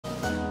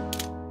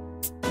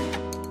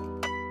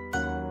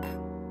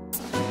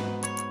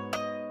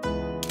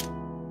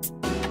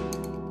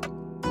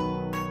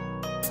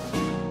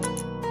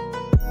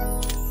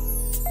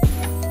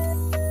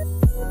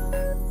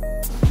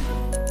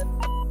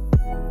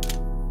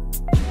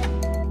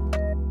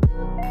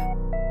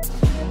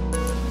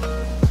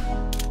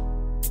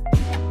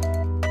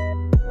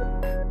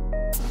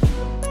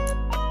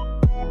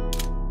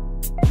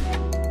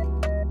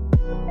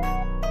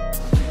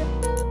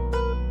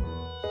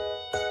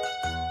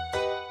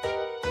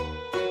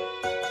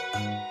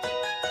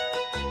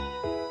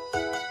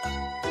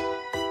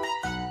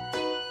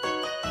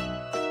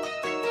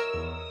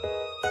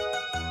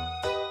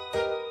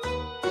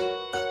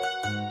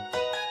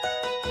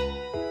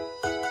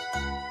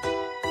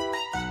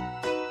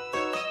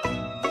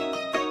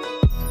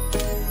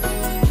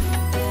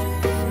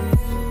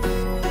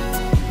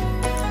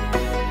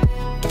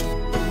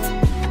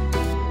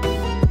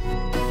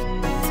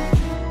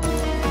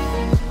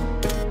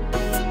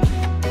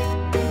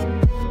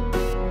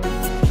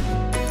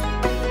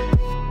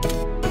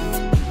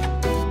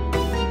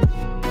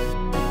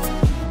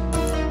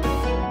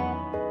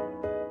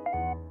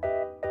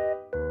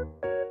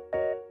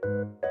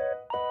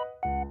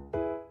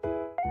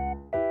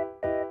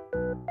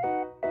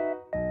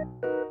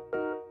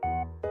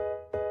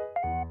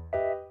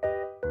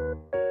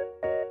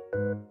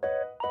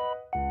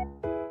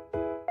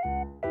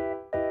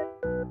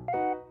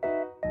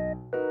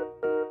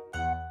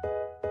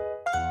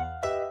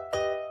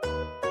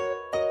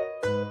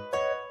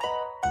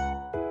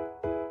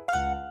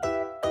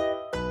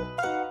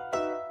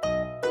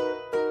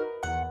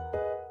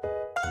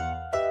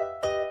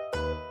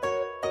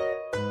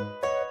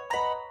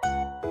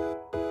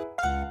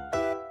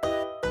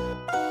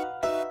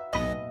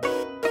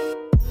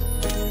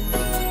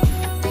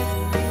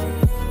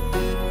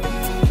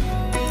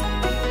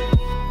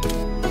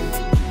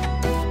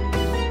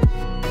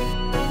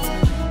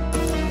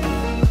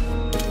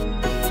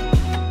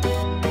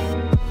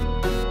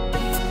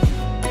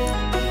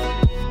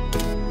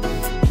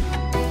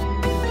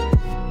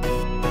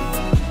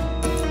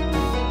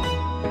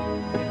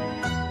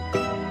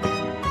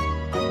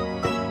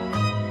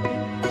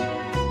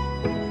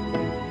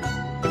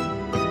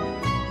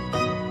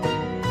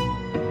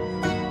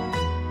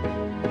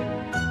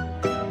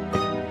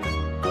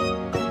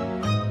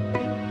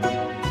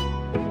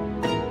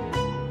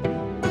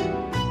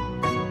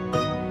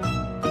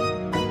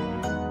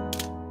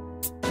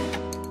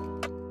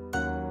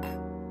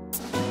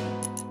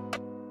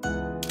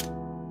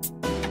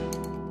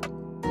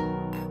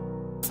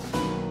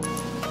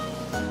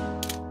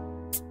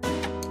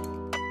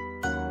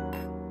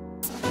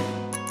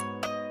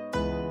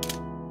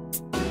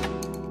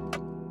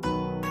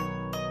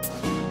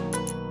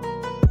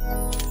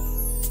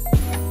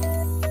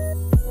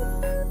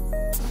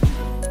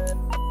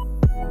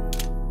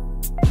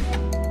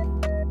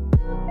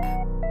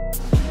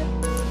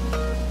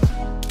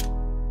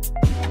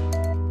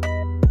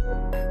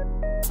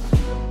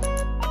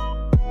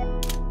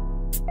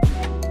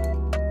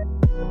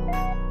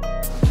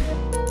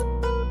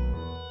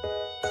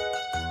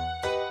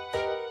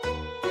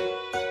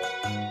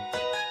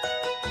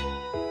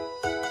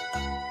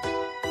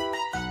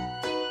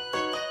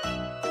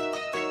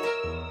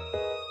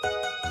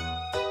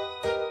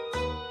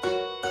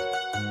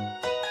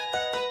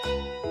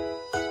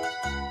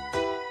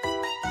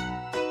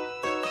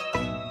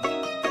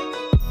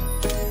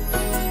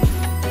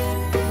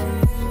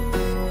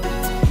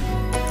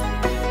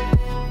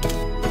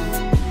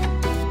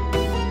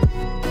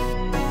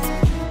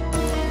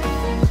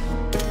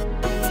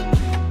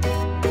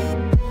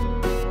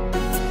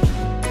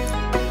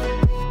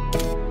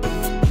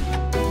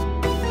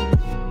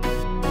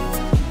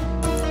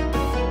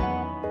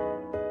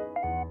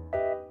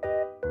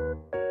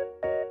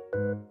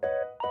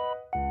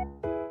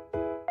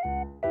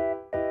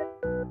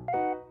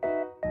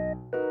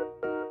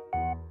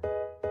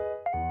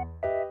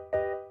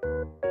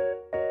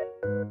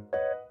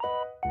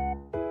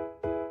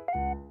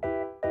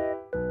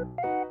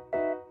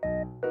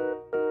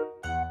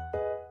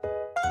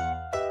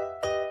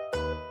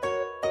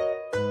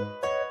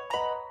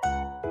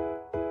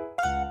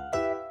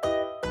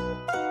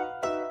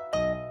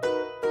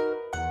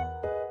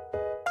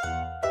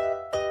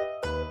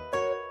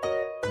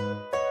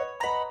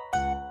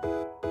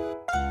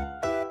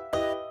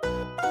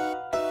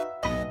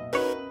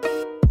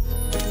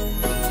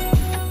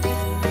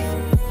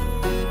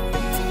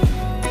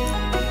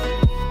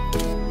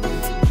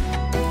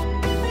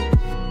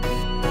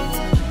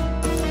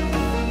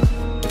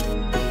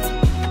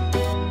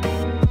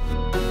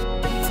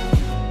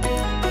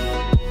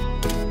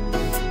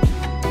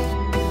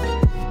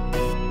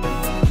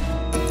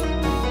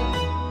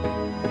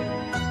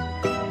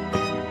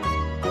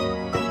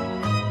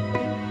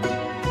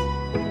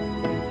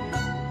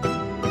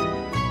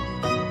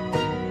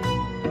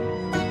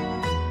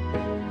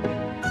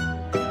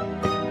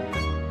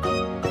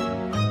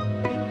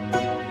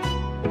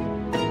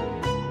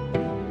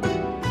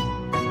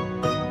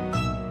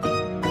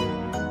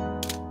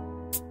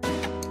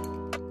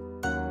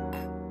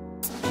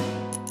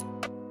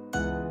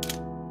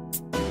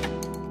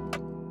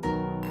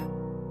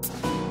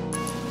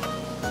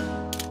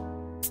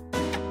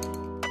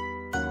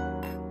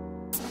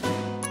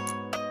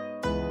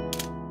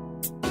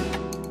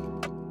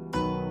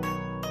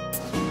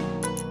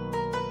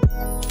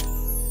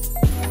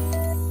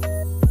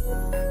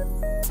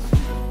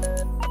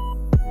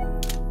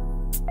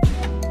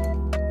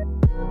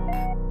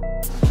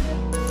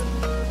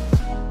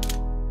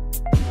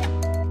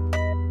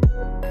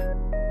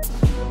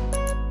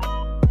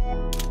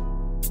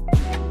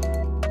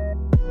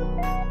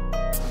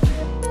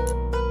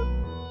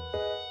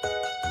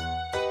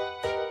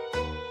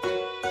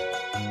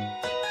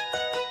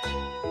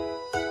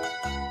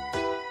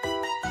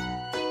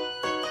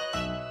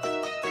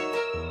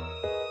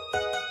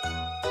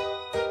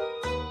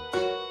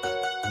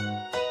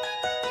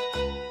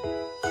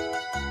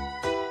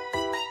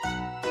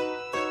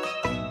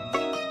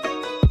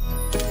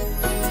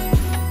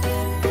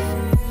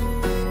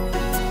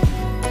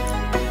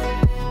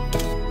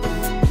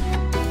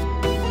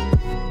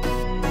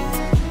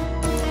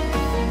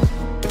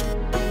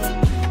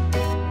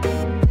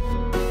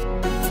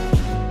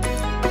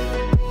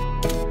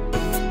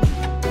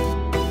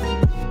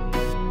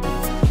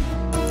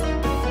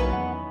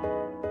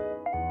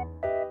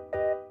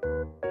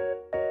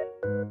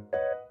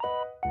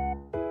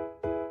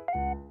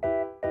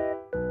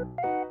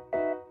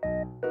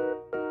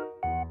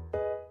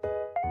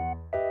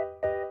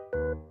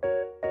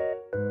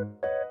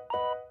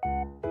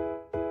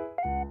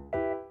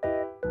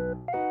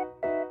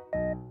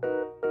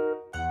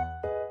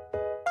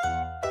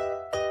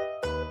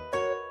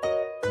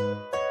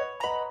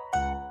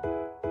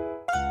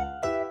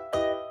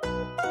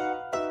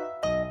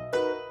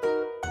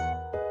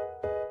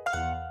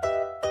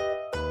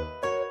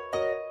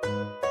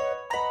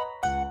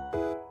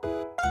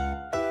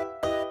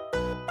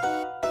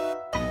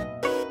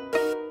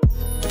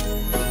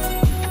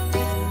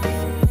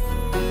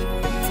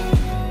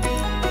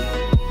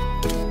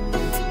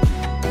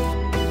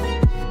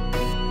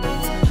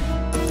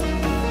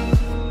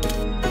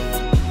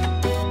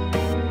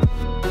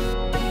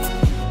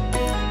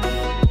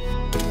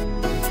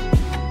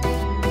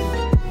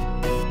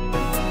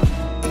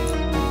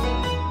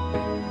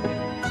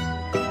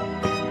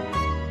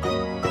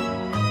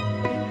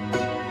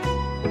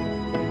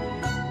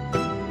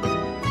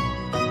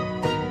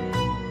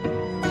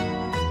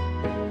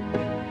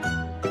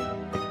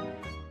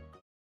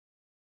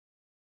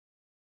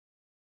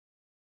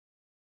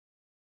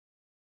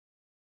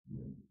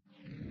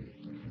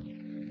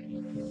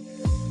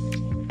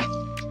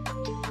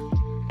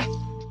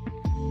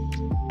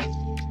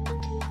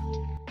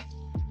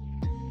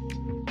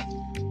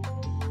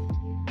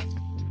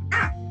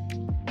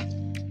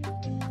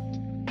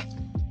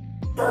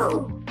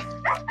Ooh!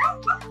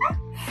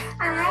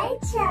 Hi,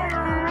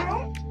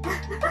 Chan!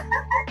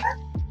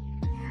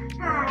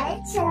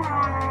 Hi,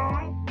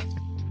 Chan!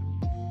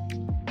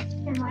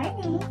 Good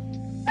morning!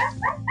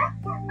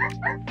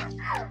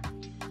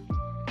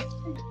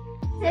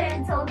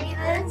 Darren told me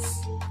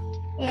this.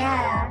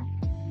 Yeah.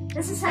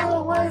 This is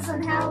how it was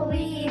on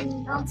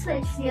Halloween on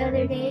Twitch the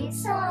other day,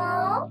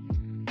 so...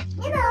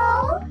 You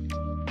know...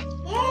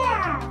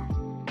 Yeah!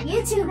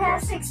 YouTube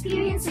has to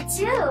experience it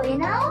too, you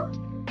know?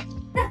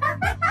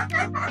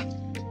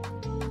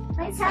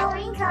 Nice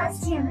Halloween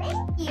costume,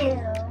 thank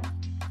you!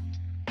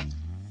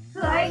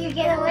 Who are you?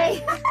 Get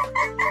away!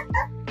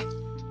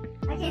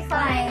 Okay,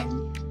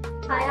 fine.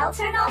 Fine, I'll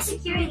turn off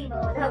security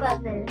mode. How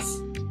about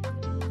this?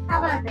 How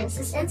about this?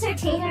 Is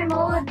entertainer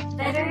mode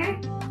better?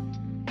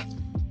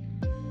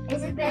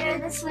 Is it better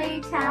this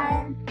way,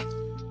 Chad?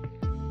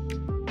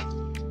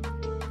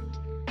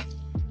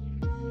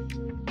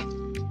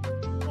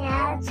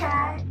 Yeah,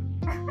 Chad.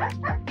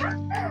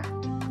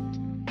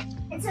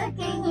 It's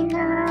okay,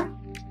 Hina.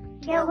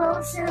 Get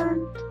well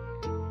soon.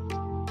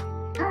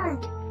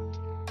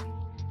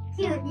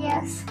 Cute,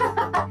 yes.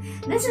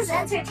 This is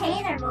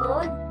entertainer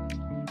mode.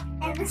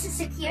 And this is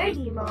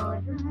security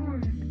mode.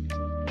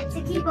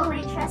 To keep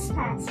away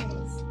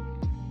trespassers.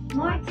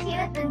 More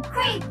cute than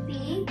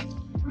creepy.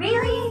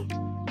 Really?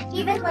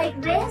 Even like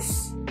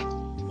this?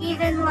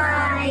 Even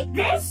like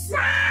this?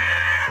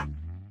 Ah!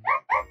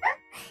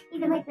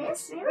 Even like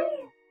this?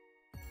 Really?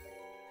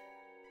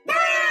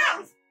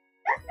 Ah!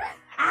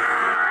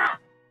 Ah!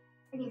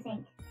 What do you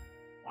think?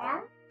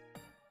 Yeah?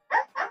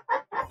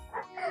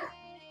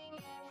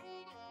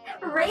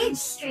 Rage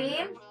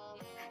stream?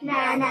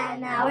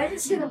 Nah. We're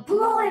just gonna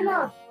blow him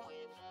up.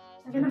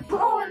 We're gonna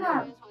blow him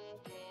up.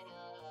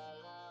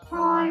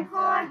 Hi.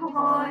 Hi.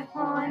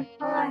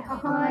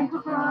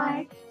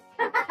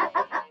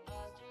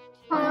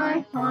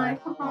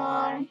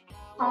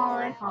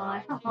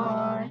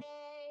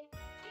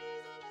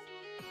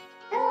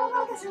 Don't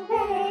look us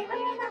away,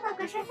 we're not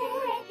what you're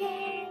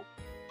thinking.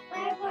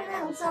 We're poor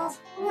little souls,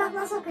 we have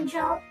no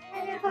self-control,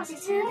 and you're forced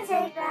to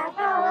take that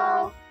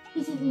role.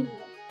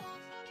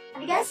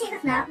 Have you guys seen the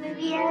FNAF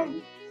movie yet?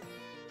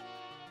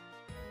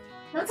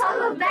 Don't talk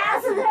about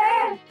math with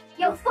her!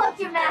 Yo, fuck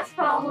your math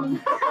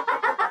problem.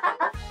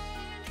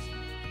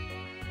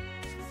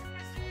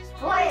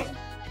 What?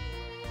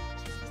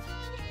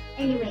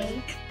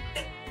 Anyway.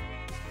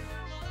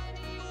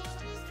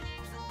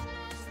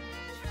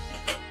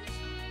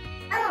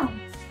 Oh.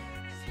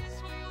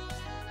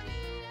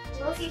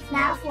 Loki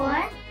FNAF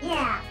 1?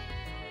 Yeah.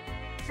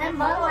 That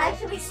model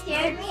actually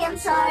scared me. I'm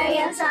sorry.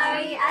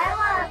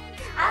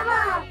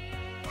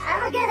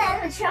 I'm a good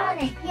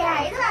animatronic.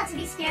 Yeah, you don't have to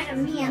be scared of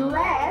me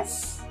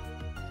unless,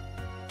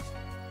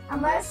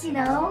 you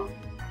know.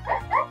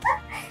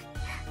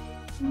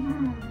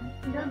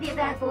 Don't be a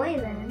bad boy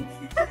then.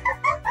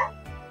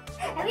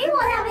 And we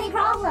won't have any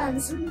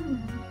problems.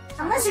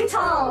 Unless you're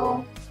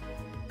tall.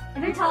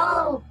 If you're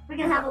tall, we're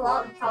gonna have a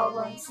lot of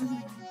problems.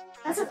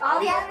 That's what all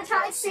the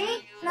animatronics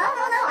say? No,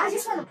 I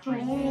just wanna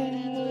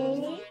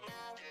play.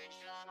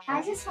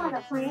 I just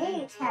wanna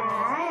play,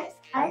 chat.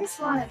 I just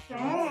want a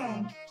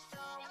friend.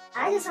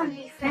 I just want to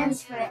be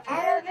friends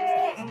forever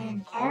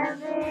and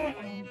ever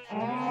and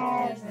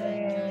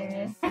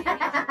ever.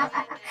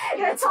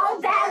 You're a tall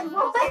bad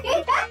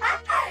boy.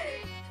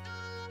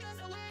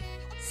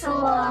 So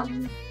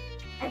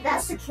if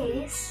that's the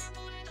case,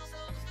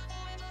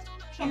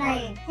 can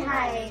I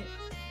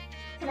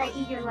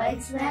eat your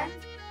legs then?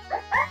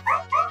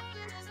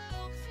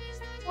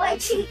 Why,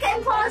 Chica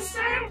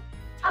imposter?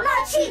 I'm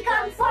not Chica,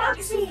 I'm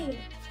Foxy.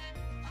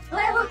 Do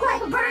I look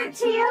like a bird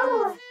to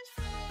you?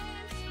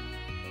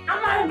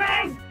 I'm not a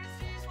bird!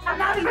 I'm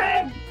not a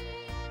bird!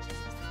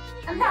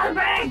 I'm not a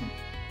bird!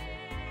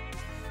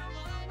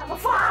 I'm a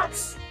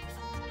fox!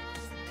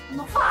 I'm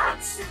a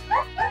fox!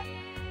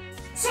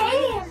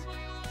 See?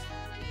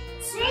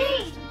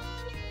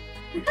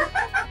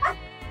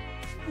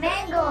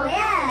 Mango,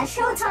 yeah!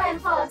 Showtime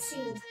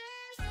Foxy!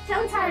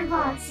 Showtime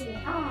Foxy!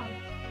 Oh.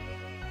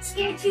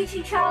 Scared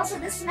Choo-Choo Charles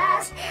with this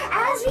mask,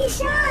 as we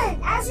should!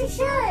 As we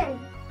should!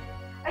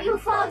 Are you a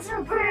fox or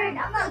a bird?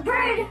 I'm not a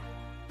bird!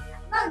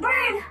 Not a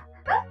bird!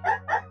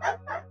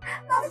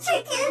 Not a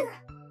chicken!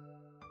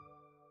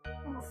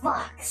 I'm a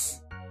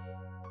fox.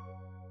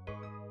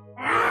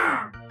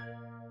 Ah!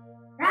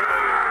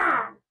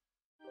 Ah!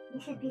 You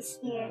should be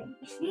scared.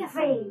 You should be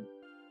afraid. You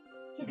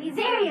should be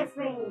very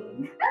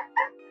afraid.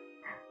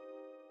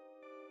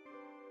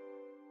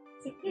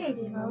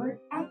 Security mode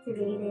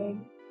activated.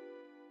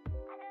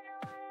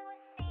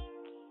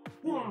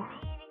 Yeah.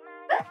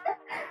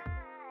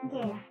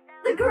 Okay.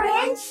 The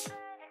Grinch?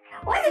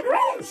 Why the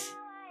Grinch?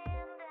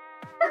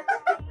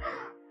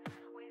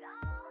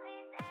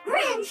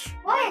 Grinch!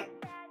 What?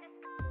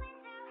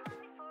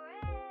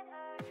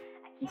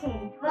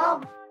 Okay,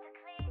 well,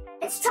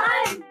 it's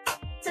time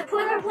to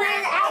put our plan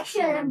in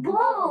action and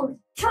blow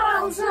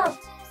Charles up.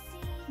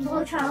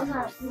 Blow Charles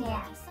up,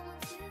 yeah.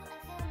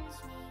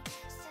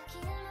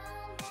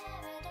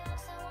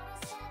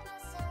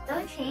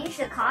 Don't change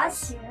the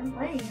costume.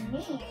 What do you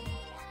mean?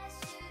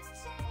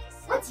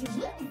 What do you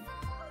mean?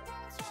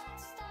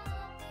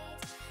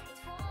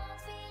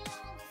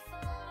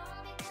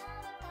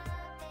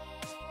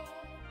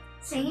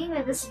 Singing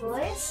with this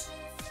voice?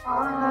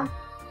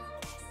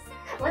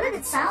 What did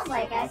it sound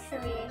like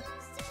actually?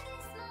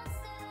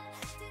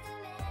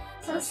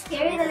 So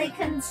scary that I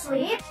couldn't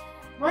sleep?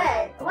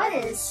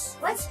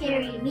 What's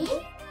scary? Me?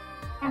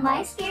 Am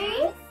I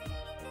scary?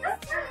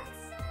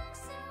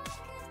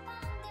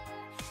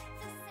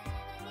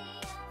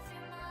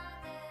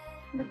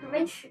 The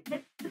Grinch,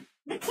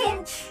 the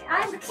Kinch,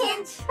 I'm the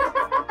Kinch.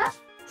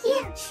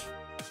 Kinch.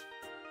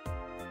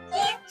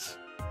 Kinch.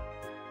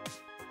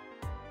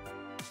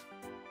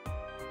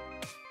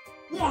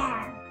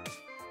 Yeah.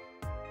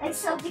 Like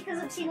so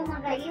because of Chino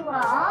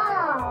Magaiwa.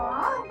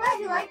 Oh, I'm glad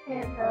you liked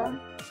it though.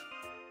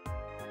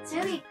 It's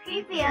really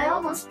creepy. I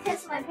almost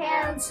pissed my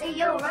pants. Hey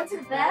yo, run to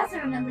the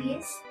bathroom at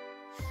least.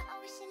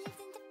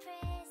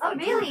 Oh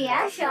really,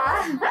 Asha?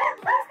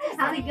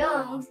 How'd it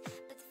go?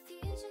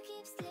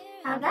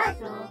 How'd that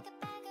go?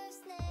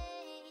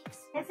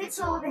 It fits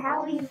all the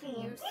Halloween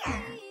theme.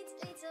 Yeah.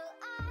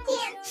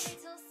 Kinch.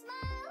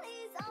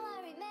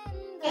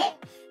 Eh?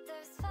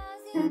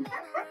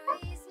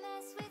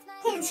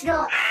 Kinch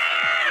go.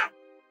 Ah!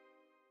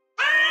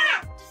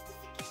 Ah!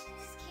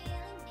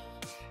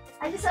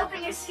 I just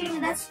opened your stream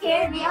and that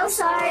scared me. Oh,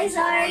 sorry.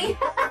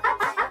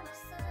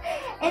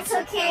 It's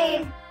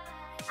okay.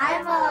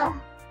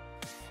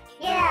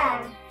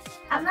 Yeah.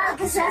 I'm not a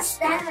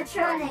possessed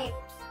animatronic.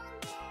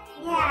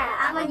 Yeah,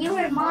 I'm a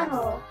newer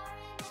model.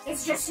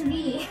 It's just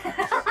me.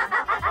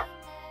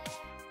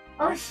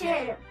 Oh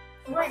shit.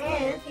 What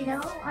if,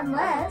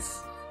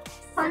 unless...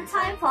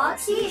 Funtime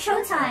Foxy?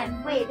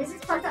 Showtime. Wait, is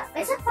it Funtime?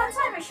 Is it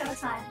Funtime or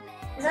Showtime?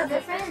 Is that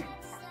different?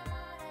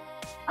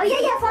 Oh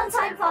yeah,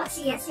 Funtime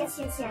Foxy. Yes.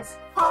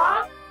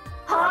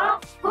 Huh?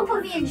 Who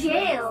put me in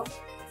jail?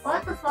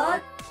 What the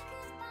fuck?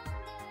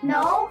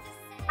 No?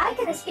 I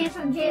can escape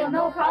from jail,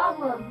 no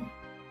problem.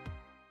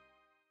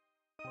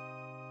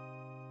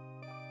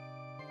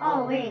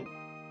 Oh wait.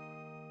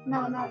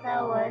 No, not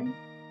that one.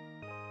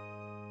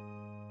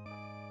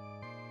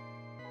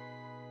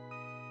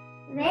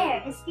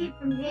 There, escape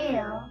from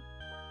jail.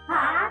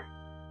 Huh?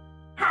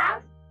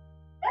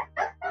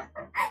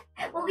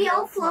 Will we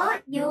all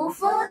float? You'll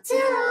float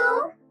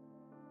too!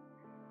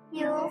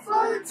 You'll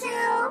float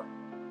too!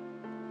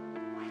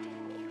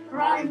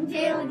 Run,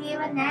 jail,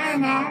 demon, na.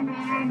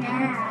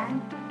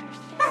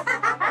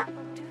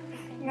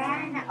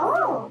 Na.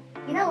 Oh!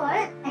 You know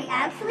what? I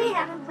actually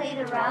haven't played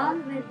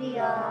around with the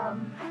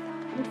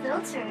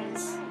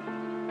filters.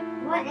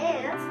 What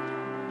if...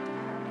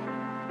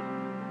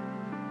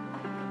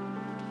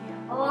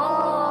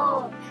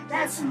 Oh,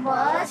 that's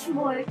much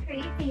more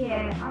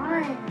creepier.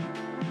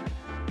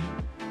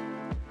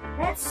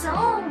 That's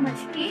so much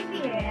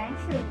creepier,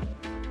 actually.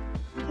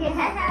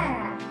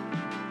 Yeah.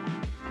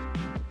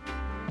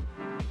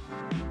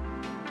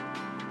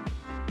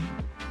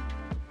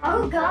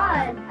 Oh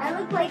god, I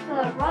look like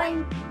a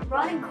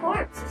rotting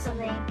corpse or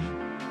something.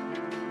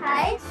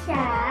 Hi,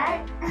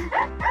 chat.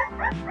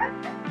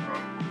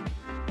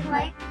 You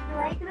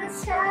like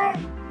this, chat?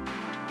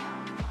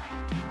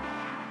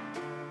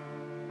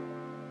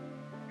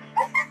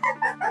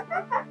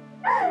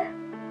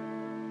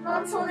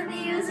 Mom told me to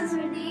use his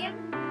redeem.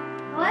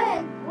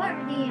 What? What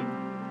redeem?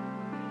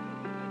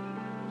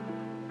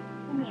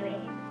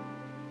 Anyway.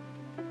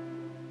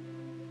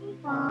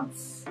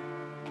 Defaults.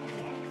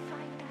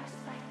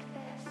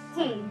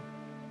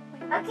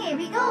 Okay,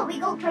 we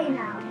go play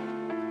now.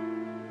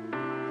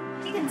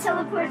 You can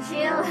teleport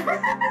jail.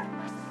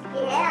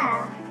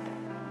 Yeah.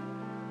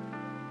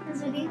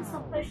 Because we didn't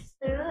still push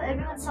through.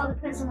 Everyone saw the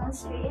prison on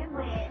stream.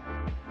 Wait.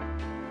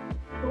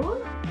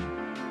 Who?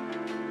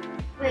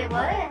 Wait,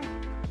 what?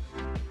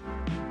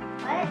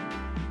 What?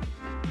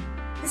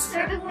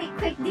 Disturbingly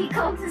quick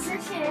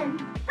decomposition.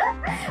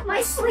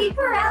 My sleep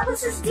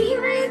paralysis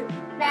demon.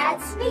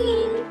 That's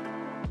me.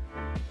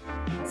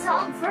 It's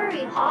all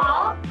furry,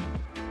 huh?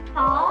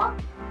 Huh?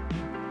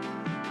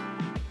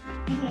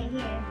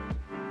 Here.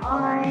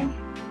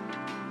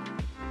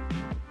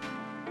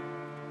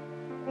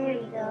 There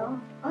you go.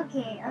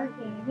 Okay, here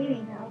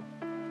we go.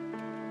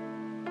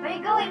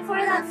 We're going for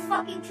that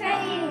fucking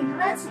train!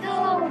 Let's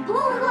go!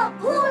 Blow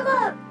him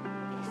up!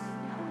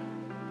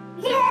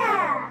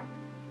 Yeah!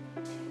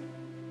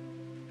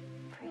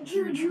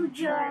 Choo-Choo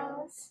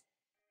Charles.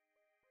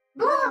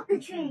 Blow up the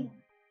train!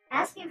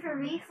 Asking for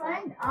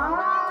refund?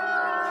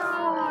 Oh!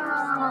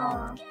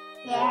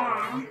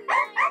 Yeah.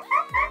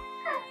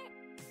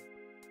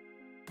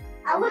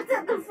 I looked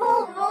at the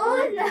full moon!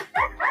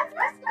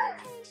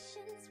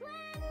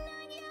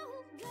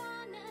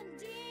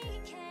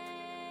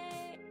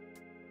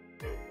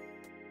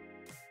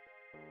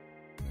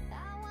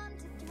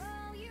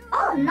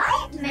 Oh,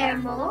 nightmare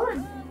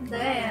mode?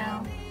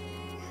 Damn.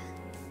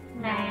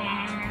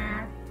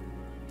 Nah.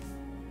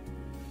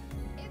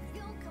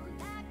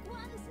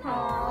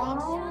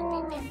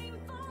 Oh.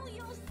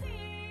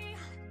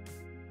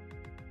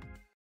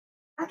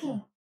 Okay.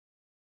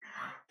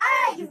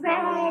 Are you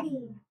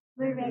ready?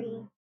 We're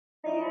ready.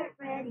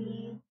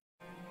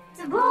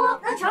 to blow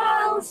up the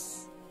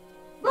Charles!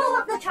 Blow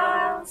up the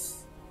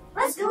Charles!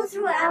 Let's go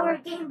through our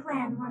game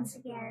plan once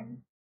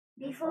again.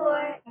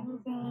 Before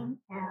anything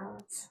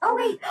else. Oh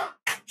wait!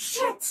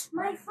 Shit!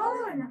 My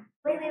phone!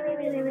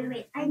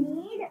 Wait. I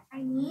need...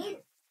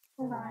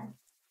 Hold on.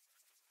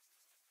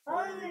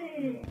 Oh,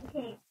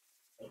 okay.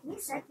 Wait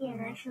a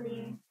second,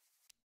 actually.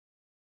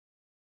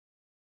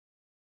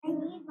 I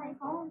need my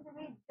phone to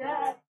read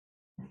that.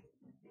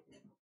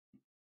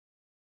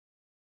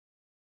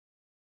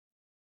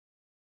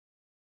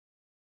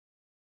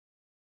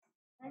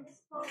 I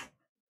just hope...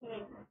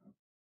 Okay.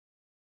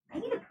 I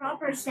need a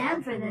proper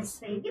stand for this.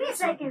 Wait, give me a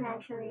second,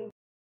 actually.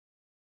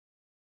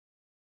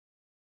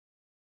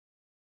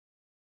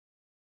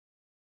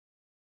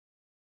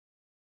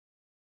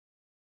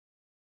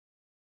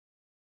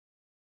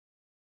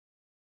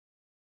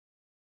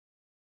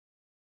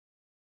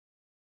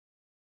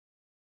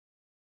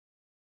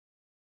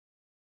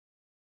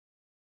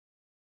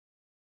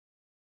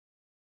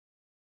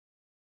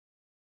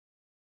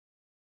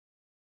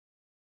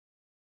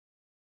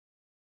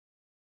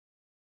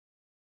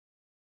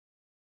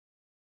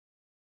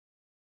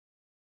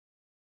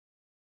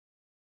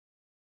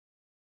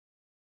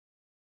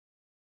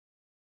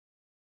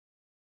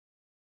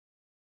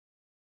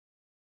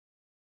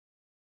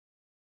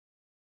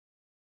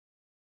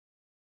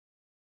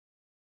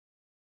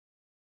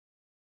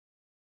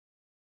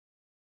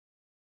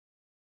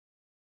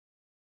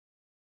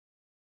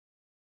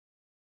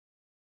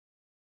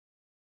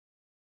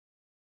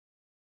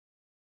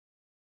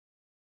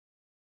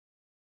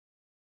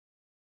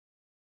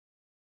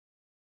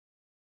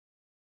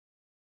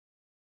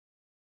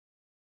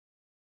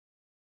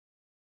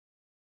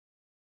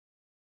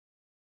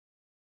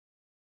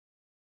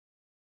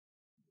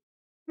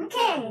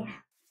 Okay.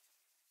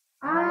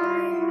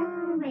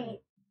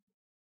 Wait.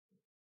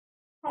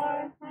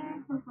 Hard.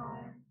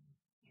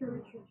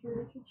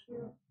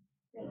 Choo-Choo.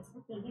 Wait,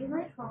 okay, here's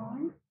my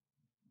phone.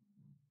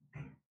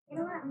 You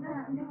know what? I'm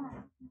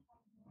gonna.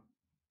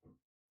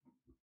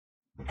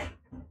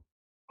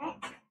 Eh,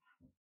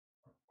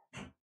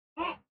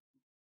 eh.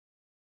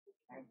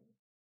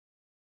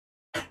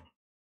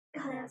 God, I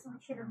have so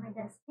much shit on my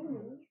desk.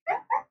 Anyway.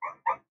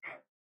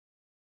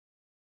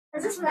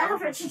 Is this loud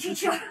for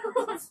Choo-Choo?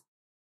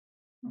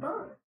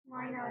 Both.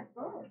 Why not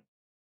both?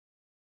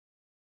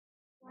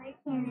 Why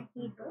can't it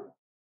be both?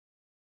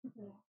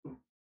 Okay.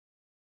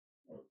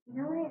 Wait, you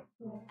know what?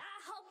 Yeah.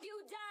 I hope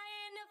you die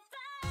in a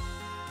fire.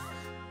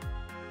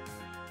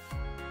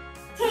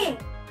 Okay.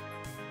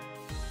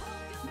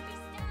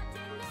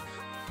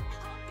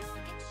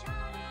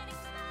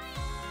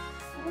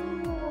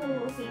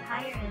 Ooh, okay,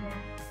 higher in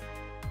that.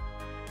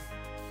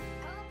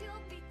 Hope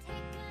you'll be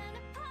taken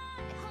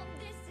apart. Hope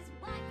this is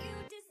what you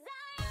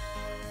desire.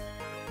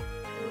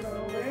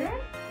 Lower.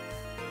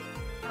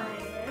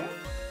 Higher.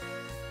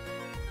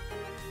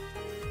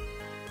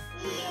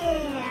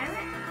 Yeah,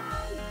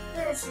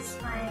 this is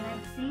fine, I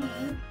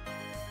think.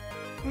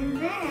 And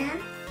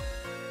then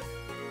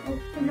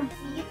open up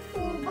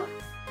YouTube.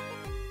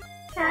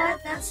 Cat,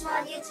 that's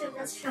not YouTube,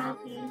 that's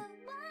Shopee.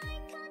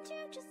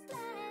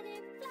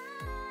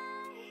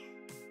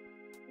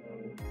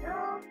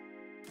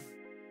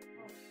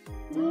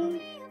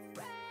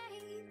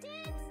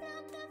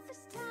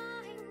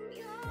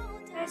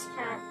 Where's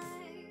chat?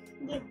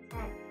 Give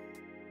chat.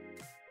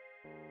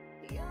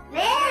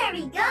 There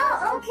we go!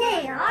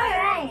 Okay,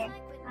 alright.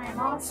 I'm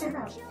all set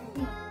up, I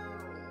think.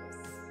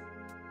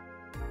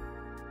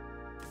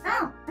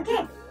 Oh,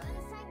 okay.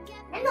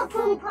 And no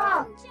pool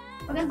pop.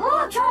 We're gonna blow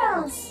up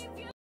Charles!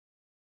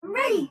 I'm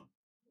ready!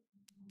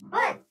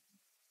 But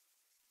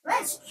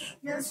let's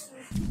just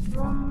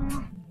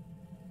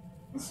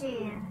let's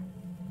see.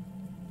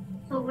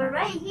 So we're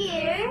right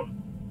here.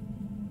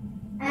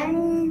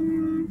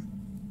 And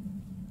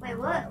wait,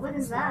 what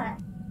is that?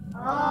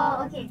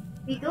 Oh, okay.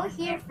 We go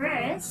here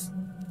first,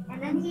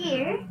 and then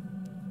here,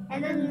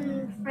 and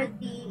then for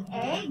the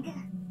egg,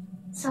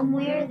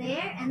 somewhere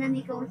there, and then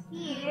we go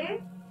here,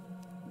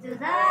 do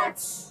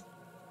that,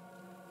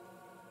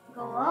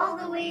 go all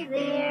the way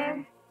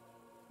there,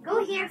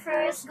 go here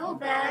first, go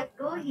back,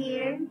 go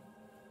here,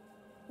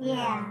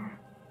 yeah.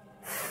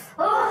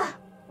 Oh,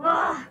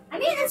 I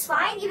mean, it's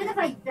fine, even if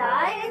I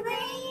die, I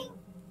think.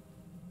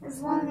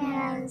 As long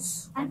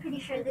as, I'm pretty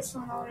sure this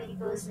one already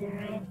goes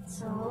there, right?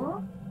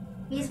 So,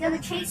 he's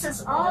gonna chase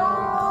us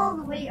all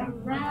the way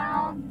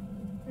around,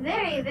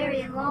 very,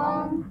 very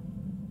long.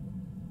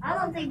 I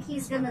don't think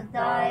he's gonna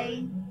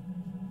die.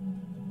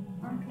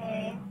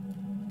 Okay.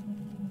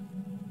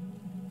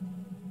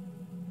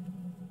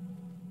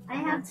 I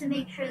have to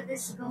make sure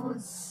this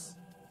goes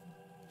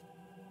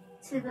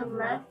to the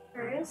left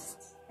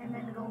first, and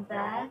then go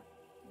back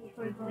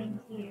before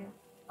going here.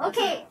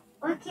 Okay,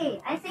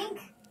 I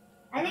think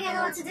I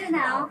know what to do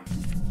now.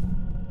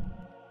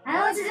 I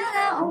know what to do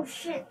now. Oh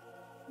shit.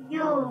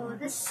 Yo,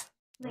 this...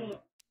 Wait.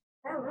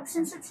 That look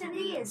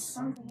sensitivity is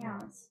something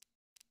else.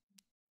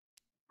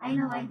 I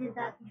know I did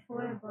that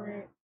before,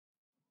 but...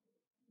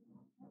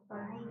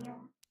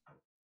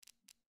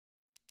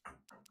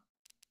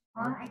 Oh,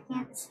 I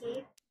can't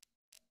escape.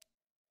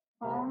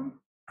 Home.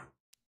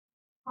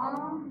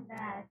 Home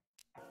that.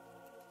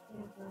 There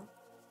you go.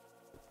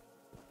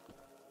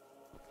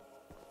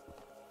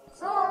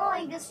 So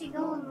I guess we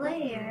go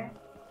there.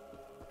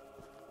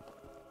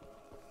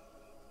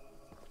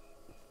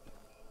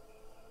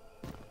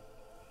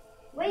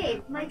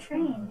 Wait, my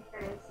train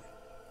first.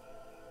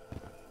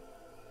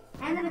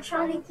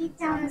 Animatronic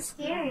Kiichan is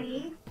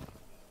scary.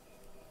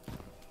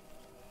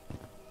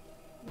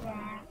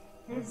 Yeah,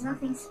 there's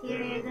nothing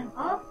scarier than.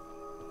 Oh,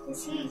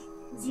 is he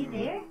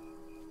there?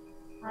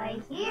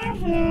 I hear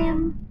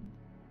him.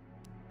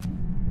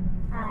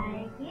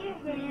 I hear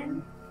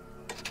him.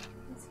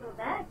 Let's go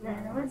back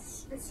then.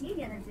 What's he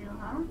gonna do,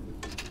 huh?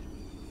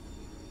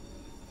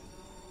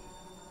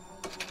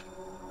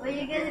 What are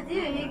you gonna do?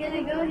 You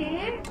gonna go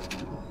here?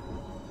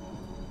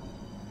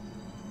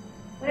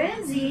 Where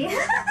is he?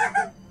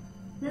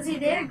 Does he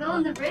dare go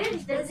on the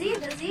bridge? Does he?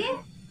 Does he?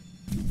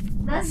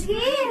 Does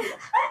he?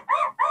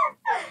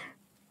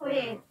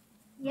 Wait.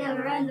 Yeah,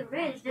 we're on the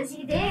bridge. Does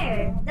he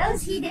dare?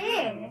 Does he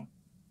dare?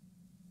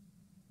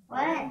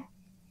 What?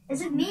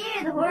 Is it me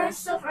or the horror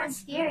stuff aren't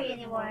scary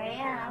anymore?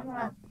 Yeah, I'm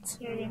not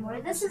scared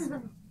anymore. This is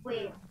the...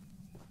 Wait.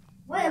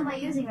 What am I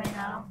using right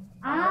now?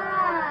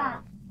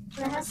 Ah!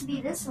 So it has to be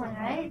this one,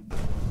 right?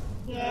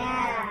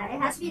 Yeah,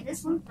 it has to be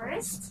this one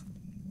first.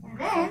 And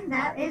then,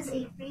 that is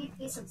a free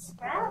piece of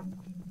scrap.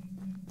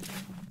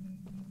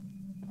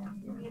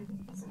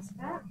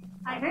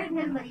 I heard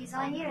him, but he's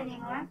not here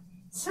anymore.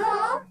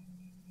 So...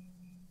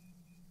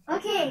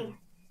 Okay.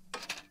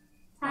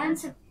 Time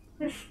to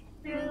push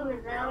through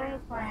with our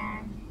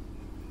plan.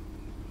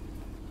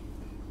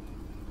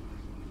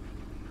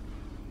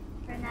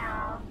 For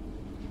now.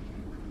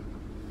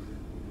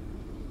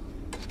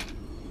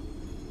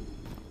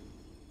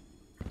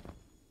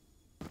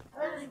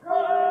 Let's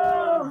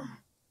go!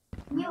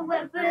 New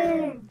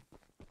weapon!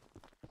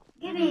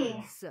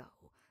 Gimme! So,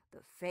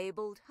 the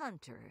fabled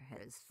hunter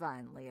has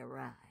finally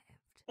arrived.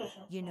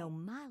 You know,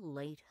 my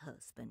late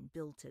husband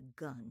built a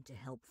gun to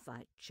help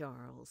fight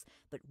Charles,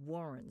 but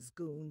Warren's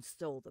goons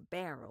stole the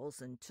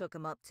barrels and took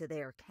 'em up to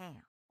their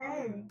camp.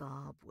 Oh.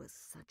 Bob was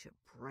such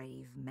a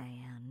brave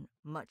man.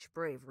 Much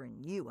braver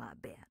than you, I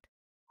bet.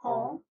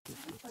 Oh.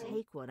 If you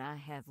take what I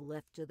have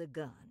left of the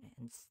gun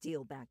and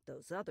steal back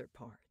those other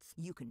parts,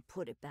 you can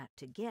put it back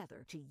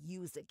together to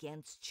use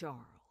against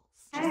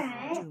Charles.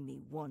 Alright. Just do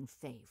me one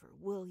favor,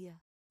 will you?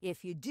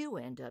 If you do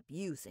end up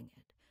using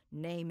it,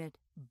 name it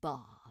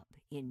Bob,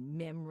 in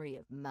memory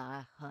of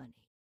my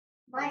honey.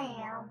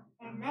 Bam!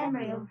 In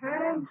memory of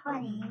her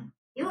honey.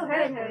 You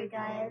heard her,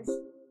 guys.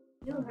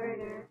 You heard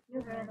her.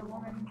 You heard the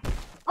woman.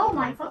 Oh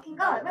my fucking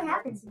god, what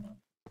happened to me?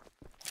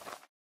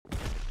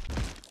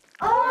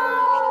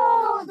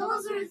 Oh!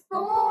 Those are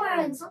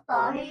thorns! What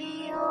the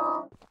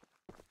hell?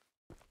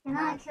 Can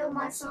I kill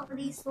myself with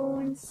these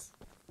thorns?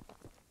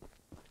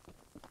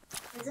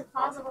 Is it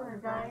possible to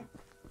die?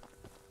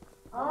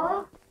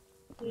 Oh!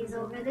 He's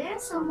over there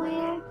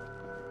somewhere.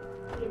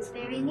 He's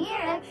very near,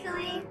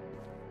 actually.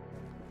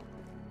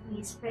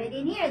 He's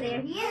pretty near.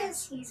 There he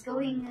is. He's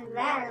going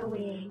that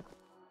way.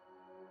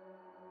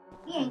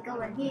 He ain't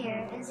going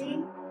here, is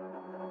he?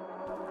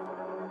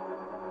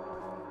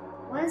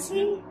 Was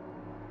he?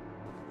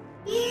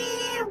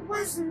 He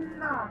was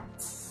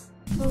not.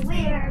 But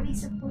where are we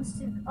supposed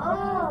to?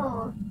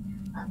 Oh!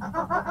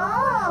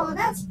 Oh,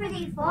 that's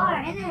pretty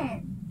far, isn't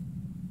it?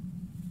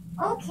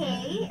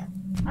 Okay.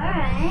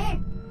 Alright.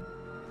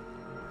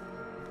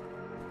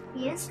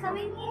 He is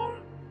coming here?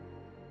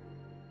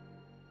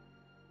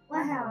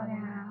 Well,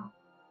 now.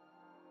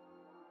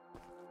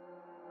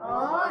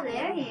 Oh,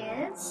 there he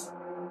is.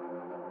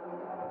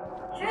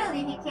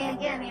 Surely he can't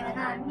get me when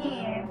I'm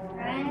here,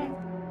 right?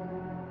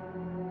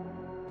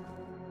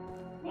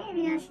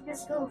 Maybe I should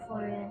just go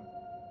for it.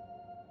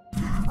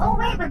 Oh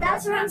wait, but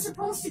that's where I'm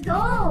supposed to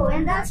go,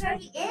 and that's where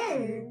he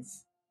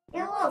is.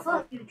 Yeah, well,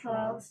 fuck you,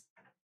 Charles.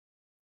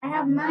 I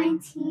have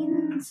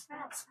 19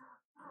 scraps.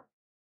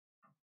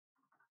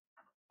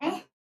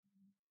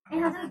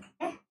 How do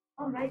I...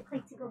 Oh, right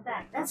click to go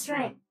back. That's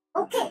right.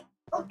 Okay,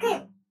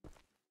 okay.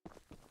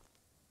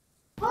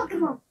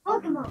 Pokemon,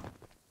 Pokemon.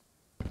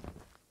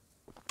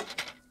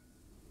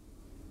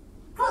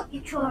 Fuck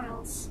you,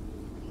 Charles.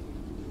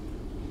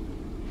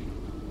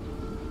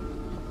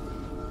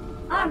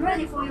 I'm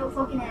ready for your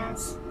fucking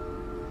ass.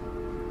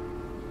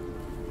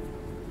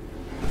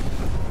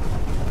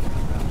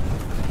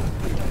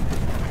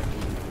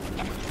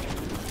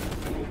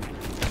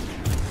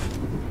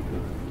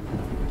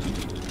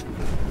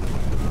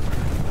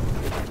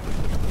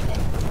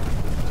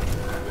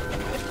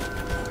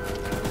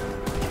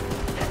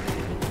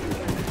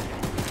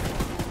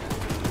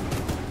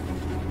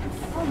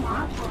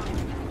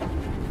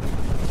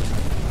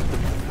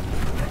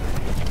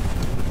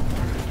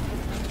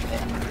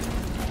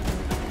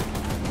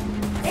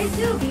 It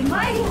do be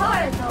mighty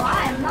hard though,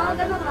 I am not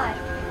gonna lie.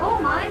 Oh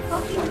my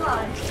fucking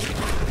god.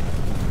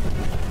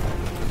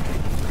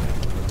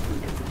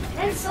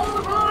 It's so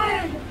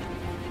hard!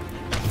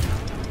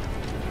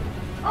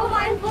 Oh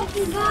my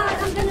fucking god,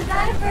 I'm gonna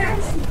die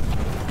first!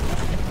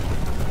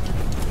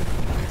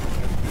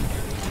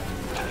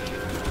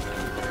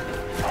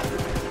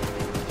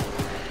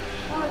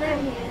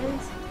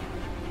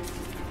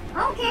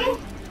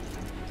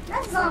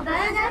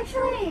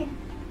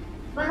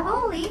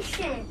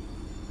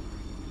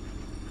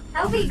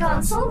 we've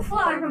gone so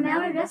far from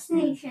our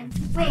destination.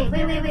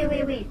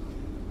 Wait.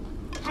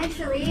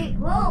 Actually,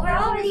 well, we're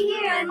already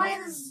here. I might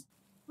as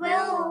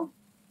well.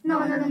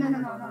 No.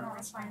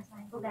 It's fine.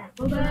 Go back.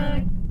 Go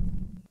back.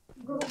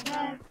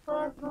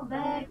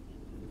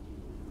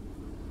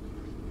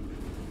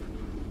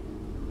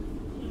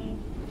 Okay.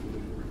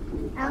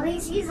 At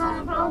least he's on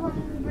a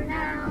problem for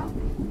now.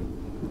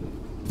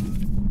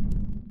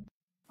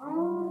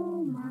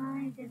 Oh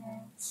my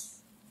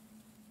goodness.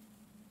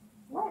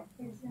 What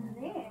is in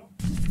there?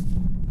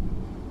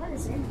 What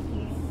is in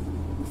here?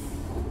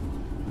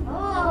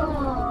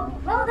 Oh!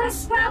 Well, there's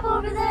scrap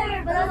over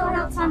there, but I don't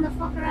have time to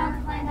fuck around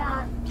and find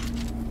out.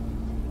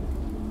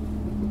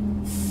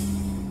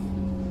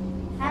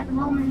 At the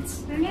moment,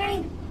 we're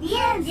nearing the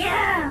end,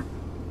 yeah!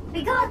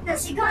 We got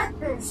this, you got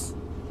this!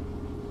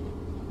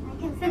 I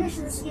can finish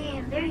this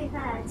game very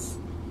fast.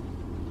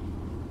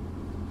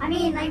 I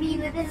mean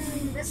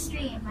within the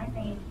stream, I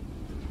think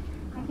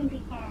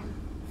we can.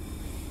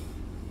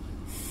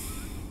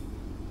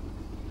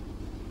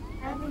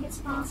 I think it's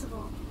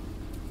possible.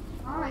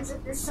 Oh, is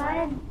it this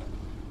side?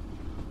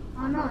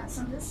 Oh no, it's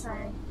on this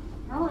side.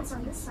 No, it's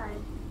on this side.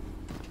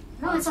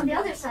 No, it's on the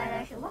other side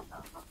actually. What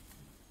the fuck?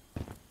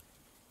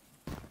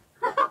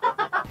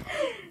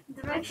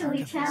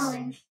 Directionally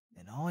challenged.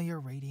 In all your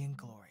radiant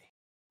glory.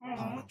 Alright.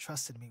 Paul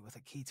entrusted me with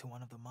a key to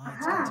one of the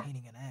mines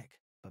containing an egg.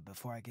 But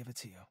before I give it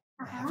to you,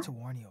 I have to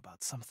warn you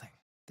about something.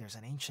 There's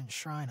an ancient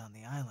shrine on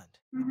the island,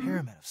 a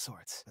pyramid of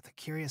sorts, with a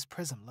curious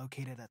prism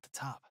located at the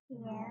top.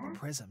 Yeah. The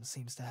prism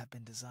seems to have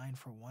been designed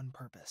for one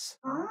purpose,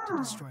 Oh. to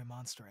destroy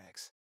monster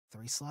eggs.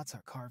 3 slots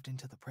are carved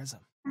into the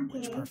prism,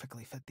 which Okay.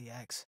 perfectly fit the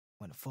eggs.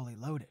 When fully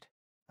loaded,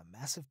 a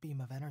massive beam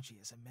of energy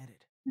is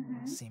emitted,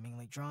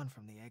 seemingly drawn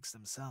from the eggs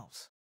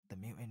themselves. The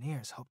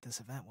mutineers hope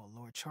this event will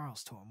lure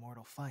Charles to a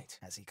mortal fight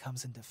as he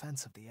comes in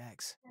defense of the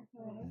eggs.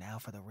 Okay. Now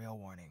for the real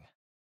warning.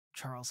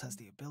 Charles has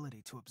the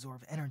ability to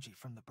absorb energy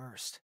from the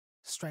burst,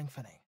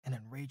 strengthening and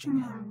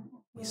enraging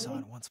him. We saw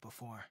it once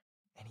before,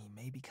 and he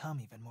may become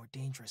even more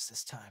dangerous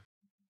this time.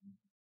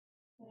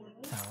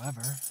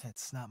 However,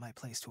 it's not my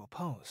place to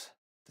oppose,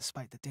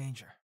 despite the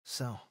danger.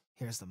 So,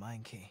 here's the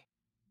mine key.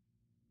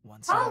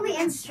 Once Probably you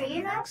end execute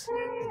straight the eggs after.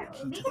 and the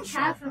key We to can the chat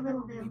shrine, for a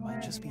little bit we more.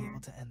 might just be able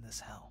to end this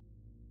hell.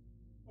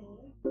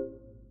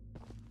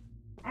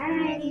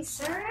 Alrighty,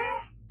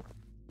 sir.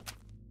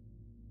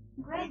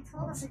 Greg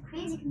told us a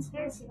crazy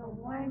conspiracy to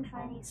warn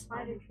Chinese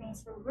spider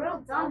trains for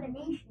world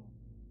domination.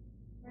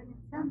 For the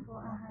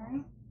temple,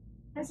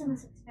 President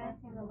was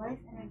extracting the life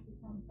energy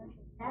from a bunch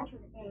of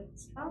badgered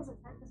eggs. Charles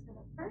attacked us for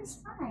the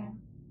first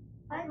time.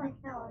 Fight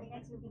like hell, the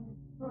eggs were being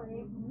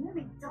deployed,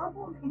 nearly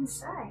doubled in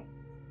size.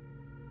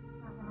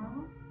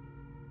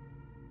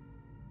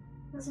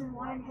 Those are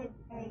warhead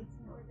eggs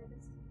in order to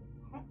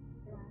protect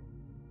them.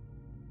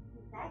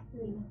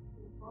 Evacuating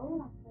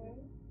people, okay.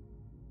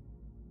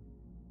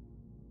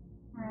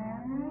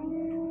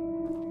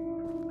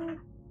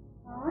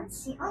 Well, let's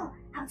see. Oh,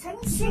 how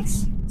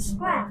 26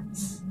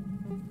 scraps.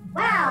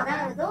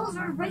 Wow, those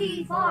were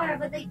pretty far,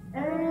 but they,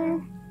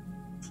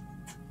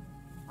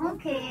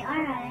 okay,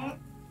 alright.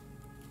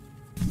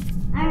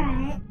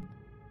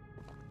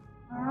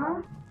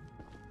 Well,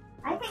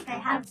 I think I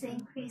have to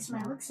increase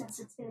my look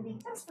sensitivity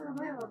just a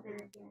little bit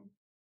again.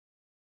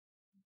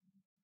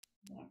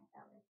 Yeah,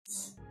 that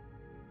works.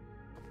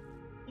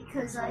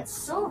 Because it's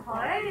so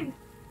hard.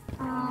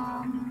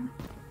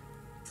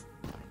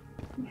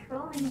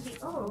 Controlling the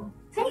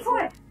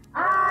 24!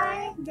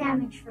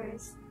 Damage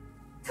first.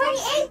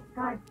 28!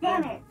 God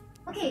damn it!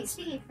 Okay,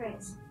 speed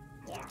first.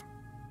 Yeah.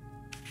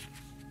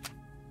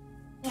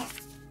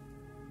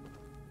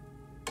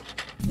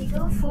 We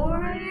go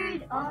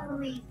forward all the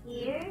way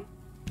here.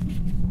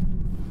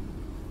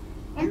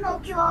 And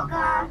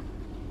Mokyoka!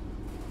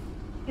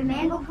 Your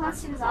mango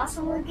costume is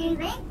awesome looking.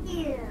 Thank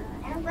you!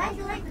 And I'm glad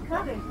you like the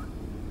cover.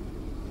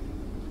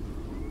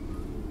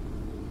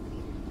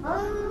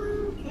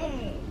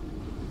 Okay.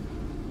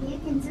 You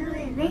can do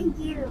it. Thank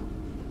you.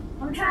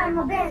 I'm trying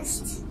my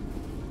best.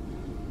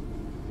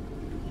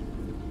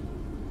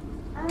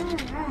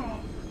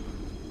 Alright.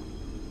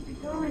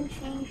 Go and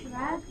change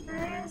that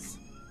first.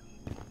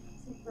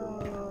 So go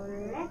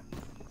left.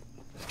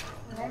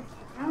 Left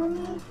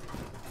only.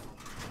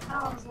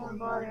 Charles won't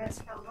bother us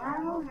for a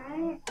while,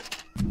 right?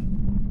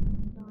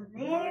 Go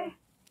there.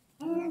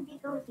 And we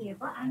go here.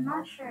 But I'm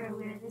not sure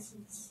where this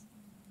is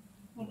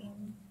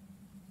heading.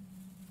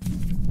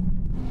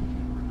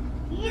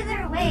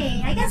 Either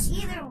way, I guess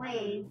either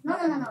way. No.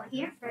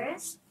 Here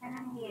first, and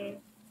then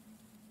here.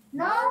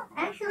 No,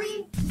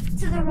 actually,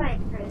 to the right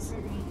first,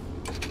 I think.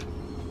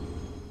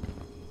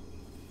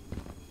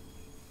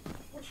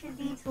 It should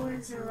be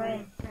towards the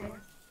right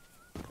first.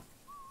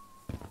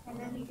 And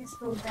then we just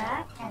go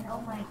back, and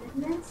oh my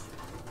goodness.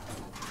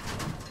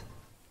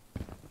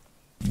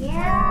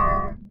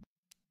 Yeah.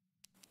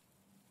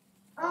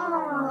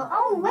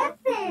 Oh,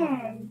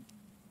 weapon!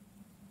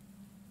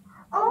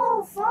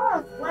 Oh,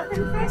 fuck!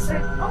 Weapon first, or...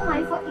 Oh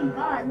my fucking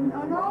god,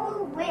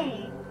 no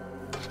way!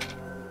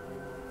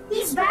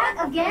 He's back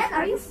again?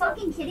 Are you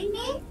fucking kidding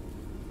me?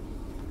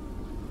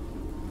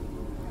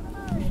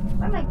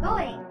 Where am I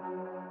going?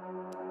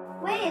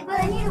 Wait, but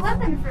I need a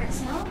weapon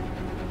first, no?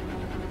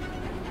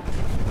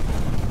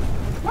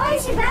 Why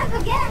is he back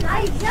again?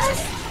 I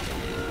just...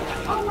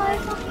 Oh my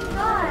fucking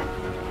god.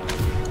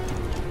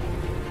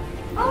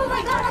 Oh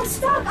my god, I'm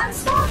stuck! I'm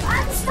stuck!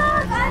 I'm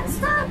stuck! I'm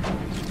stuck!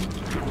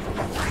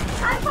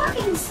 I'm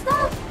fucking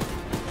stuck!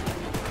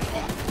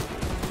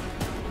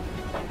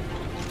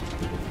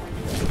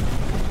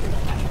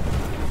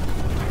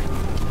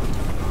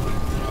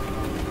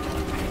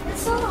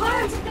 It's so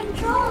hard to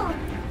control!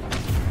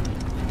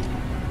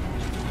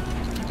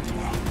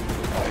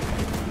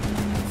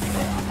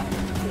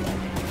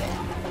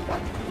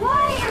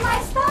 Why am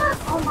I stuck?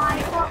 Oh my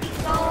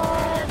fucking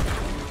god!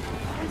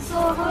 It's so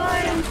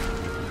hard!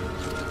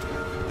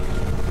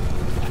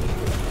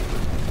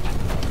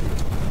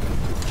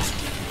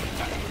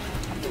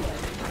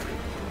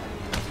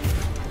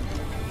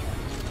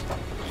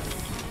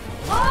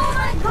 Oh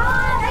my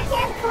god! I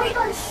can't click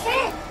on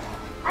shit!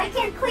 I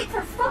can't click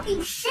for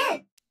fucking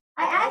shit!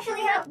 I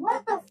actually have...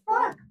 What the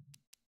fuck?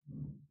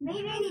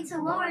 Maybe I need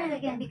to lower it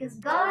again because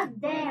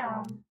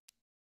goddamn.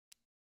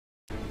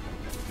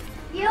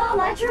 Yo,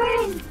 my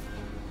train!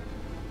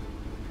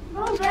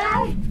 Go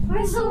back!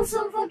 We're so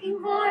fucking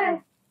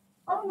far!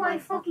 Oh my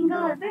fucking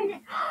god, where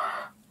did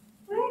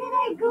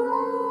I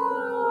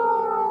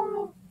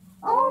go?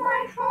 Oh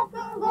my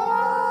fucking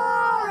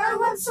god! I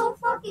went so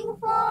fucking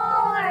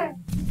far!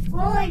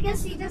 Well, I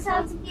guess we just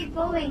have to keep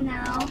going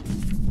now.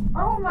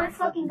 Oh my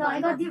fucking god,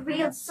 I got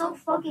derailed so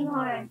fucking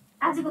hard.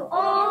 I have to go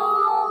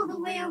all the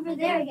way over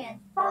there again.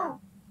 Fuck.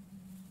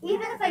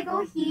 Even if I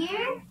go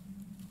here,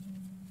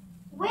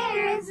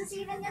 where is this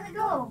even gonna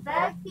go?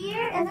 Back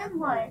here, and then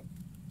what?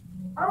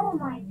 Oh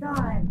my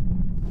god.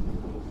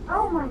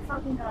 Oh my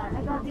fucking god,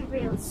 I got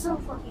derailed so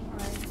fucking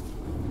hard.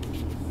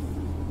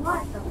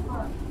 What the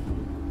fuck?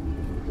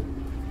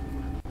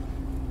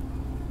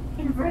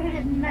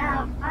 Inverted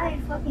map, I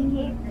fucking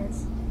hate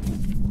this.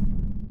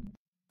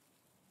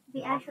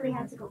 We actually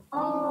have to go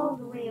all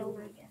the way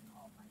over again.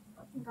 Oh my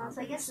fucking god,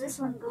 so I guess this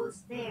one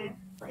goes there.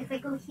 But if I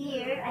go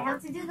here, I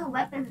have to do the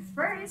weapon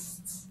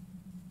first.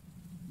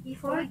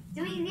 Before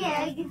doing the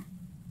egg.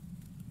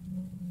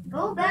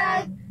 Go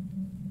back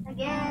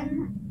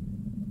again.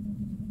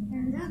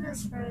 And do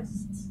this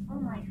first. Oh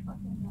my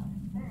fucking god.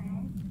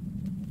 Alright.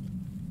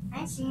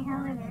 I see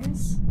how it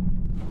is.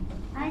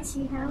 I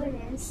see how it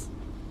is.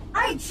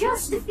 I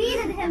just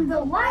defeated him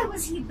though. Why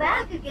was he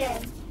back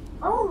again?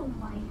 Oh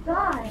my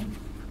god.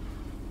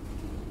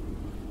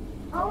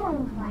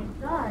 Oh my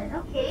god.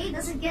 Okay,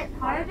 does it get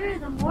harder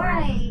the more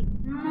I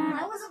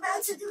was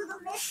about to do the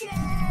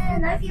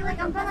mission. I feel like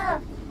I'm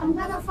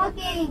gonna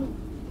fucking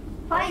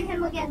find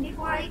him again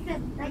before I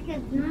could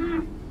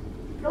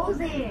go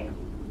there.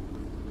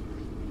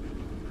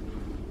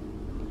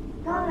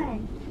 God.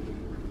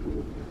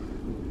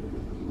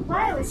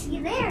 Why was he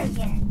there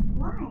again?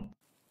 Why?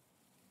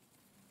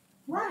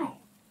 Why?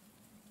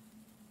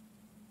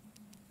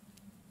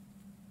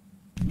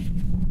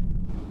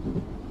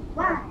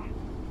 Why?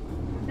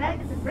 Back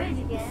at the bridge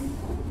again.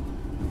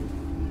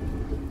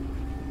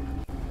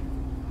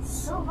 It's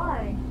so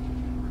hard.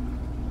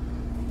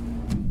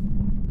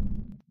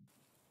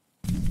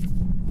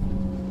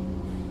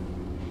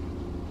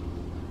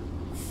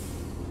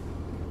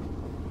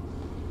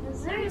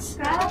 Is there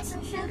scraps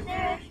and shit there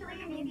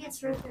actually? Maybe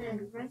it's worth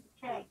to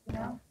check, you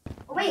know?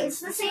 Oh wait,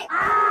 it's the same.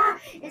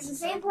 It's the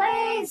same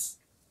place.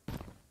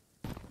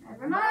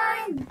 Never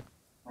mind.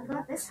 What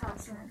about this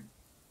house then?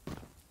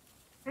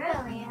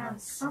 Apparently you have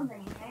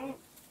something, right?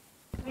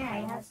 Yeah,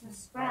 you have some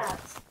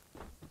scraps.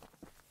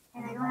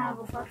 And I don't have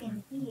a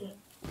fucking key.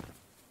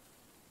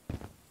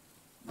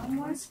 No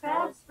more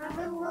scraps for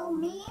little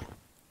me?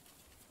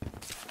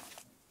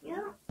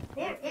 Yeah,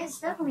 there is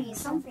definitely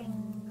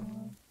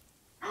something.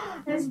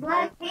 There's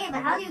black paint,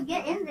 but how do you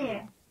get in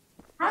there?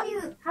 How do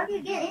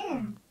you get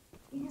in?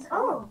 You just,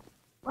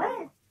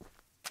 what?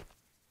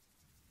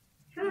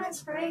 True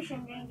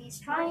inspiration during these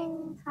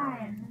trying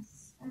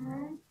times.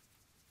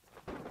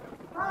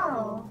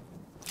 Oh.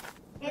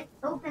 It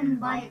opened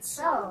by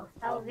itself.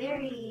 How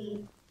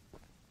very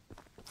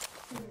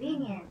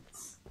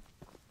convenient.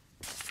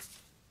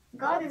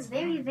 God is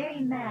very,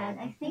 very mad.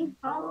 I think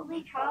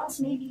probably Charles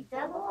may be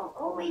devil,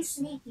 always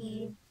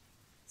sneaky.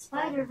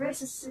 Spider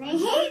versus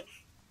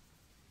snake?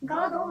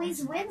 God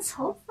always wins,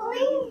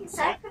 hopefully.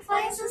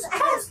 Sacrifices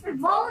as for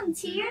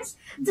volunteers.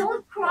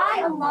 Don't cry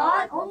a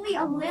lot, only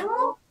a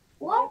little.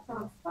 What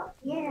the fuck?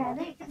 Yeah,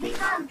 they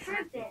kind of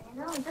tripped it, you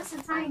know, just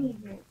a tiny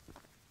bit.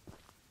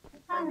 They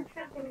kind of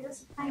tripped it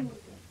just a tiny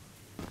bit.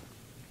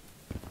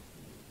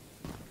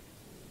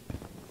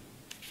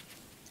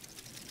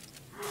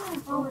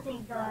 Oh,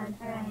 thank God.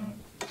 Alright.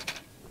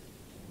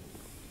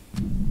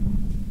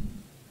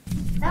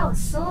 That was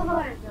so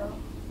hard, though.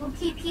 We'll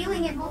keep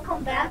healing and we'll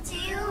come back to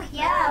you.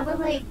 Yeah, but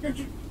the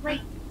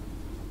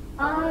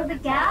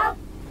gap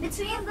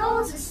between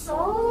those is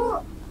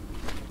so...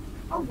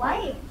 Oh,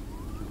 white.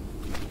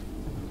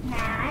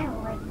 Nah, I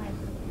don't like my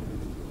blue.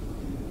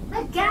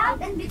 The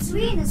gap in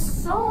between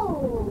is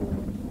so...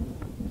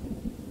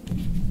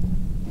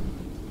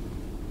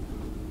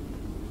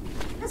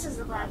 this is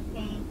a black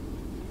paint.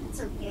 It's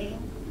okay.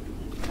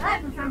 I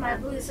prefer my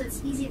blue so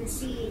it's easy to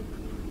see.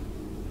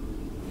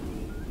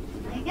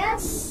 I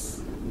guess...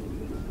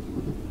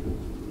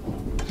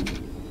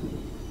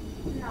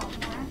 No more.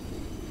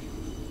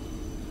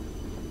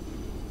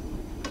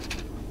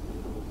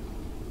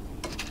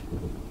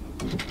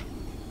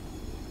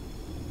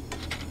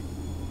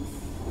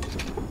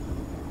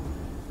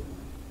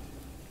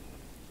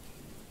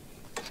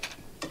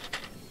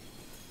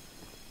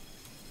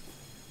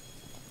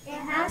 It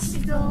has to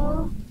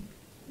go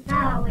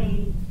that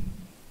way.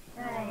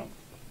 Right.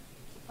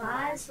 But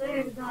I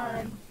swear to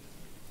God.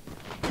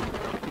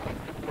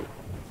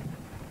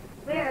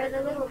 Where are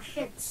the little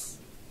shits?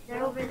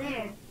 They're over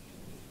there.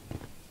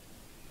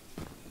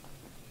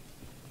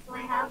 So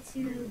I have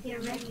to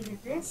get ready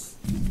with this.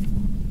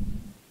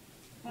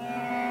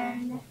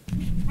 And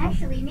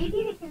actually, maybe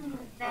we can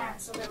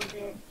advance a little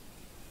bit.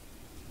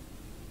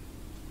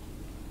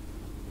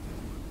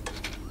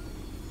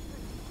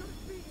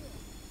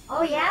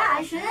 Oh yeah,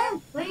 I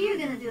shouldn't? What are you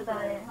gonna do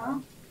about it, huh?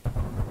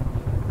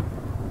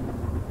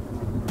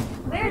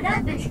 Where'd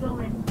that bitch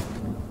going?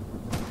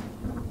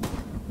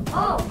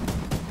 Oh,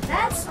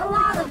 that's a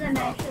lot of them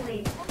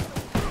actually.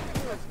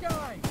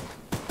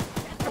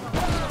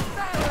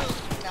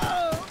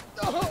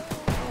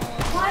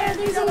 Why are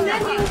there so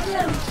many of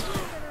them?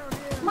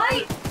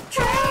 My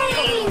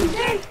train!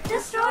 They're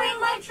destroying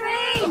my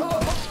train!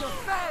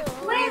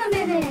 Wait a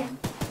minute!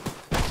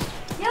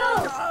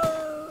 Yo!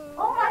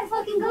 Oh my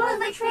fucking god,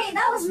 my train!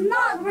 That was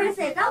not worth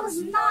it! That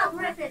was not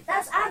worth it!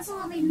 That's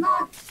absolutely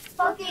not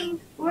fucking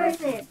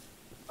worth it!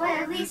 But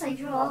at least I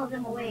drew all of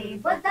them away.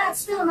 But that's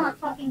still not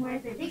fucking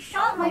worth it. They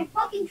shot my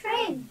fucking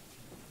train!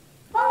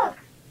 Fuck!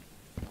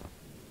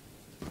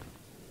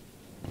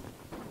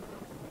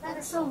 That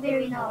is so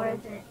very not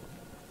worth it.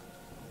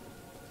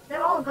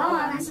 They're all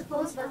gone, I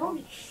suppose, but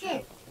holy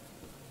shit.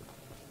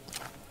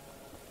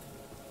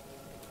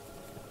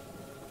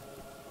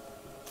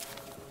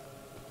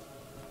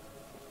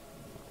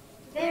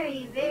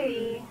 Very,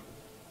 very...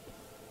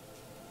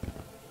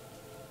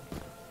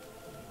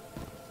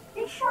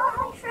 They shot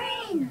my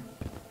train!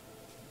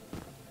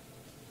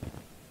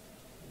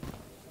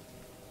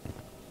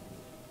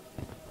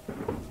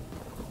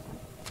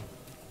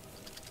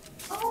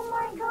 Oh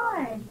my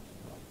god!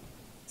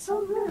 So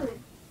rude.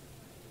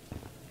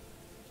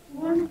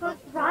 One foot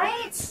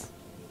right?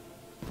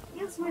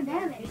 Deals more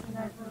damage than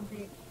that little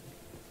bit.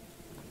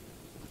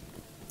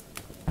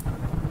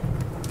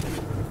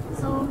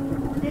 So,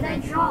 did I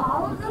draw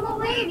all of them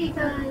away?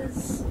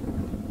 Because...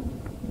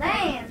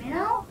 Damn, you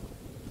know?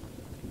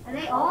 Are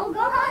they all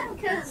gone?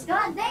 Because,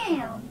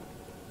 goddamn.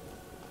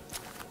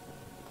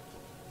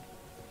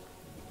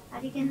 How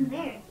do you get in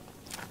there?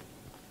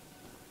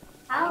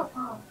 How?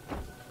 Oh.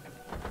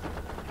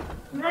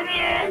 Let me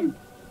in!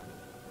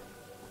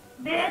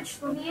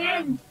 Bitch, let me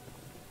in!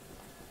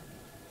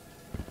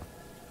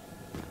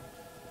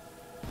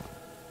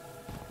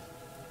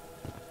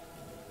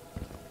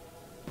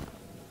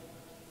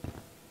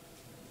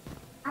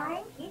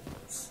 I'm it.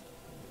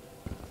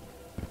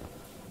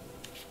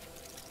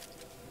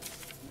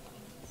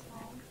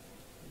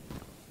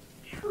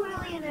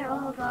 Surely they're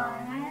all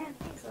gone. I didn't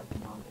think so.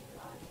 Oh my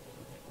god.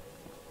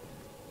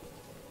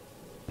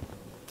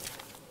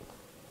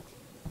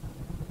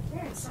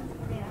 There's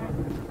something there.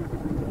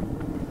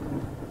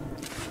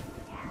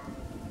 Yeah.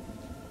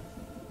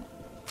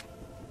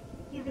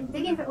 You've been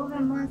digging for over a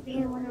month,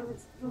 being wonder what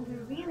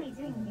we're really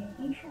doing here.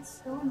 Ancient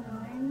stone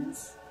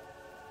ruins.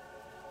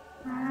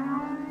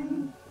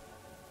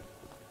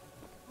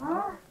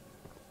 Well,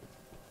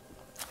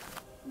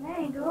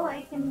 there you go,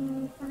 I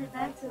can put it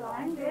back to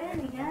 100,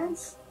 I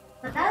guess.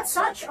 But that's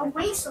such a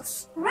waste of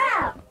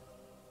scrap!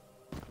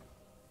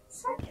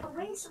 Such a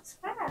waste of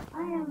scrap.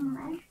 I am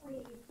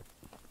actually...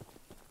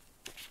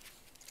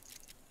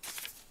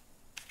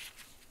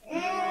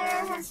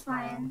 Yeah, that's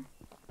fine.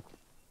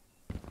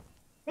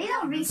 They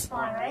don't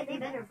respawn, right? They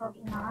better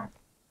fucking not.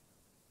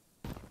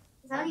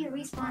 Because how do you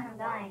respawn from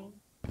dying?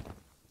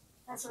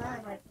 That's what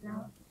I'd like to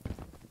know.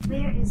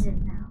 Where is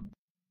it now?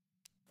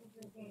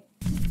 Over there.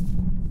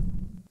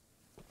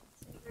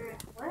 Over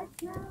what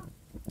now?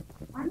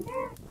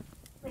 Under?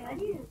 Wait, how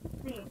do you...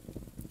 Wait.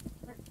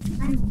 But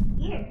I'm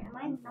here. Am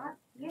I not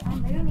here?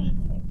 I'm literally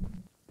here.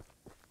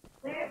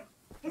 Where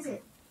is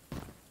it?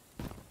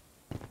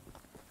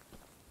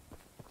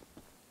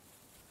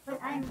 But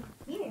I'm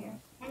here.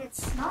 And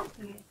it's not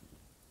here.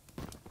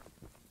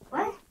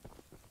 What?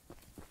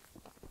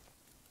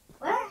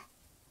 What?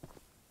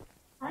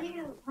 How do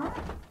you... Huh?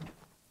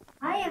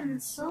 I am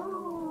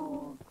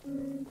so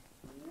confused.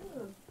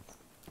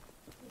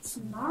 It's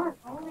not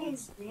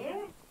always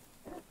there?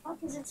 Where the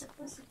fuck is it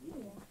supposed to be?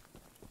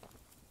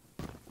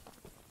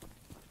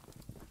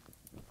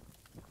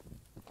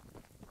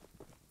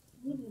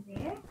 Maybe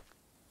there?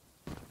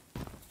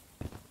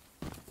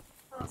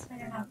 Oh, it's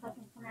better not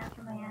fucking come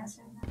after my ass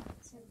right now.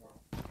 Say that.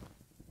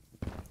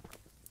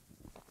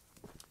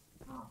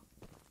 Oh.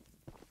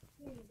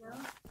 Here you go.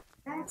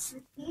 That's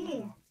the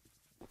key.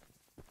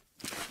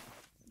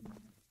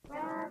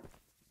 Grab.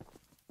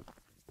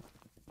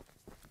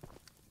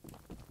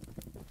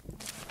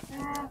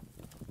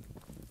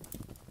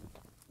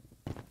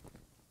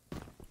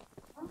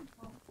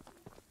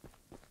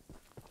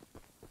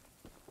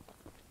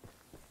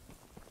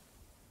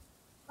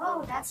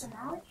 that's an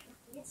ouch.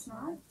 Okay, it's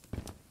not.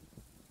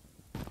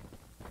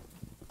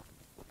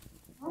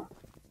 Oh,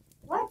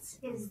 what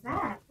is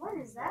that? What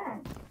is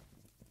that?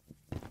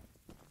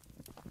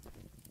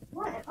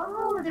 What?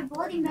 Oh, they're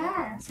bloody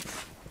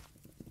masks.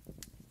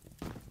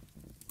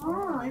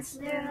 Oh, it's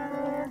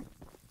their,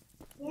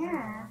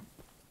 yeah.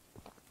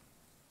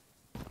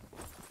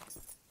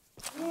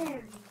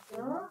 There we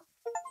go.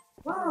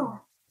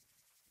 Whoa.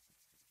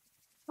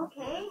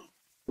 Okay.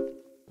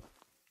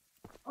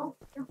 Oh,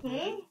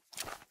 okay.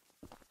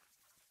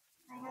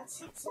 I have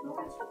 6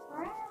 more to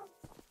grab.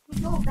 We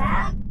go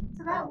back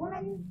to that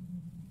woman?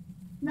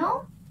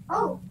 No?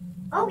 Oh.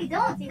 Oh, we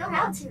don't. We don't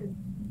have to.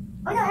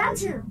 Oh, we don't have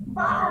to.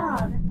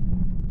 Bob.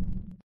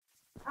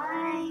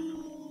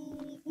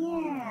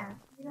 Yeah.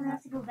 We don't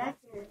have to go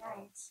back to the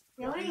nights.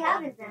 We already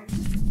have it then.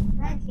 In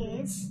that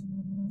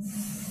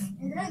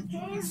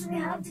case, we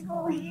have to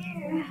go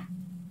here.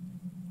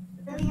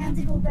 But then we have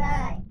to go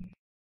back.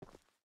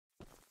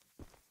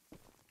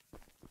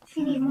 If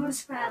you need more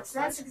scraps,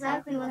 that's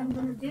exactly what I'm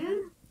gonna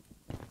do.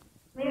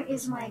 Where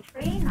is my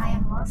train? I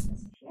am lost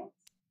as shit.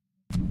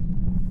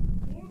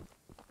 Here.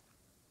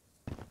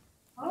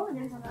 Oh,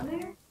 there's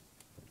another.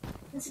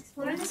 Let's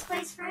explore this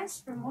place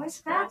first for more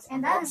scraps,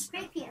 and that is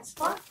creepy as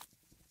fuck.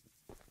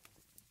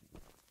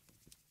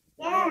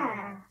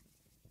 Yeah.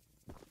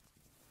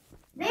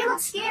 They look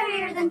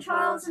scarier than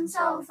Charles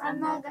himself, I'm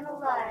not gonna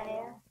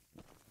lie.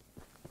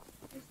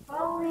 There's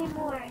probably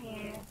more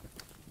here.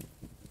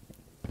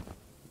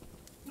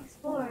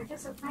 Explore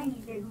just a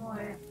tiny bit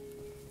more.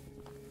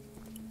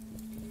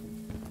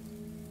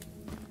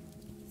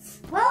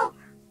 Well,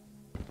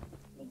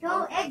 we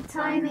go egg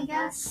time, I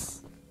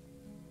guess.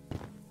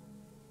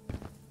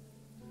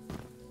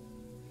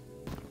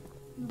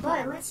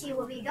 But let's see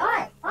what we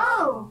got.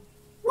 Oh,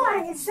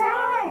 what is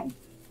that?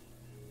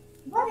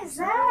 What is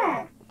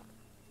that?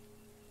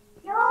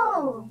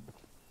 Yo,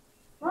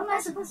 what am I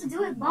supposed to do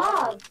with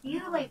Bob? Do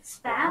you like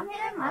spam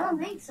him? I don't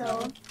think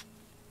so.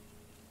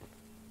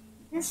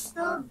 This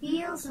still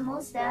deals the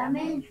most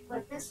damage,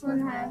 but this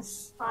one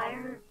has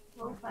fire,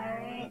 low fire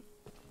rate.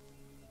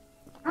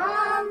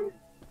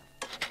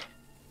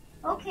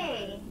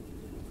 Okay.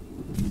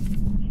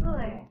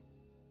 Sure.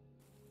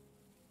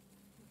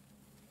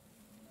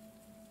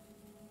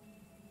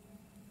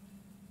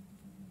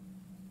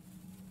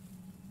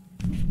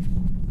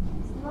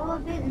 Slow a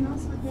bit and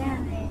also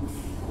damage.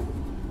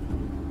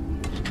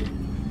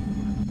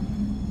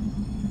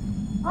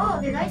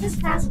 Oh, did I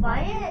just pass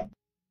by it?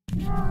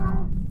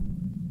 No.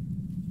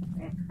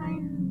 They're I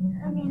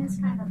mean, it's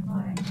kind of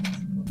far. Let's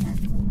go back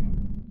a little bit.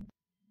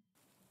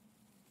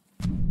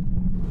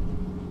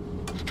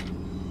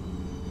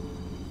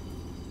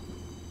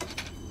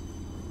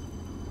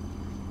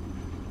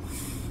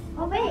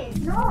 Oh wait,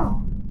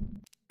 no!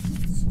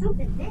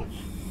 Stupid bitch.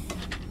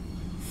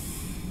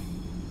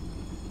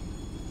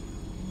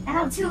 I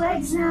have 2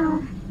 eggs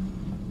now.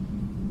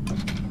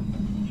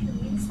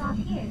 Should we stop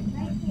here?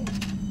 Right here.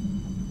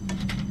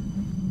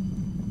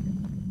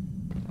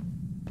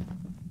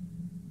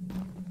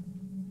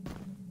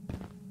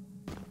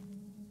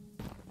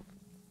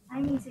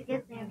 I need to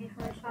get there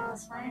before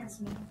Charles finds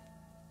me.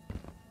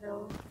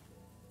 Though.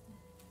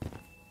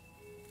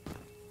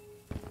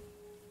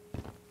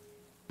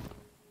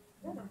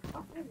 Where the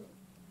fuck is it?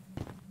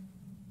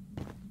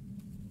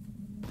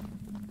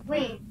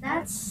 Wait,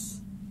 this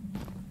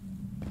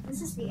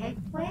is the egg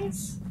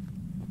place?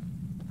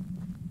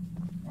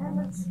 That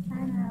looks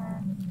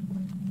kinda...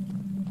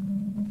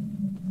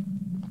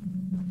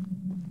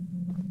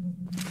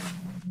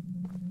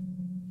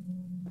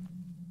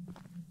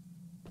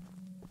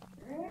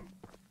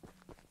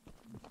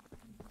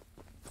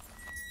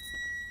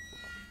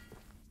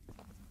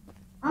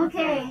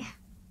 Okay,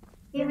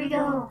 here we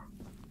go.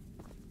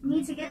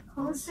 Need to get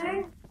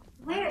closer?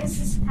 Where is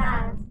this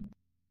path?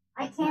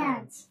 I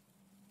can't.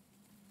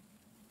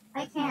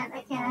 I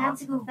have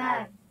to go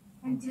back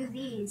and do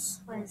these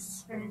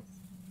quests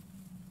first.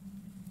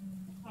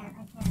 I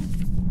can't.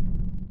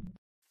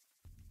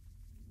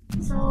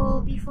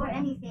 So, before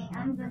anything,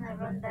 I'm gonna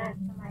run back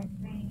to my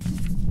train.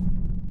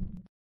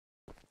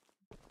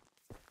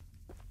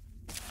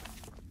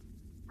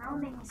 How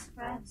many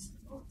scraps?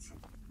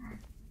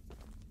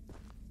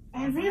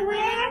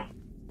 Everywhere?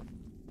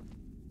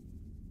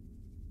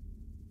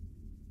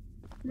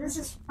 This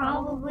is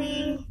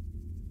probably...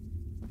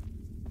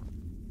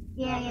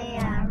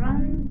 Yeah.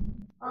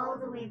 Run all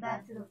the way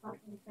back to the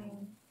fucking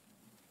train.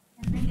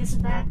 And then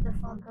just back the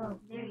fuck up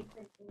very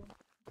quickly.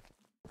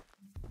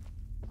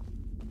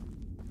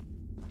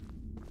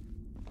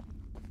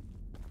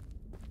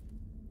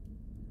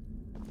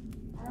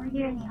 I don't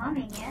hear any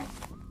humming yet.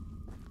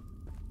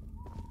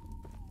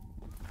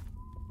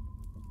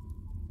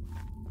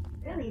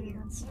 Really, they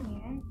don't see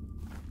me, right?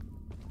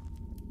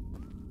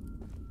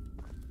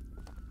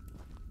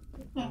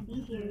 You can't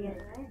be here yet,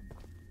 right?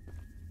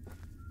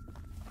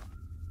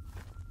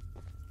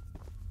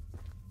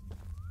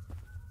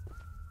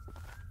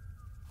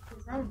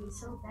 Because that would be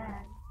so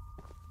bad.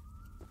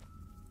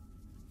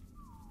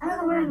 I don't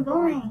know where I'm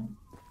going.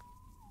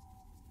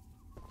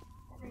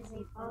 That is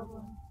a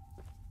problem.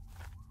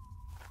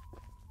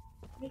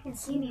 They can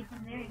see me from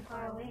very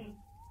far away.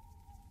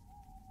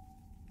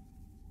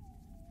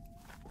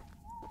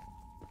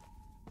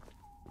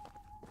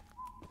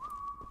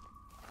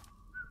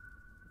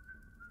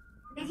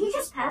 Did he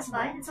just pass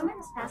by? Did someone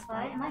just pass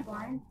by? Am I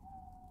blind?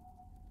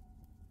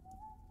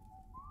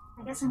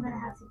 I guess I'm gonna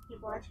have to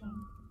keep watching.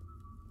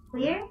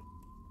 Clear?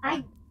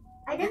 I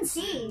didn't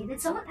see. Did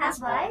someone pass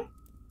by?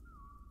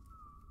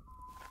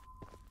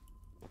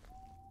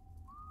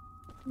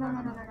 No.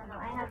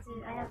 I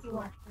have to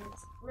watch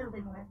this a little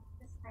bit more.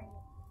 Just tiny bit.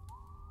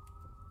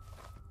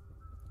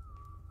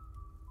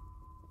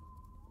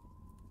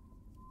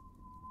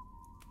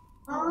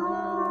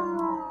 Oh,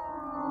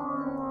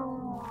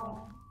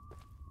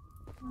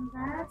 on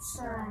that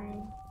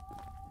side.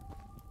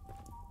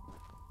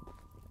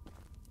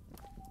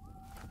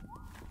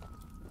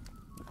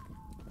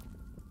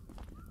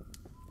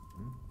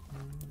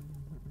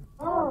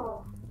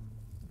 Oh.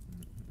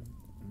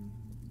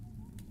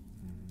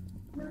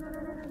 No.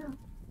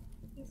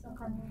 Please don't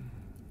come here.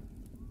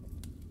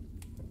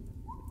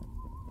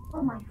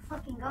 Oh my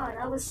fucking god,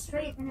 I was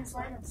straight in his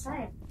line of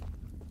sight.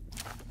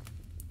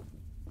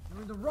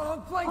 You're in the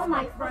wrong place, oh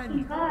my friend.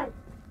 Fucking god.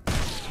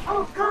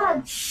 Oh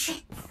god,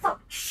 shit,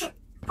 fuck.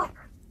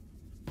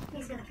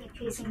 He's gonna keep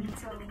chasing me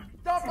till...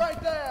 Stop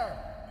right there!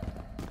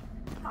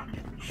 Fuck,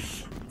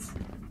 shit.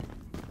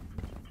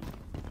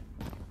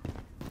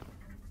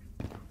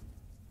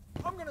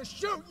 I'm gonna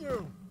shoot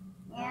you!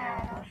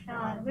 Yeah, no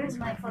shot. Where's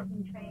my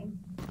fucking train?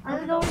 I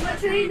don't know where my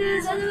train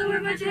is!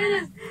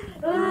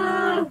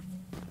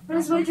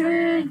 Where's my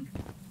train?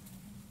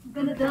 I'm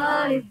gonna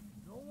die.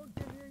 No one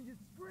can hear you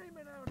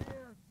screaming out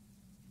here!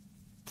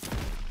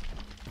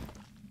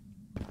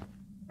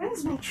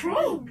 Where's my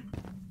train?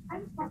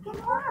 I'm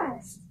fucking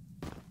lost.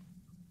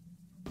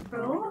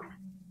 Bro?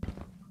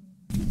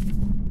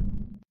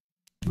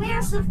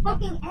 Where's the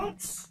fucking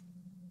X?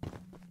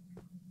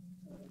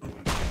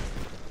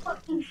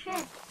 Fucking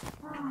shit.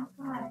 Oh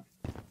god.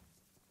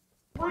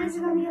 Why is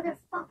it on the other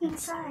fucking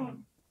side?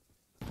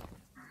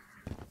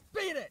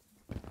 Beat it!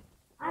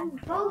 I'm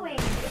going,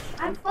 bitch.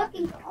 I'm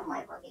fucking. Oh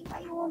my fucking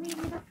god, you won't leave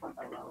me the fuck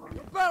alone.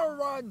 You better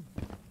run!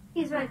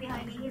 He's right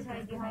behind me.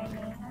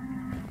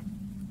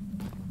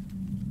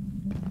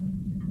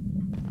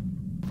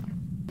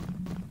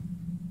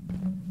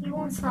 He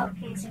won't stop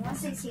chasing.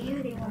 Once they see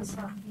you, they won't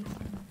stop chasing.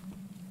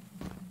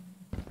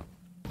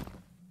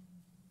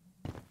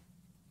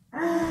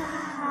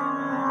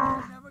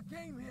 Never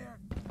came here.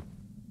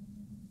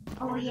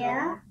 Oh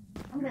yeah?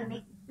 I'm gonna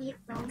make you eat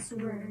those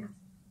words.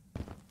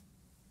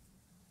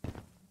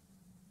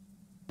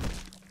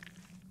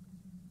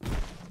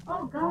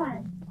 Oh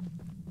god.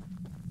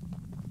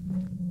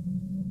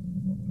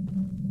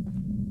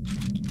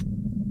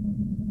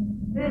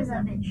 Where's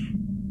that bitch?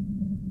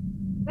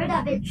 Where's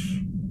that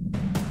bitch?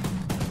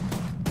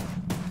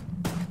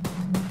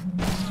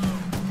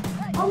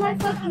 Oh my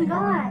fucking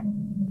god!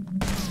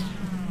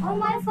 Oh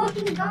my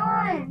fucking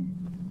god!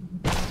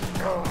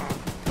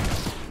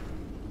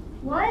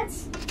 What?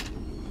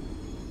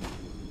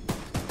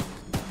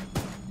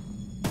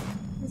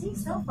 Is he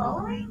still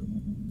following?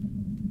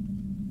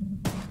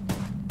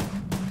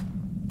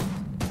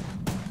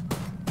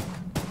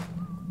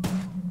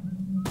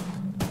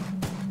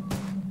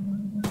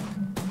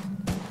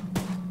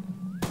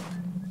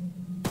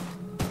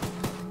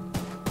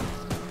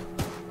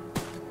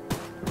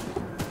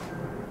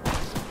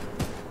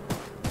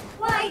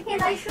 Why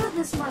can't I shoot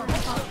this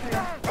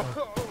motherfucker?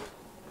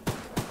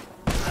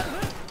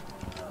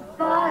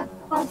 God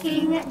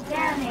fucking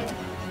damn it.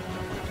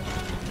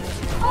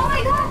 Oh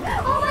my god!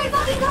 Oh my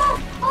fucking god!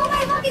 Oh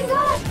my fucking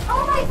god!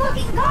 Oh my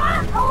fucking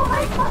god! Oh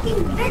my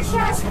fucking bitch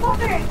ass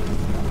fucker!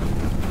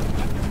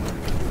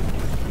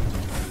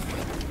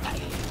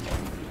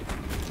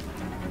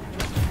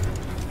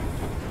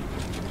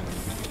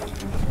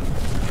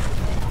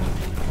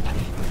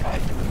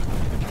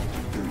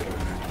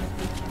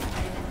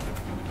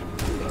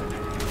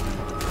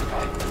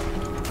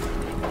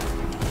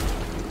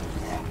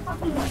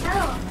 Fucking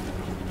hell!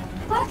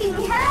 Fucking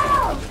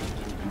hell!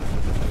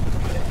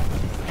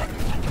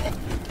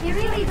 He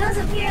really does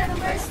appear the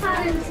worst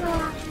time, so...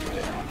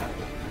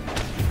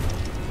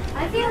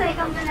 I feel like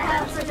I'm gonna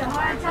have such a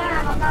hard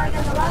time, I'm not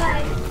gonna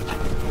lie.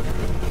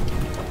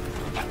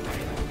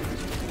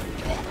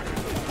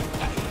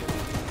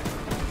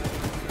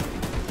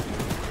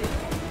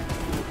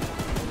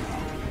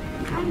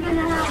 I'm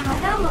gonna have a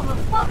hell of a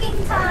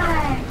fucking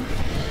time!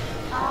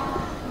 Oh,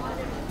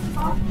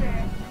 motherfucker.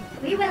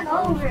 We went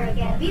over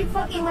again. We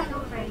fucking went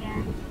over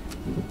again.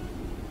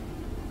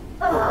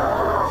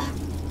 Ugh.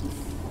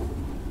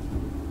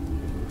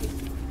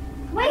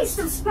 Waste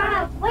of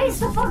scrap!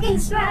 Waste of fucking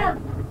scrap!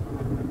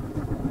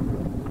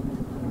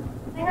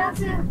 I have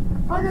to...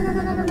 Oh,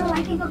 no.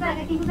 I can go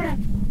back.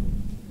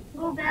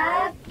 Go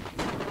back.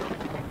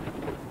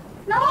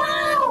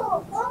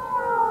 No!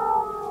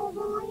 Oh!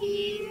 Go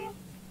here.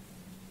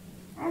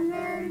 And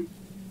then...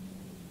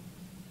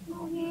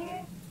 Go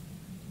here.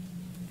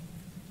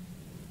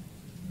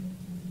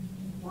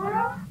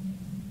 What?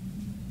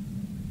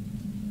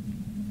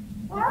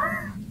 What?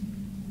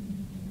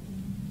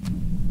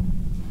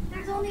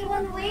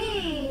 one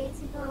way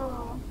to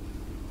go.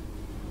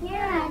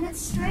 Yeah, and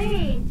it's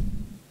straight.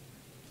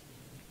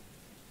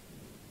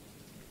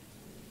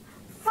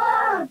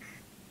 Fuck!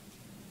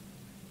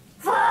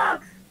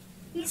 Fuck!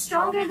 He's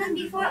stronger than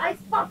before. I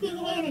fucking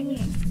hate it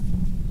here.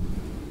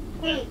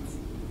 Hate.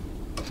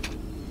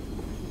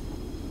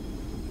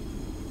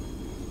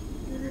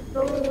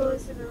 Go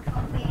to the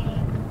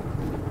fucking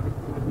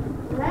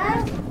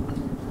left.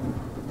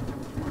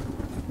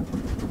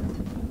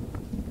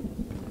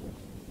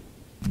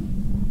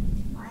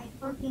 My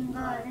fucking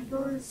god, it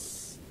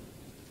goes.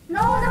 No,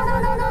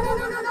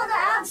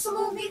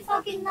 absolutely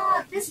fucking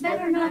not. This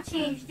better not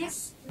change.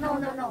 This,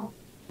 no.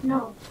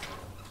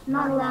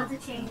 Not allowed to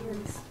change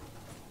this.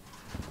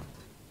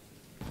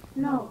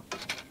 No.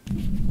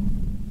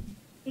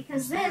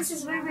 Because this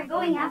is where we're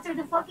going after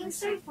the fucking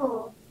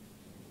circle.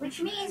 Which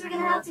means we're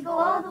gonna have to go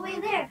all the way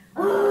there.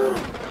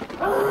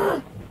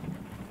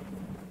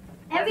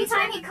 Every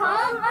time you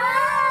come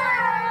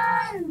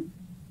on!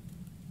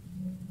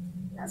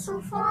 That's so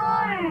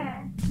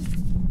far.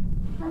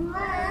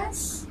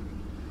 Unless...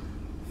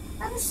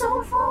 that is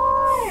so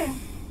far!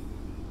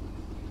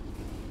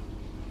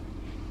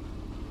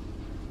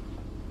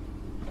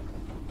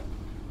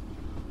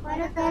 Why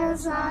the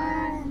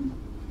Tarzan?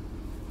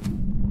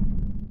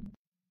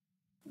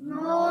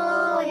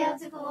 No, you have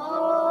to go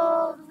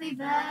all the way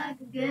back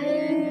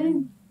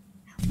again.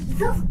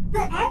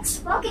 The X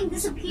fucking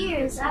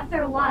disappears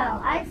after a while.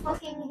 I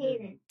fucking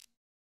hate it.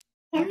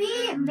 Can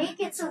we make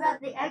it so that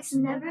the X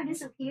never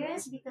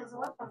disappears? Because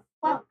what the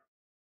fuck?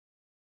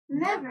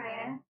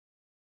 Never.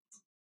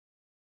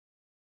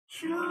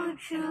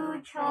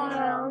 Choo-Choo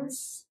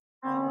Charles,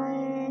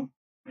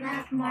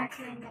 map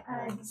marker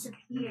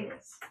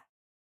disappears.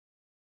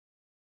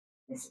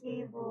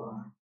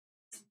 Disable.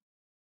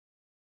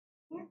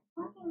 It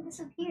fucking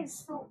disappears,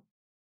 so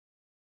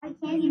I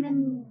can't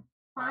even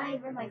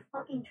find where my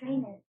fucking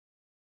train is.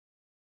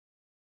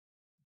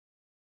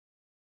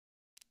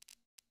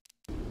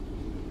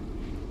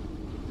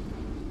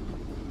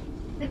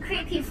 The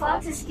creepy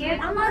fox is scared.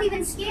 I'm not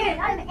even scared.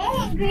 I'm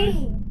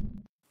angry.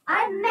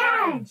 I'm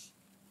mad.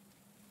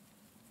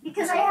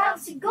 Because I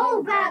have to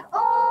go back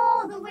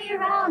all the way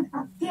around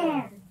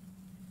again.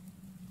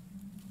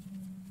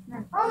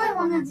 And all I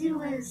want to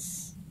do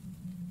is...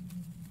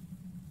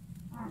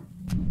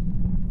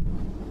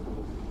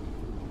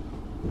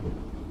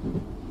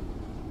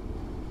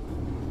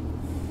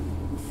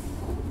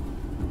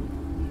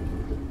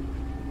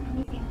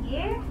 anything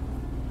here?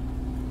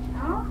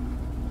 No?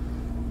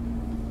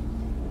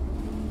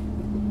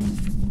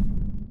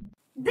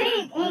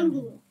 Big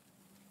Angie!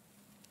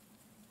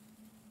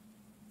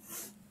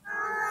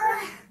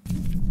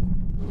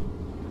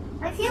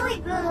 I feel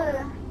like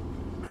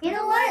you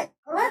know what?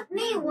 Let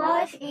me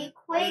watch a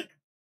quick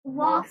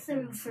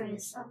walkthrough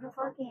first of the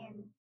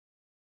fucking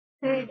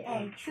third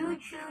egg.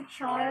 Choo-Choo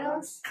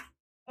Charles,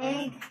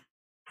 egg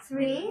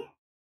 3.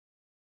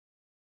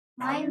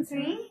 Mine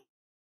 3.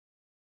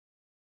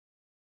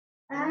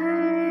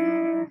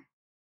 I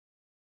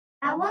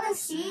wanna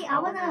see,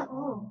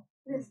 oh,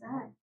 what is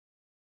that?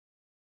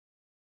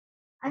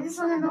 I just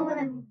wanna know what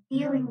I'm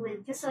dealing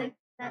with, just so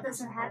that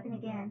doesn't happen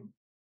again.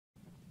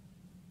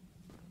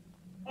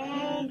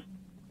 Egg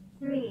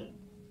 3.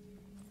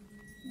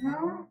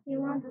 No, you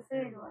want the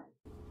third one.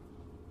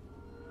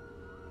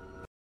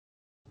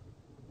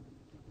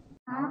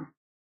 Huh?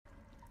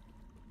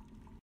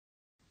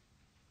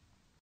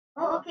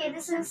 Oh, okay,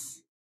 this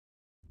is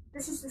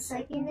the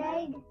second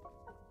egg.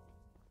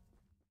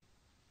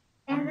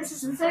 And this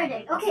is the third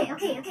egg. Okay.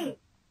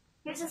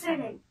 Here's the third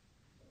egg.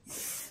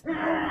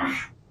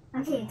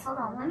 Okay, hold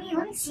on. Let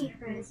me see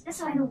first, just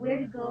so I know where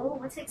to go,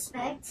 what to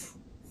expect,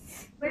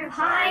 where to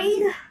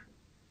hide.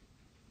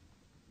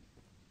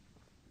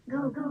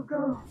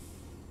 Go.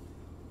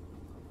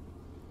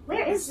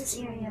 Where is this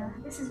area?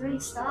 This is where you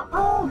stop.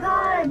 Oh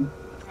god!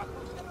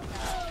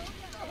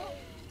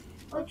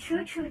 Oh,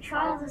 Choo-Choo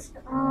Charles is...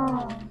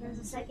 oh, there's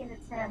a second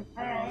attempt.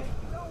 Alright.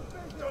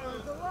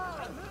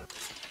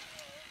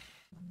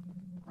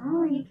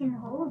 Oh, you can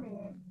hold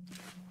it.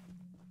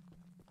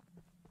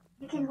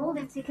 You can hold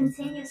it to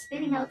continue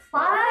spitting out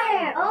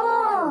fire!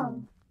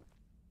 Oh!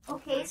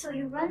 Okay, so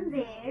you run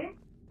there.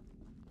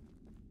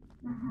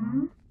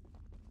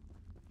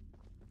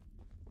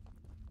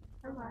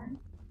 Come on.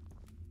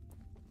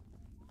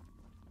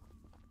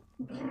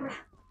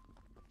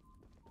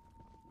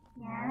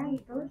 Yeah, you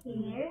go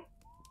here.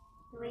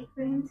 You wait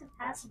for him to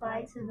pass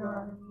by to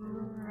the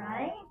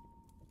right.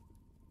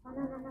 Oh,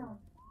 no.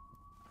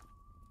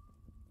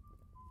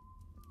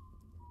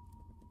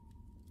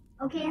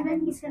 Okay, and then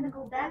he's gonna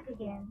go back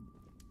again.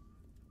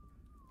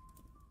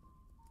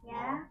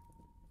 Yeah?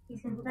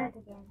 He's gonna go back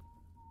again.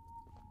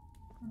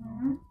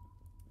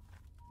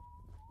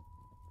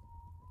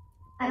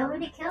 I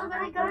already killed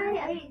that guy,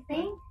 I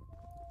think.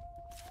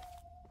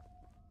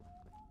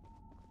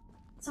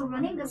 So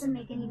running doesn't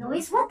make any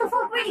noise. What the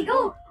fuck? Where'd he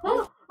go?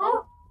 Oh!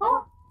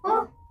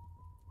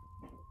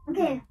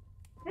 Okay,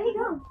 where'd he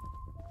go?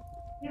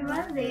 You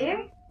run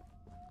there.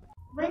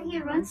 When he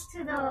runs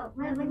to the...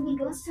 when he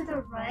goes to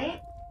the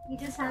right, You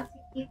just have to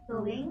keep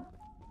going.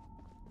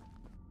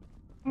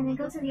 And then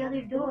go to the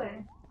other door.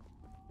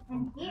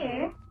 And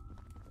here...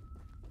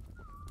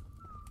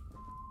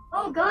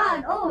 Oh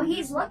god! Oh,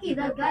 he's lucky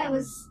that guy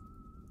was...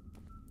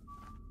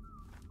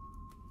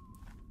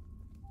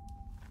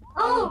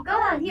 Oh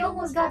god! He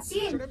almost got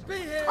seen! Shouldn't be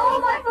here. Oh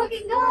my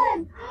fucking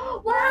god!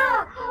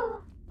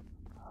 Wow!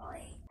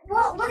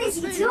 What is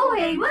he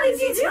doing? What is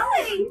he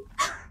doing?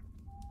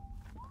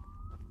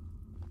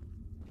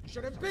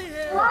 Shouldn't be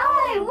here.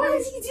 Why? What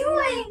is he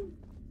doing?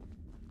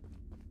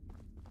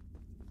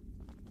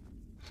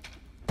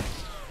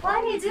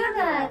 Why do you do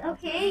that?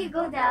 Okay, you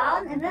go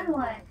down, and then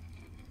what?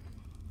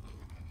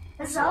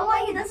 Is that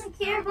why he doesn't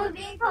care about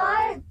being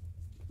caught?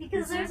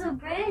 Because there's a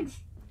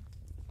bridge?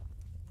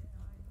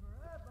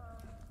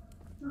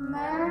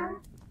 Nah.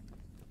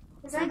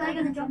 Is that guy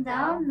gonna jump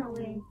down? No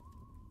way.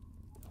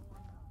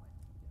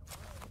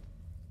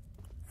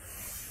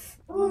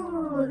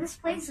 Ooh, this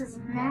place is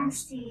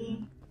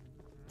nasty.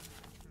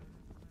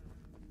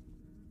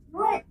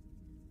 What?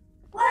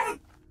 What?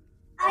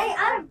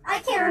 I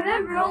can't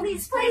remember all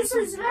these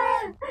places,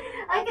 man.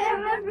 I can't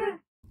remember.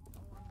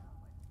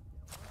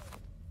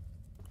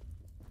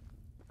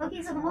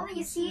 Okay, so the moment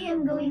you see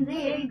him going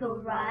there, you go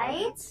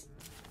right.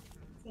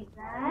 Take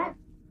that.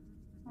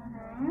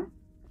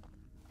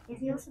 Is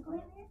he also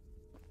going there?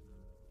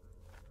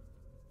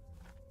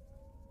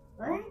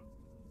 What?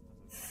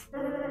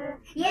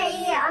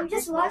 Yeah. I'm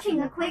just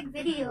watching a quick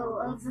video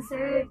of the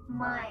third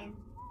mine.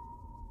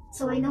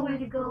 So I know where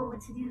to go,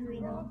 what to do,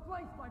 you know.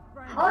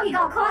 Oh, he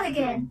got caught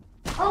again!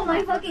 Oh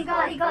my fucking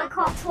god, he got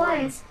caught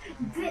twice!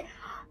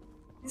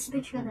 This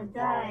bitch gonna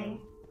die.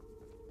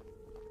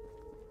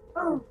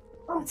 Oh,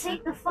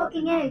 take the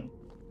fucking egg!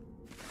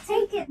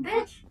 Take it,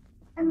 bitch!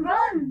 And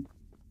run!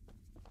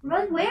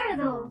 Run where,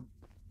 though?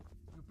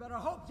 You better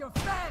hope you're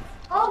fat.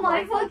 Oh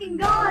my fucking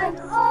god!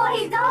 Oh,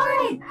 he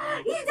died!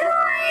 He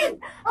died!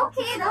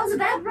 Okay, that was a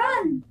bad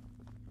run!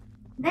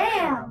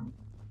 Damn!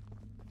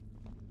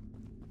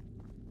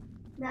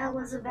 That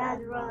was a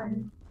bad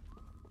run.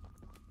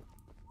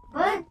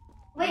 But,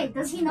 wait,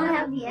 does he not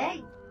have the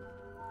egg?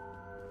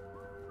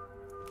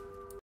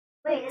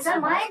 Wait, is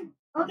that mine?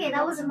 Okay,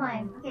 that wasn't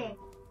mine. Okay.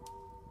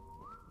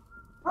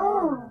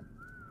 Oh,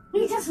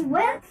 he just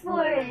went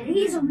for it.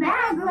 He's a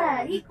mad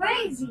lad. He's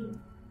crazy.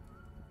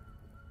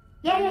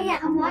 Yeah.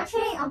 I'm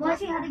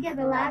watching how to get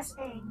the last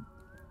egg.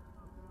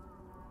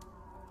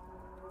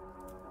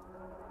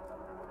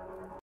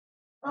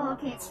 Oh,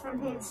 okay, it's from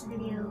his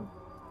video.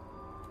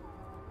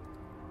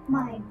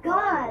 My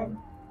god!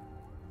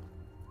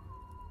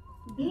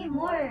 Be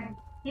more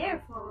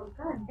careful,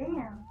 god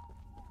damn.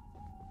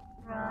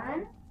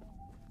 Run.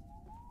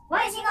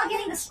 Why is he not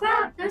getting the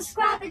scrap? There's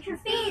scrap at your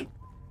feet!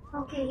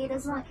 Okay, he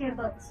does not care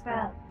about the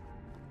scrap.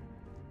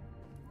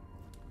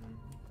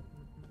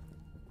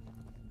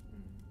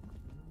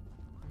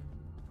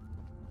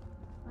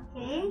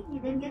 Okay, you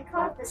didn't get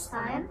caught this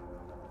time.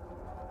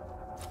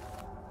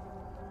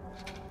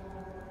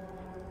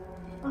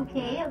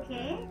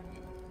 Okay.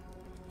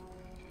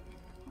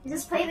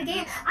 Just play the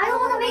game. I don't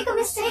want to make a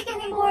mistake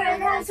anymore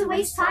and have to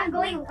waste time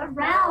going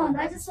around.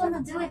 I just want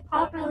to do it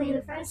properly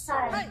the first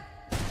time. Hey.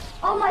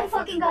 Oh my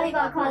fucking god, he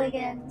got caught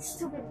again.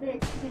 Stupid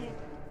bitch.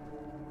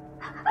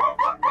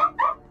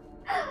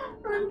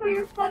 Run for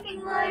your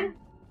fucking life.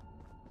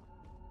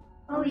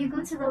 Oh, you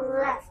go to the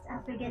left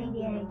after getting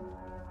the egg.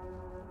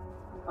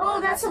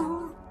 Oh, that's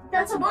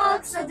a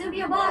box. That do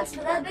be a box,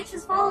 but that bitch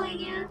is following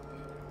you.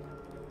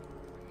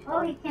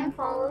 Oh, he can't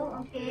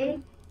follow. Okay.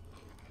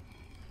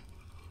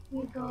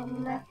 You go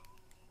left.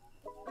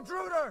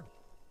 Intruder!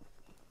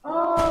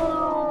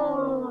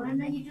 Oh, and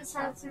then you just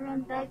have to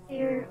run back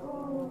there.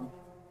 Oh.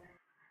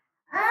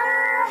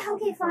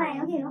 Okay,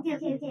 fine. Okay.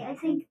 I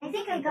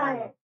think I got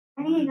it.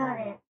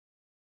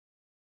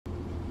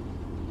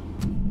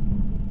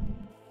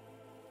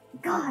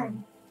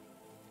 God.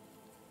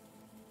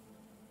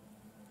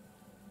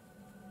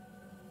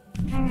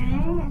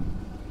 Alright.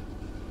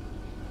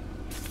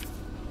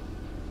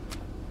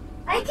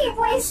 I keep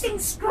wasting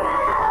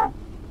scrap!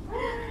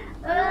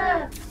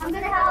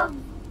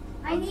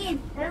 I need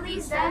at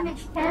least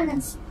damage 10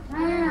 and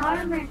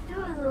armor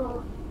too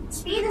though.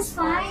 Speed is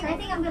fine. I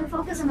think I'm gonna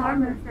focus on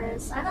armor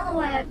first. I don't know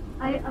why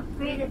I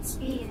upgraded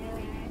speed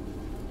earlier.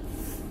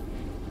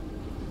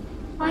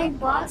 Find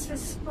box for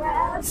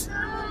scraps.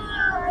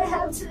 I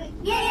have to.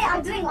 Yeah,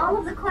 I'm doing all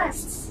of the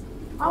quests.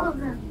 All of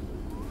them.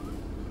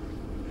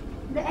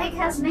 The egg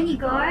has many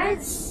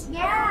guards.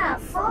 Yeah,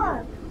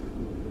 fuck.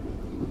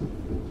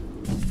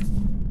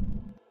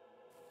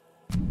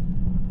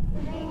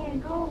 There,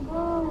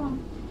 go.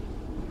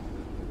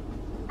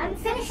 I'm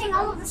finishing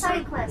all of the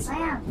side quests. I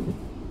am.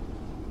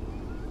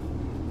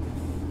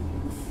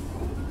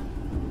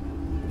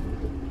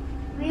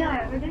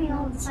 We're doing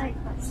all of the side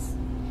quests.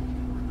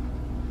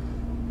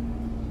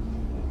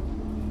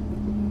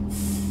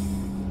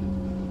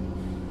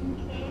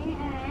 Okay,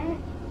 alright.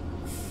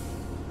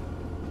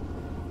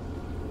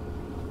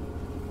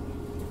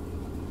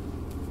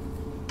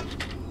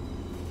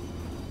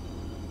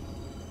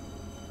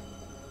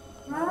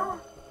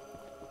 Well,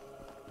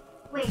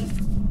 wait.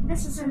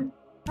 this isn't.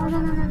 Oh, no,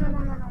 no, no, no, no,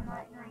 no, no,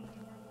 not here.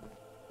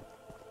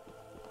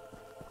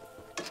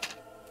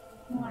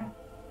 More.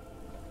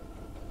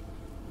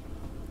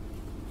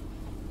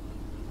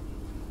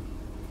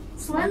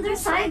 Slender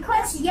side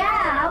quest?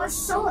 Yeah, I was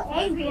so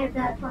angry at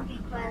that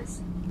fucking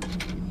quest.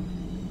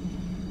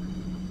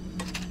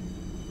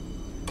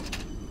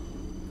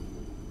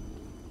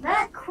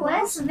 That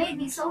quest made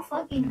me so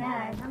fucking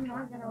mad, I'm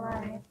not gonna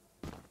lie.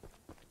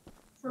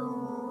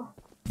 So...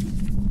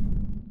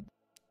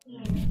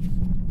 yeah.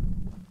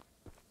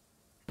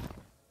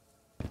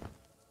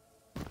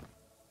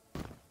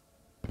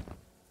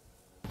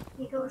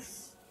 He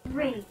goes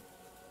straight.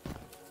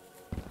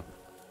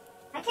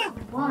 I can't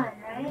run,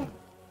 right?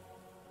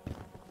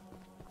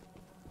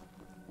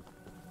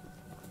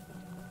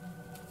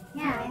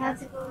 Yeah, I have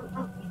to go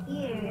up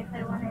here if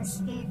I want to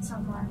escape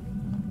someone.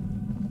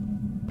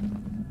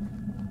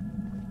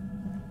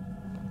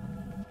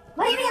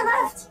 What do you mean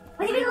left?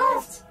 What do you mean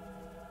left?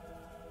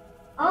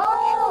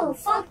 Oh,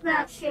 fuck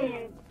that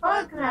shit.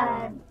 Fuck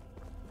that.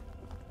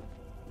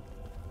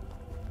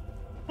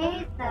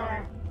 Hate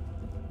that.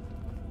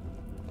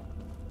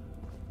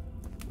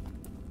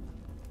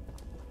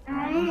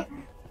 Alright.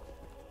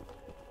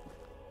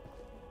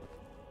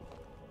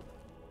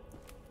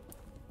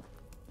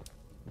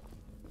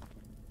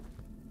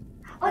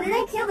 Oh, did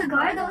I kill the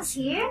guard that was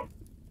here?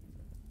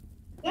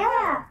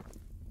 Yeah.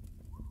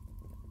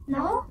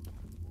 No?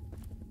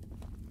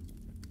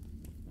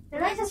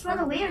 Did I just run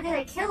away or did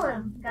I kill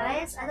him,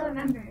 guys? I don't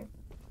remember.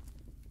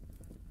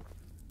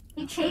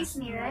 He chased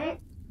me, right?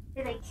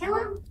 Did I kill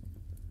him?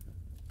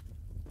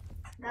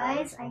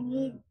 Guys, I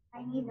need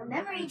a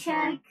memory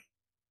check.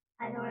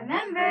 I don't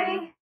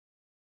remember.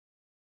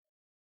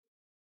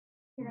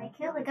 Did I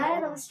kill the guy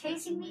that was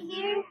chasing me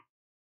here?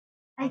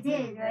 I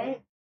did,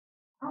 right?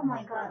 Oh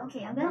my god.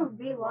 Okay, I'm gonna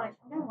rewatch.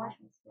 I'm gonna watch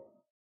my stream.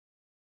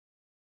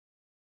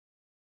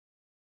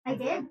 I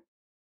did?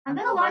 I'm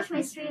gonna watch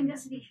my stream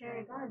just to be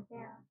sure. God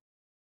damn.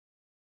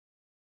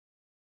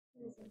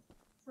 What is it?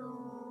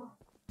 So...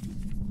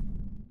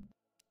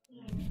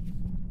 yeah.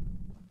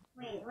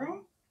 Wait,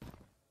 what?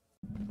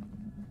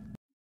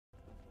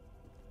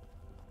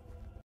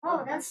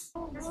 Oh, that's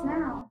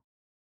now.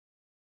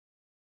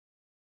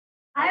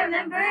 I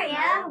remember,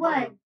 yeah?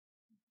 What?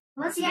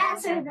 What's the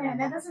answer then?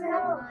 That doesn't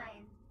have a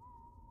line.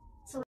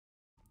 So,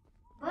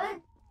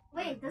 what?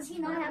 Wait, does he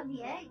not have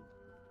the egg?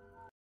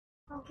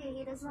 Okay,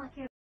 he does not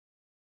care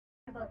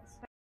about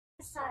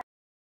the side.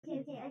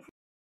 Okay, I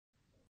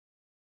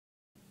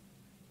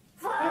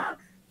fuck!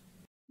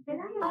 Did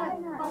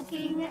I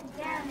fucking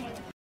damn it.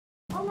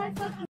 Oh my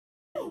fucking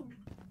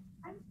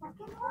I'm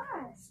fucking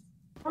lost.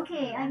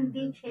 Okay, I'm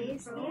being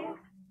chased here.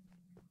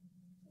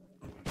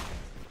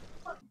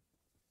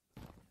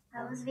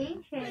 I was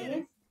being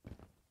chased.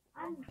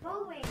 I'm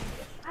going.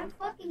 I'm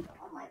fucking.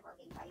 Oh my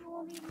fucking god, you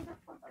won't leave me the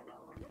fuck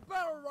alone. You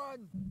better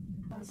run!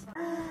 Those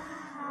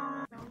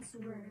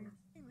words.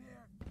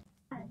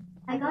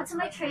 I got to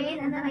my train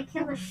and then I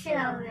killed the shit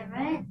out of it,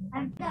 right?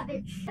 I'm that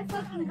bitch. I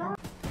fucking god.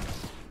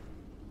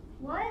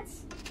 What?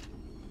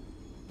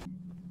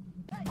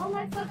 Oh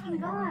my fucking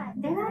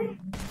god. Did I?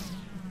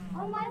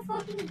 Oh my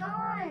fucking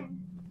god.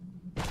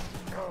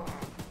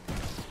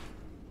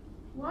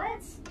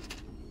 What?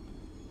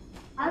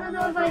 I don't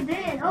know if I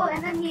did. Oh,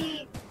 and then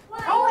he...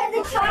 oh, and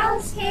then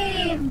Charles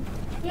came!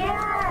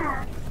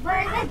 Yeah! But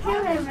I did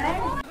kill him,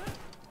 right?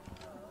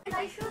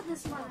 I shoot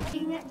this one.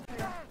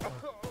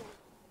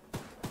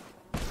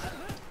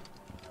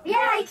 Yeah,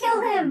 I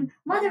killed him!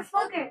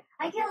 Motherfucker!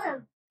 I killed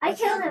him! I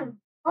killed him!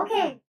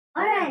 Okay,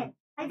 alright,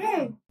 I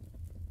did.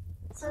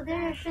 So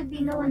there should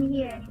be no one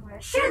here anymore.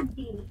 Should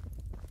be!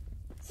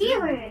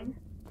 Keyword!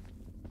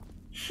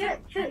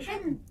 Shouldn't. There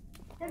shouldn't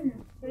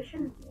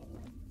be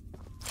anyone.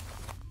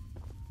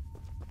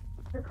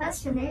 The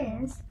question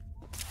is,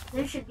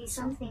 there should be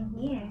something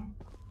here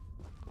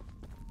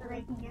so that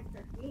I can get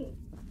the free.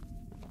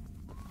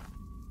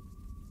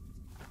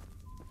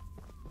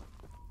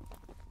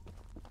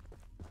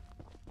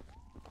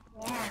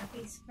 Yeah,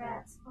 free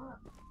scraps. Fuck.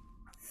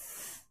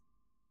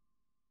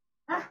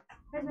 Ah,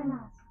 where's my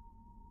mouse?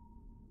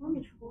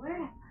 Only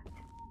 4?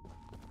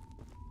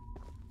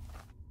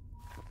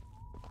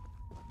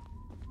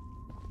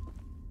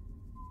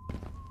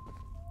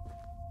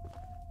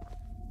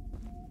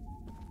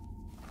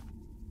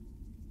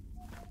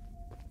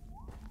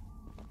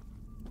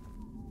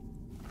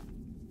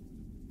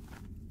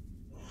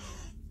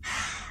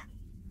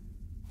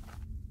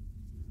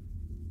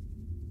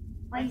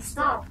 Why you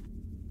stop?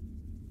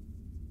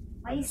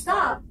 Why you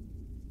stop?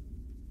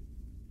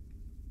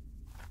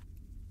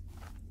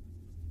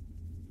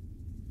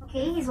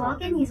 Okay, he's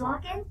walking, he's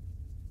walking.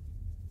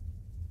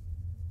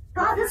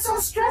 God, that's so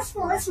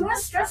stressful. That's more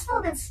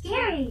stressful than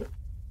scary.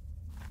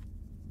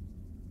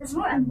 It's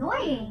more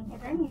annoying,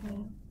 if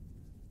anything.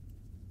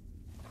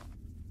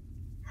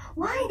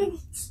 Why did he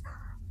stop?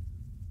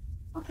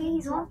 Okay,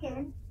 he's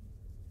walking.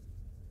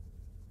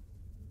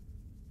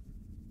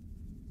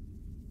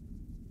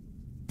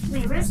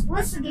 Wait,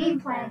 what's the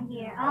game plan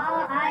here?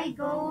 I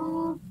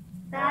go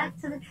back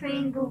to the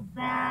train, go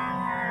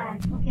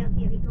back. Okay,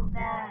 we go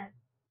back.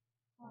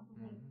 Oh,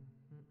 wait.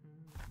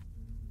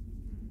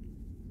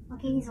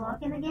 Okay, he's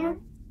walking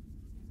again.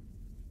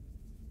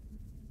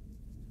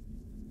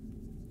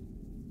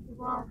 He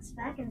walks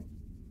back and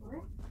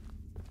forth.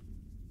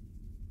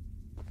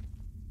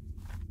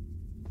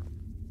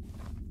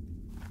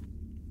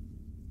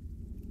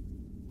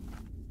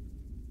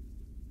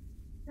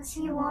 Does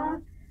he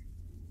walk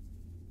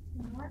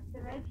in what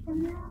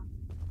direction now?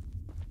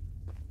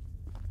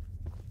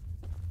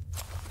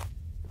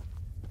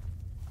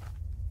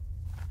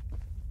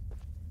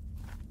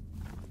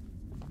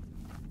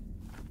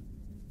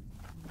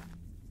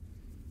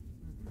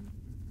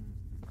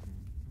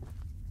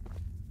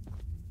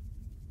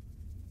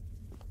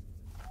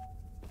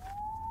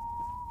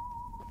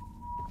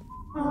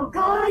 Oh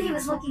god, he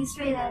was looking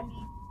straight at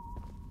me.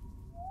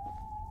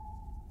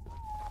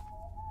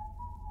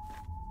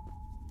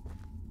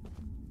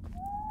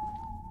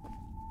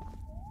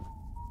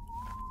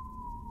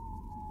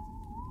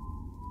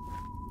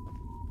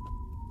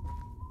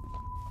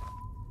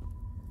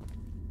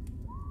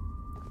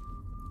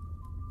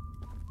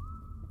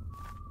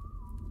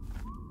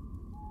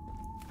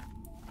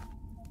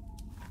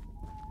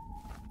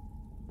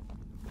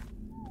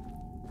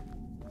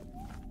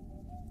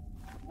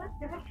 What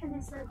direction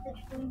is that the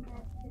train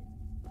head to?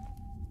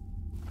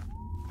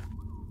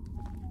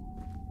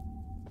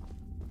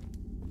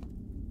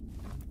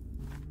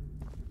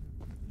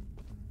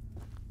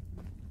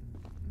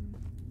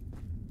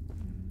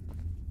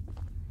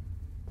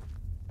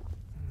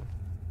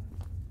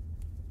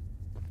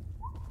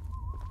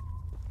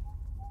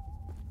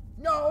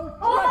 No!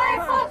 Oh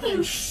my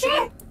fucking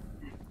shit!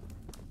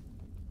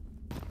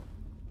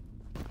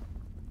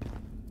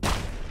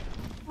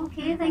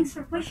 Okay, thanks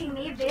for pushing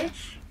me,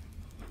 bitch.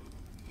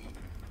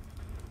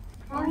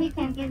 Well, he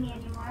can't get me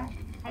anymore.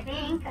 I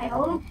think, I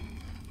hope.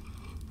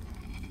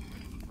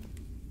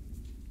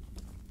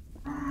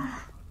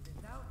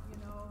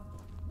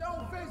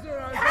 No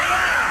visitors!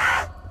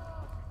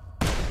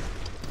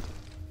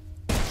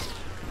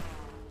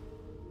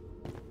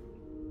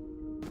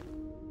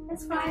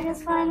 It's fine,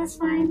 it's fine, it's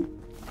fine.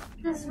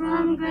 Just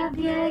run, grab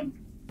the egg,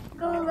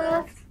 go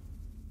left.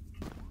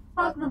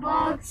 Fuck the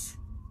box.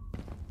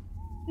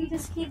 We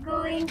just keep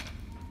going.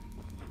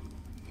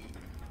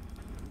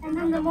 And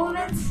then the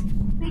moment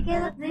we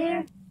get up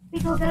there, we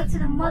go back to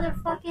the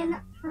motherfucking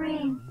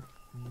train.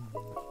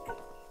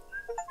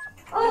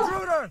 Oh!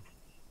 Intruder!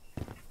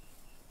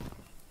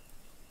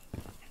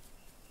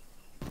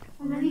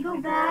 And then we go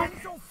back.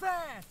 So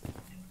fast!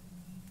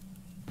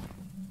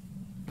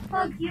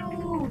 Fuck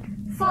you!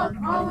 Fuck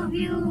all of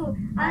you!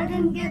 I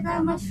didn't get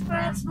that much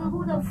scraps, but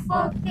who the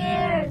fuck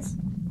cares?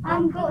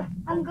 I'm going.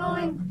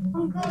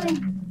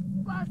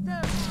 Blast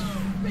him!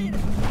 Beat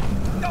him!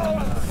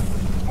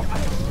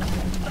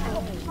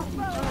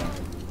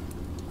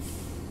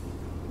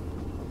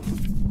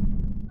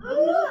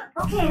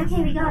 Okay,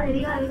 we got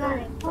it.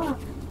 Oh.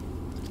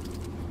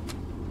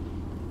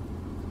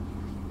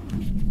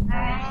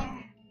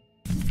 Alright.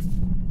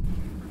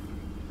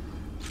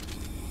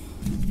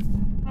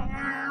 And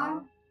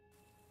now,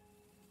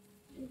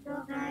 we go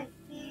back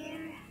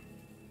here.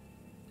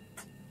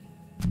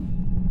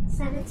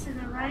 Set it to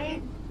the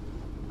right.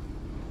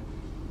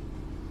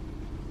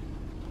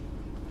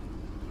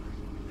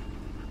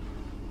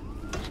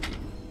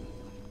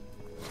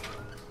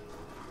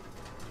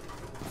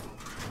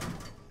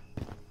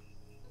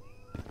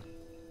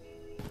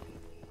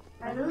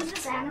 Are those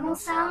just animal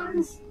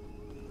sounds?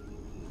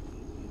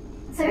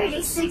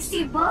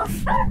 30-60 buff.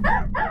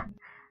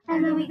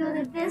 And then we go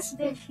to this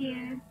bitch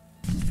here.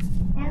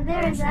 And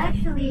there is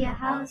actually a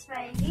house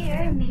right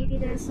here. Maybe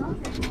there's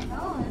something, who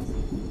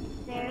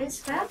knows? There is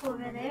scrap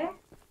over there.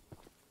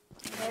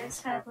 There's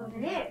scrap over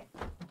there.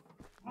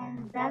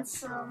 And that's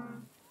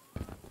some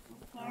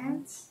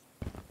cans.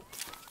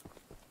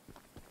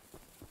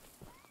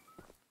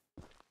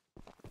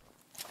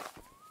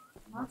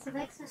 Lots of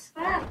extra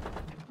scrap.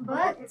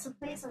 But it's a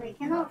place that I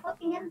cannot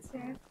fucking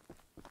enter.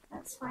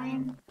 That's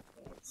fine.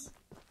 Let's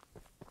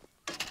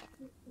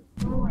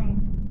keep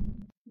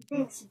going.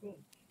 This big.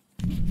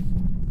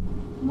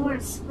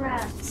 More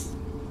scraps.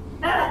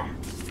 Ugh!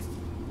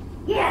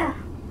 Yeah!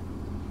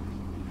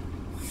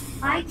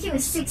 IQ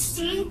is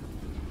 60. Is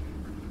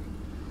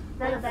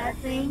that a bad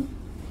thing?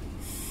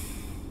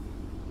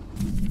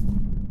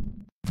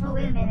 Oh,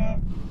 wait a minute.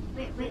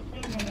 Wait a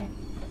minute.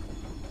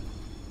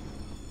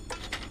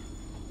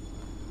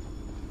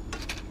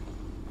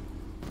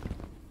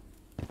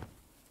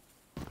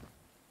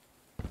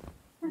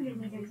 100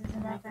 meters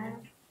isn't that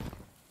bad.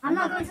 I'm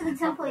not going to the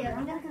temple yet.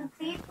 I'm gonna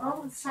complete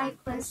all the side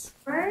quests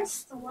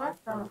first. What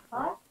the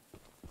fuck?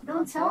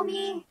 Don't tell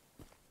me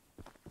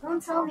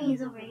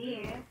he's over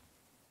here.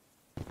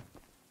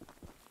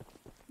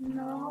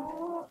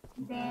 No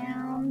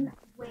damn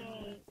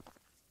way.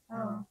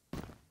 Oh.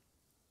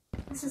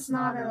 This is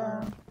not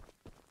a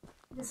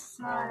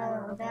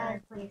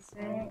bad place,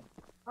 right?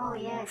 Oh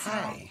yeah, it's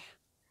Hey,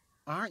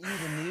 aren't you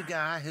the new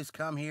guy who's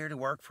come here to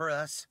work for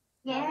us?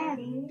 Yeah,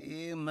 dude.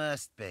 You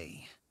must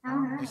be.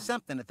 Uh-huh. There's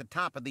something at the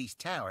top of these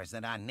towers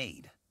that I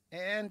need.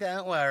 And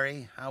don't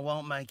worry, I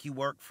won't make you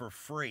work for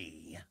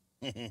free.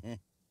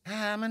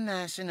 I'm a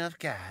nice enough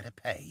guy to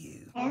pay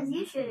you. As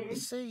you should. You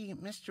see,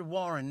 Mr.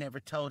 Warren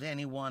never told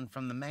anyone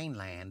from the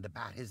mainland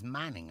about his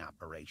mining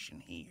operation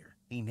here.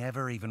 He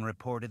never even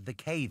reported the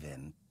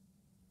cave-in.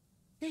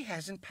 He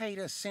hasn't paid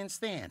us since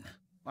then.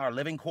 Our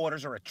living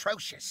quarters are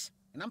atrocious,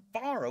 and I'm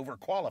far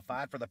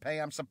overqualified for the pay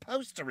I'm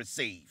supposed to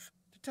receive.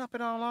 To top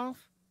it all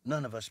off,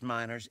 none of us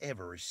miners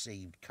ever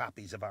received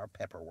copies of our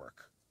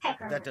paperwork.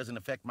 But that doesn't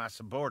affect my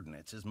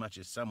subordinates as much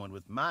as someone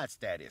with my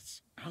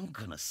status. I'm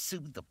gonna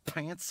sue the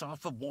pants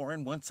off of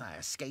Warren once I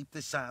escape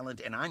this island,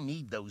 and I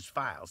need those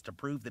files to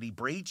prove that he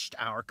breached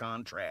our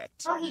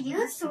contract. Oh, he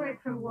used to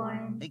work for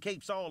Warren. He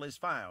keeps all his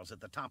files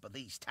at the top of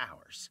these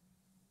towers.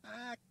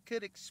 I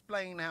could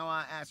explain how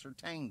I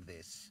ascertained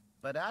this,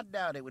 but I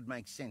doubt it would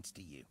make sense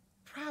to you.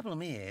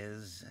 Problem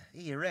is,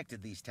 he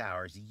erected these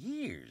towers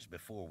years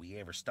before we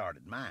ever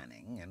started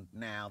mining, and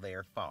now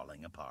they're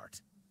falling apart.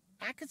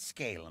 I could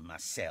scale them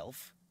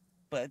myself,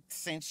 but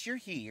since you're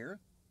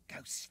here, go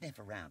sniff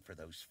around for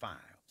those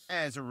files.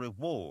 As a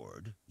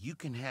reward, you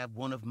can have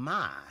one of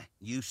my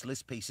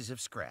useless pieces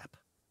of scrap.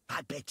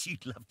 I bet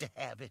you'd love to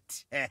have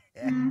it.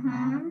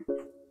 Mm-hmm.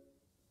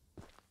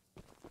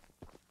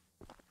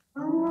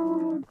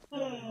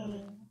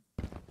 Okay.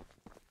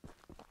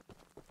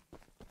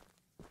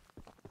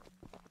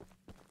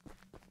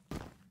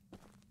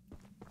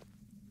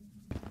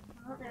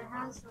 Another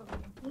house over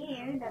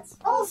here that's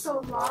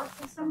also locked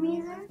for some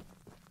reason.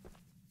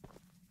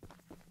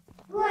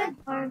 What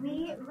are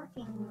we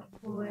looking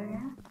for?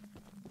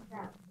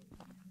 That.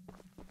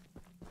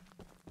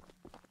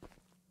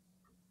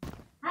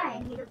 I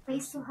need a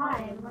place to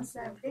hide once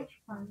that bitch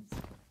comes.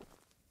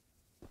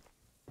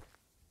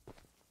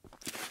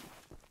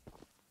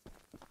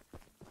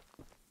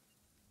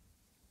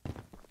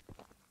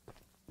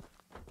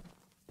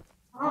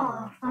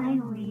 Oh,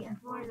 finally, a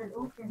door that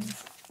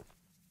opens.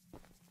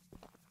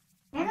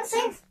 And a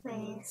safe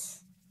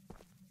place.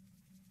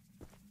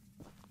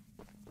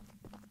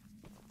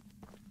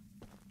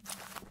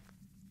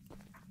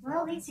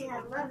 Well, at least you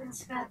have 11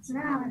 scraps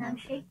now, and I'm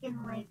shaking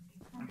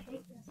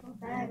so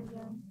bad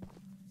again.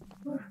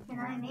 Oof, can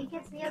I make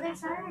it to the other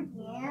side?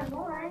 Yeah,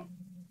 boy.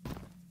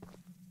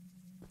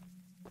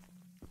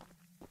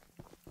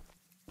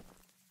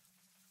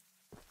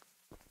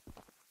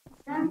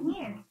 Down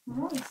here,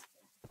 moist.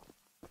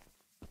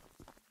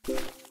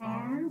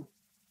 And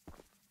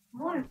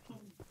more pink.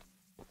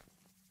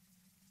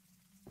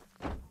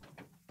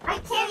 I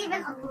can't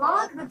even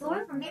unlock the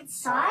door from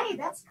inside?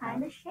 That's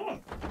kind of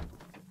shit.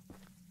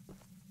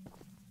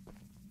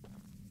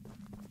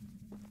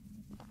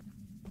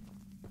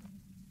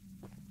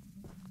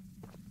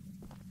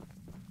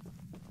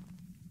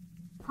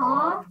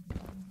 Huh?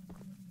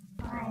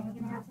 Fine, I'm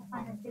gonna have to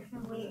find a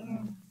different way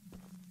in.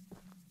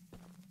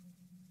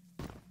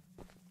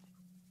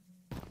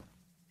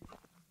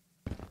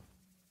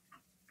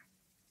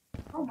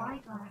 Oh my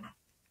god.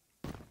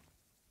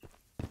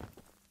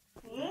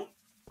 Okay.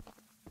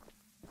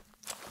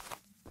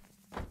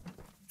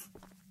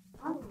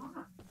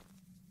 Unlock.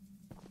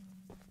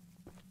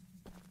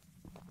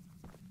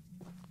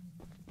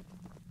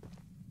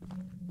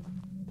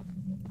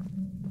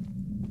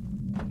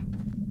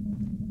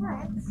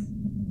 What?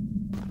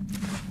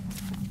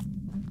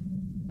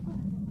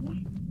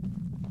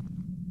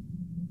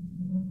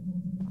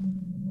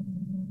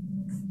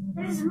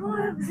 There's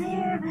more up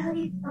there,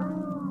 buddy.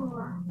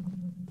 Oh.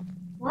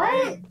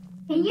 What?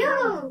 Can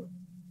you?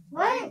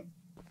 What? Can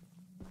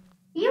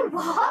you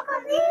walk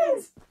on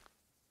these?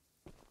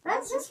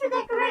 That's just for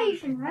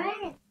decoration,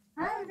 right?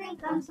 I don't think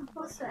I'm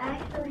supposed to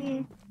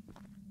actually...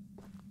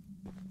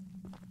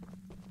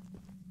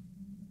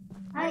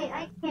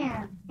 I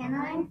can't, can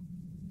I?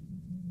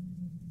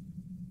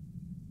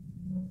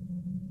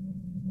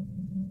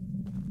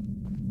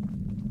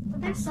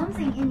 But there's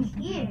something in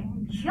here.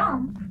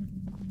 Jump?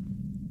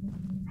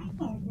 I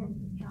can't just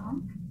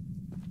jump.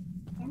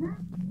 Can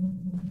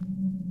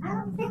I? I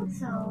don't think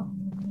so.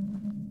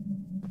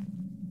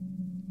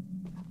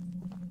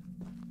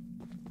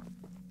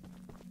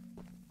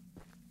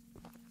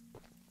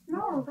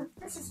 No, but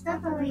this is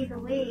definitely the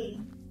way.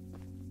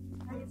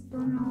 I just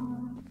don't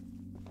know.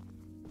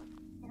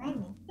 Can I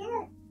make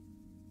it?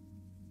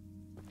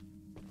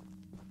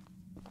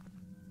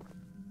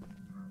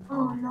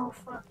 Oh, no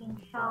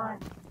fucking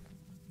shot.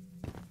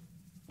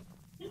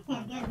 He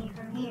can't get me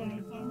from here,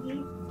 can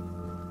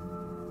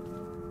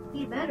he?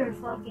 He better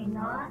fucking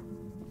not.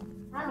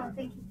 I don't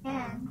think he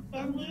can.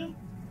 Can he?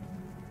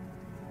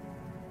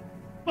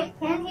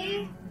 Can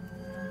he?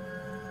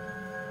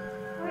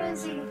 Where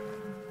is he?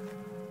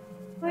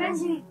 Where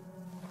is he?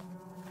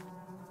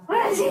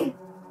 Where is he?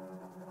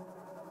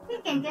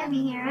 He can't get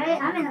me here,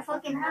 right? I'm in a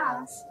fucking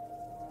house.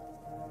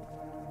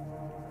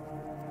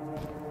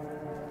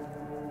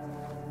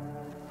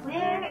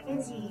 Where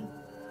is he?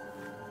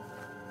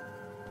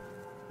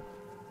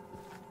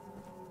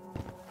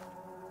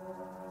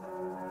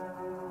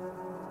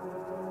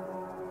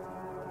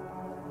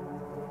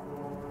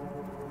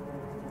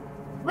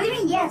 What do you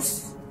mean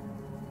yes.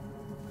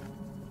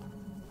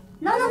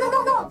 No, no, no,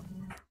 no, no.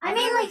 I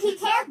mean, like, he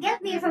can't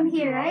get me from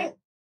here, right?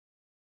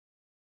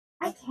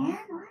 I can?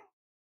 What?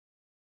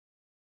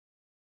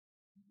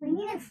 What do you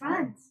mean in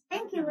front?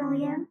 Thank you,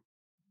 William.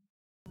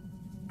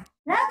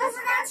 That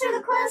doesn't answer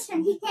the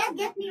question. He can't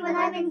get me when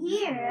I'm in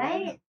here,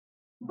 right?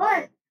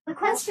 But the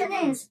question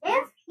is,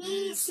 if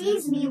he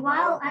sees me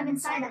while I'm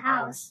inside the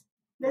house,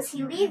 does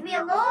he leave me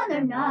alone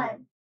or not?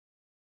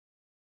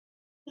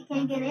 He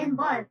can't get in,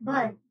 but...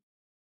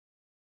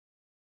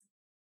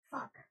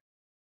 Fuck.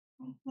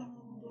 I can't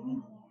even get in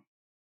here.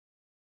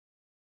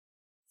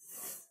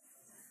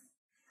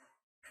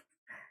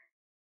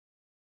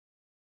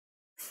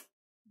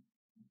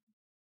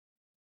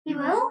 He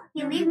will?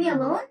 He'll leave me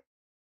alone?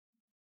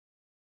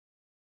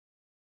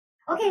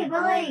 Okay,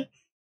 but like...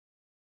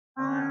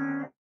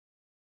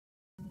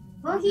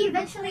 will he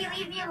eventually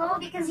leave me alone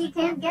because he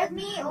can't get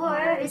me,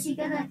 or is he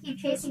gonna keep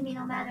chasing me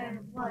no matter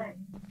what?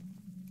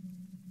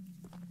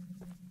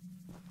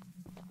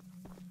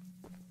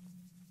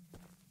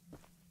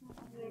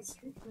 It's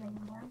Choo-Choo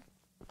anymore.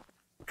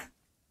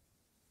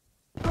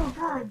 Oh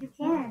god, you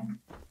can.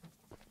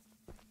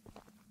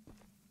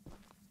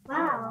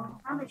 Wow,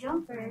 I'm a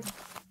jumper.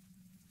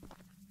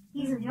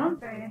 He's a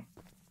jumper.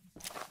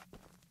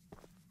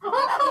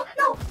 Oh,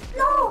 no!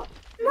 No!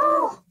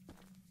 No!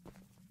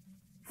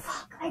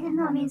 Fuck, I did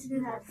not mean to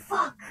do that.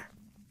 Fuck!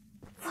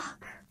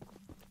 Fuck!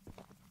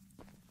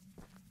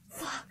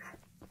 Fuck!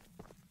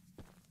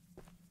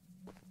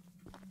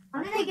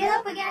 How did I get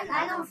up again?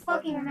 I don't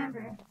fucking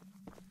remember.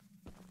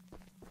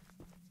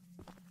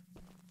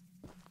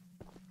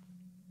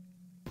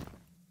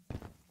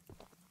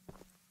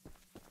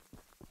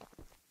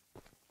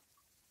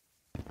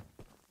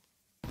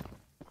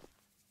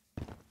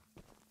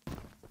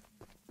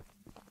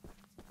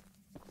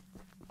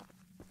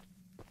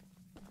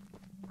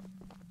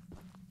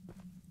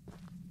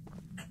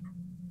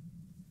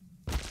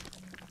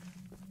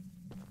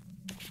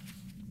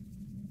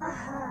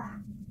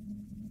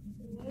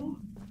 Okay.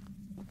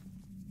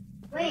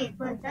 Wait,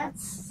 but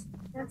that's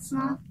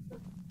not the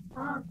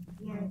top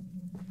yet.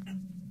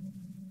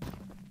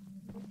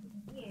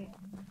 Here.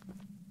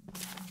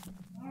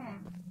 Yeah.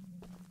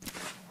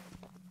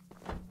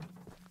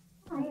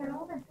 Oh, I got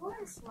all the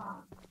doors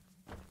locked.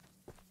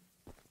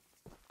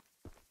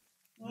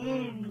 There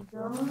we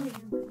go, you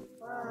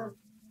fuck.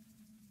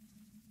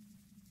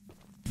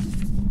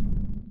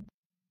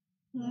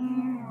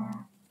 Yeah.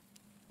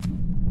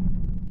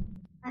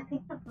 I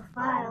picked up the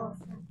files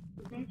that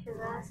the bitch was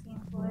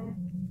asking for.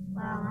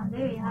 Wow, I'm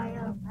very high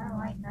up. I don't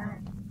like that.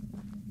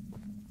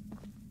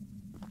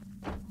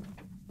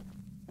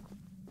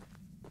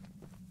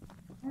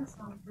 That's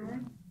not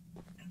good.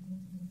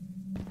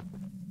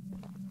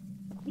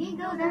 We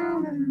go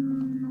down the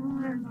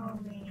normal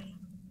way.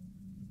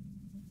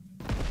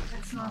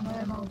 That's not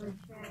normal, but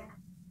sure.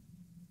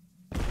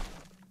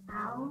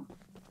 Ow.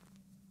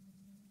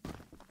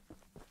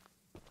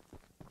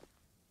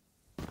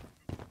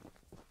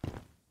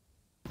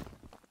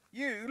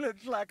 You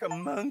look like a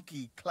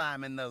monkey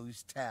climbing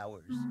those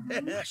towers.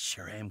 I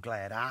sure am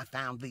glad I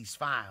found these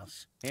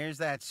files. Here's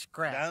that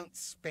scrap. Don't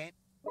spend.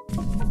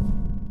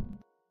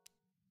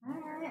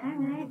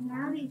 Alright,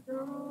 now we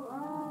go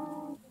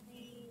all the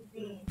way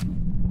there.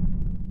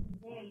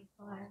 Very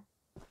far.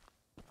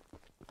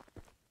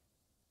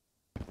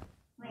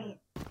 Wait.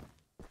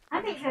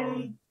 I'm pretty sure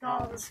they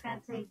got all the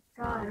scraps they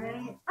got,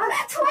 right?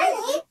 Oh,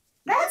 20?!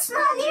 That's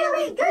not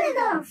nearly good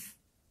enough!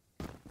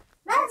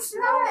 That's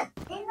not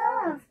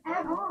enough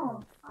at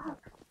all.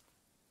 Fuck.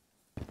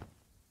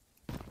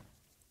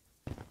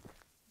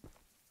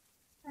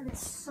 That is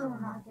so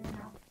not good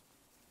enough.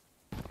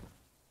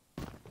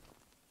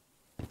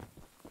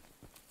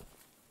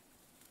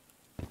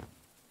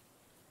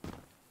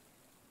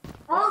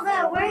 All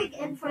that work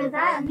and for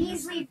that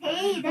measly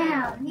pay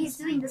down, he's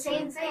doing the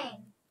same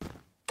thing.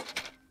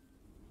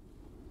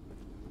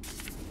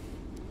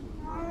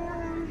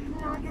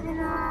 Not good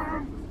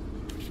enough.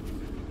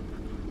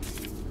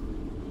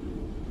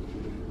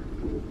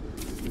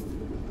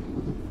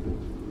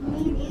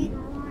 Need 8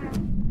 more.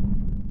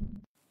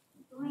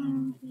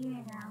 Going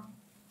here now.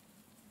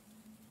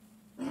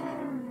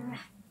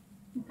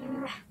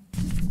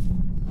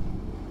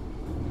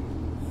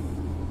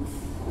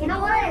 You know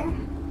what?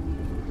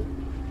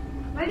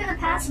 We're gonna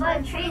pass by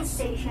the train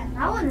station.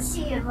 I wanna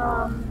see if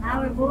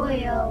our boy,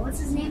 what's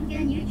his name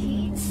again?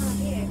 Eugene is still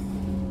here.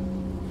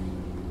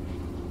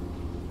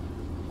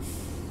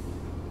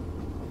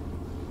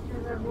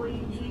 There's our boy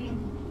Eugene.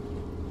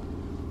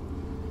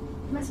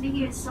 He must be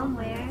here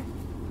somewhere.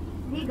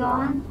 Is he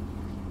gone?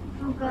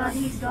 Oh god,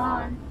 he's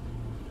gone.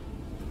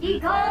 He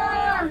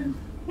gone!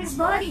 His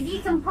body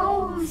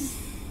decomposed!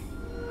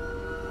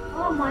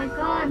 Oh my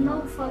god,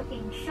 no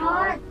fucking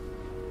shot.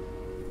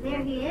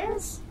 There he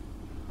is.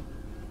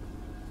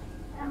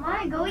 Am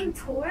I going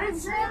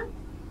towards him?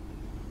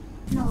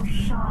 No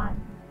shot.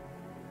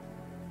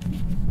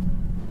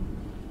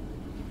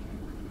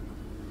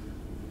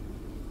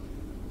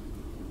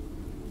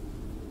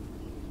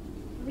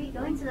 Are we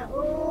going to the...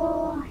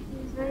 Oh,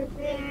 he's right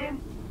there.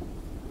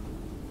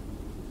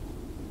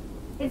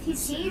 If he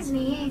sees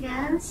me, I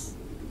guess.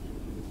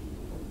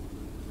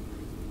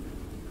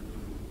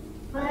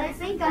 But I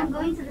think I'm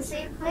going to the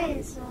same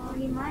place, so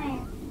he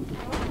might.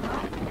 I don't know.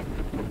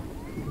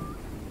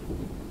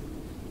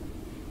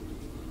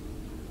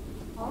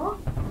 Oh?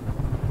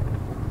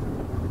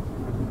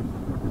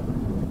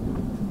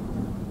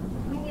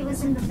 Maybe he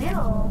was in the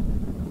middle.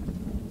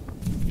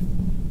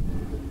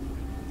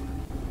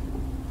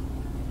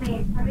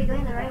 Wait, are we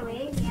going the right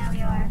way? Yeah,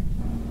 we are.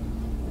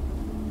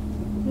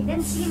 He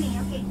didn't see me.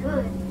 Okay,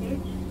 good,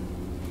 bitch.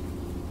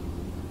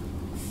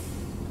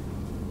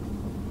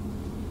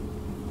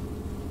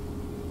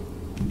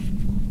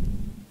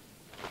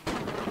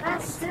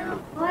 That's still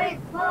quite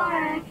far,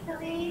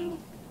 actually.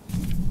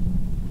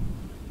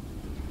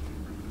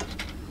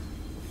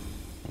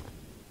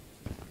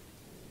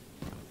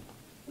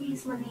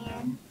 Please let me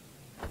in.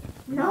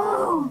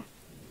 No!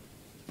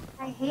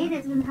 I hate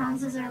it when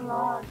houses are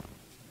locked.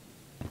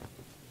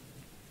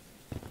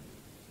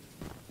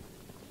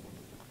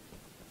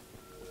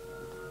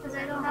 Because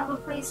I don't have a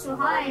place to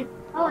hide.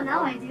 Oh,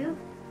 now I do.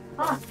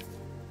 Oh.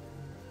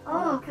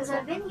 Oh, because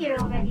I've been here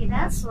already,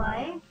 that's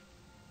why.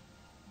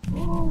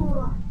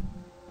 Ooh.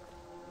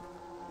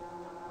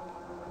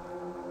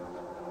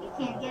 You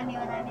can't get me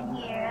when I'm in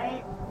here,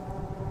 right?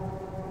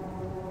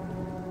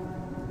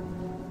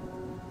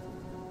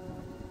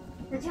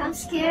 The jump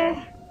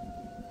scare?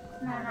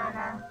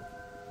 No.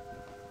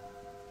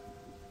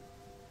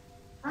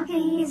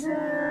 Okay, he's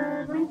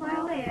going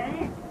far away,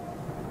 right?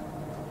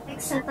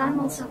 Except I'm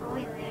also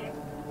going there.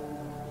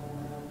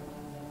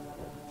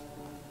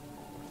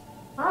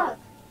 Fuck!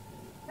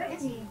 Where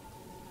is he?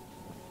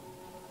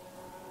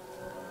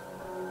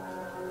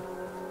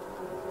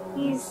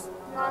 He's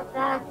not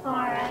that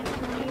far,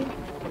 actually.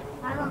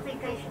 I don't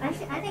think I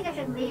should. I think I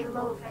should lay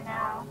low for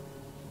now.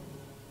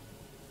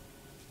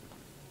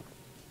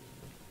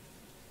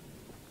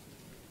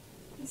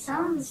 He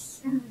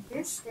sounds in the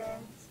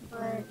distance,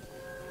 but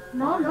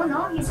no,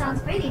 he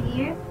sounds pretty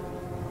near.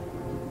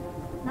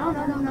 No,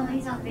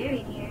 he sounds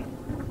very near.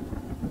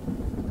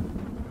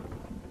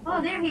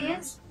 Oh, there he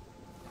is.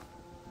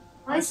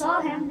 I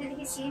saw him. Did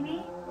he see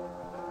me?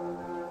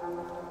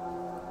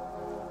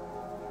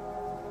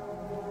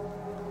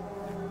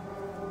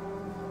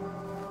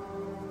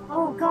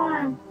 Oh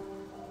god.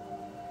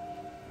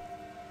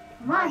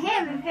 Not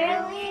him,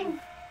 apparently.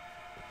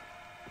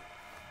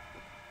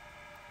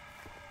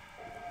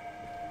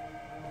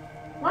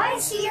 Why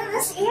is he in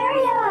this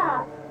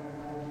area?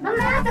 The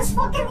map is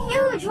fucking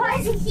huge. Why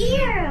is he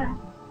here?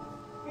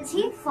 Is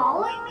he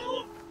following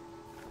me?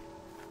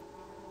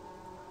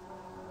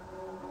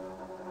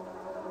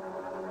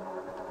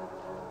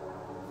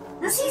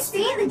 Does he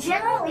stay in the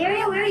general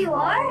area where you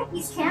are?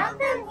 He's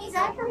camping? He's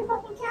actually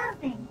fucking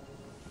camping.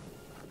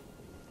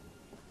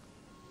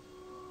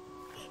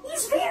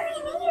 He's very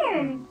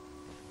near.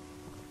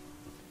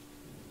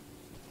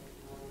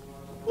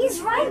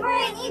 He's right where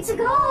I need to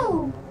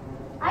go.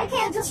 I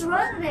can't just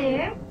run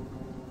there.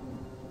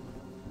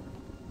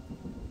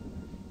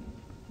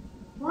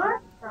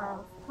 What the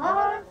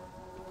fuck?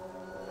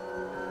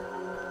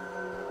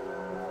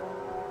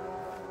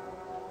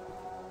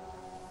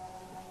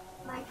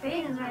 My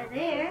train is right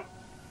there.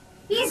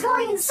 He's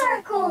going in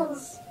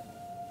circles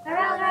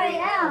around where I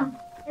am.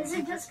 Is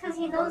it just because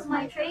he knows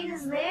my train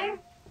is there?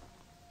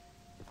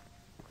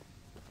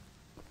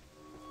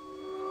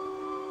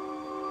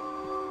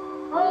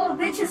 Oh,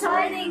 bitch is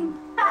hiding.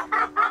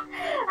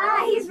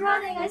 Ah, he's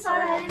running. I saw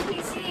that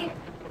NPC.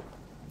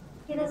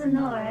 He doesn't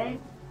know, right?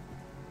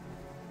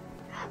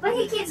 But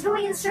he keeps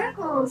going in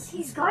circles.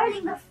 He's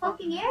guarding the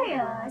fucking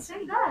area. I swear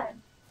to God.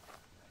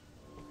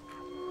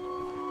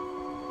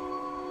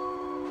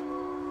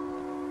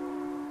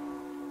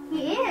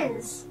 He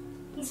is.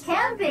 He's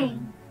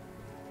camping.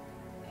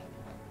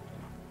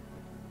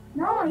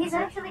 No, he's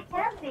actually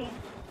camping.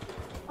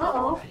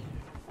 Uh-oh.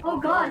 Oh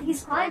god,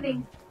 he's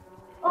climbing.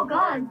 Oh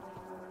god.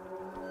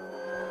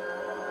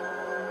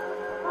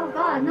 Oh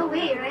god, no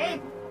way,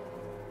 right?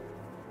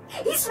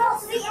 He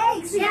smells the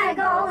eggs! Yeah, I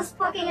got all his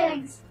fucking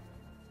eggs.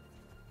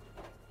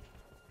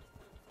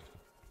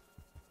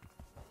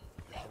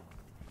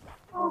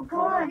 Oh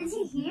god, is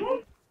he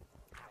here?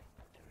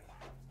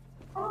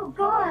 Oh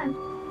god.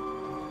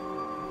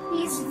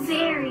 He's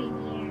very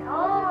near.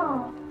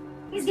 Oh.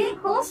 He's getting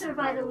closer,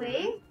 by the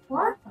way.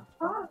 What the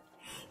fuck?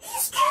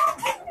 He's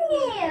camping me!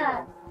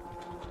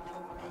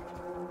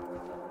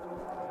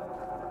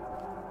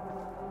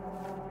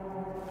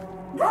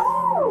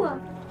 No!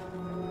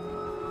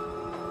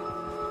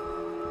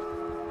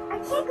 I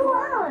can't go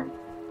out.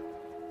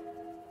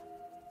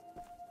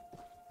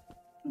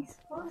 He's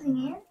closing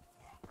in.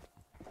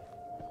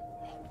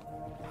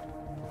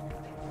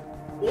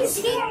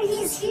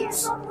 He's here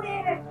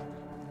somewhere.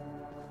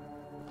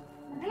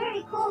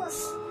 Very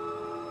close.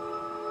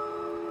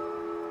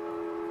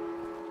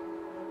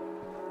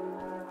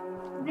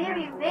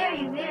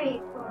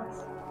 Very close.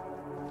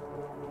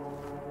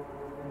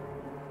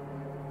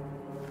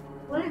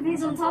 What if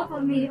he's on top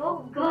of me? Oh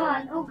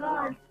god, oh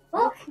god.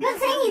 Oh, good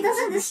thing he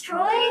doesn't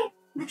destroy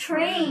the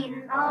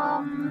train.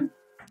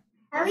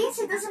 At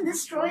least it doesn't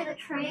destroy the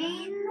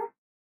train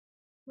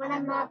when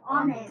I'm not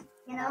on it,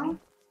 you know?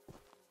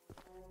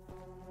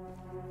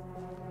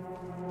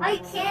 I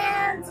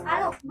can't! I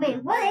don't-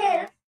 wait,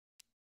 what if?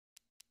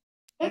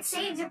 It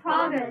saves your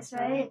progress,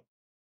 right?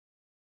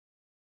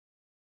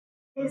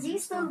 Is he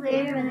still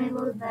there when I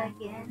load back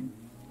in?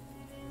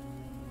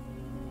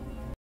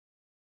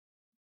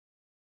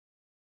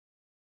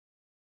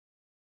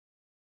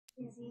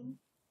 Is he?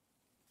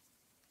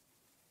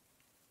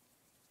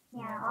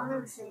 Yeah,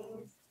 auto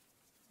saves.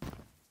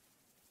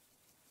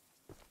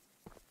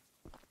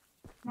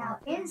 Now,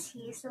 is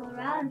he still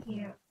around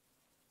here?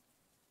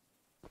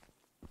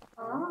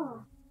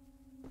 Oh.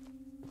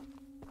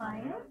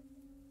 Fire?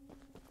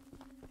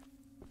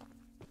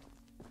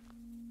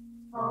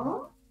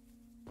 Oh?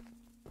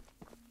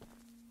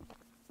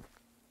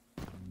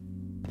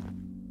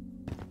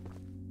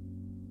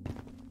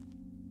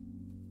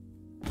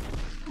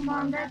 Come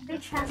on, that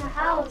bitch has a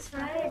house,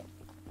 right?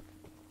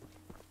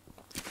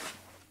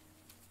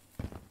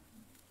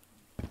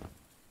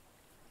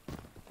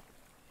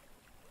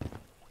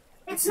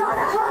 It's not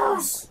a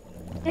house!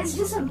 It's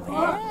just a book!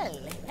 Well,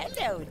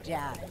 hello,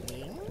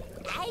 darling.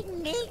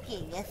 I'm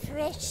making a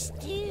fresh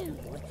stew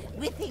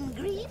with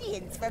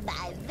ingredients from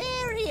my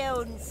very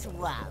own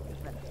swamp.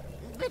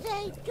 But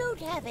I don't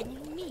have any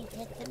meat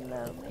at the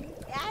moment.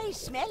 I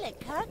smell a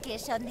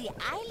carcass on the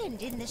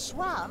island in the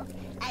swamp,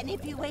 and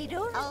if you wait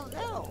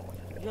although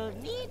you'll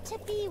need to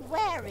be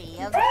wary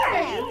of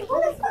Barry? Who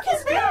the fuck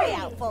is Keep an eye Barry?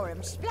 out for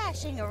him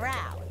splashing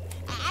around,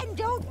 and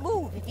don't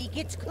move if he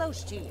gets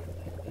close to you.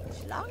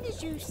 As long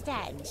as you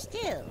stand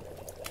still,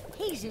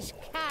 he's as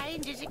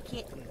kind as a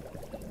kitten.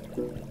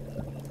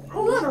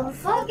 Who the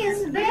fuck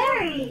is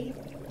Barry?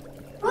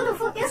 Who the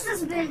fuck is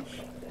this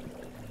bitch?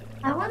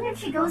 I wonder if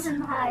she goes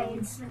and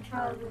hides when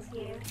Charles is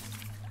here.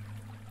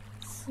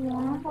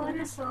 Swamp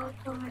water, salt,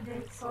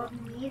 covered salt,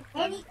 meat,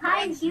 any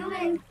kind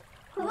human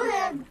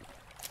included.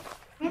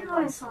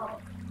 Indoor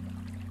salt.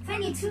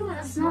 22,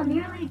 that's not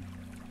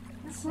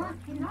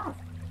enough.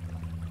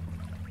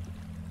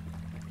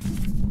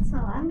 So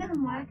I'm gonna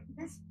mark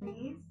this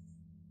place.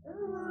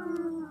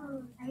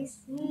 Ooh, I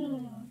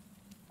see.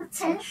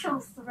 Potential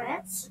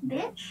threats,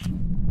 bitch?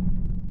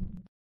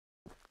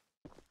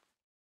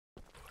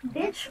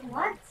 Bitch,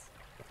 what?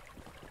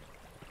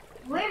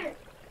 Where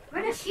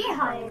does she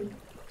hide?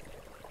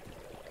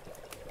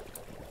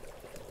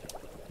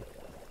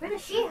 Where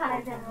does she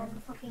hide then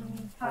when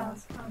fucking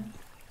Charles comes?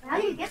 How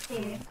do you get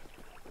there?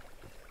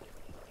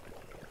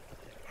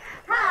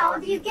 How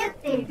do you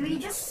get there? Do you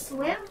just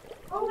swim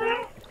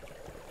over?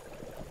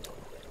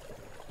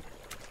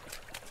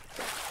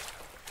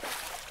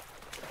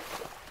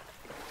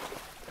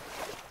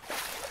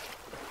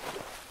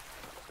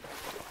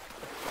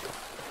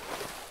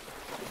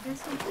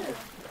 This one too.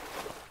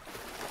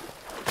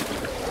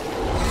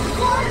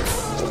 What?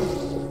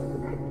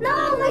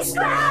 No, my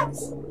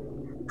scraps!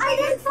 I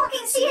didn't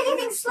fucking see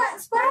anything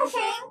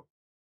splashing!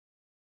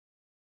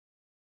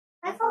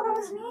 I thought that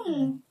was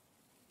me.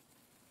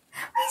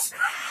 My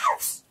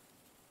scraps!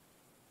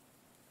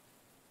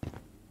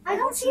 I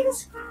don't see the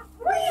scrap.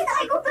 Wait,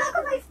 I go back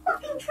on my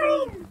fucking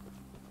train!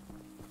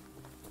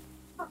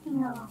 Fucking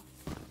hell.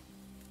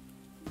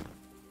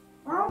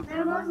 Well,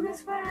 there goes my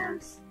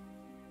scraps.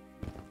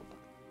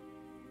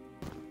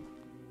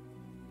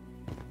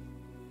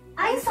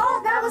 I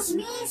thought that was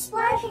me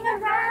splashing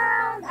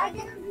around! I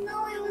didn't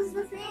know it was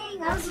the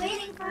thing. I was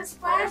waiting for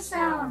splash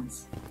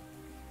sounds.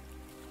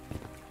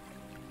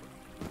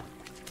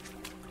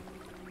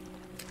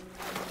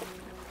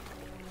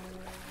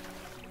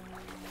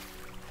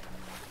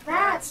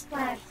 That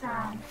splash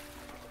sound.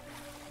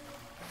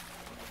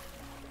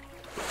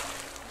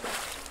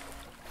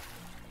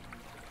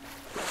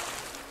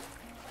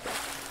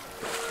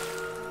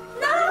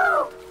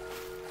 No!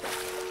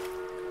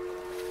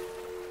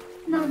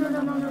 No, no,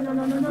 no, no, no, no,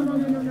 no, no, no, no,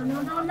 no, no,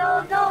 no, no,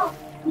 no, no,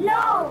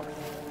 no!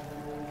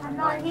 I'm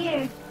not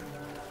here.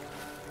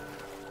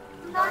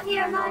 I'm not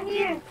here, I'm not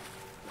here.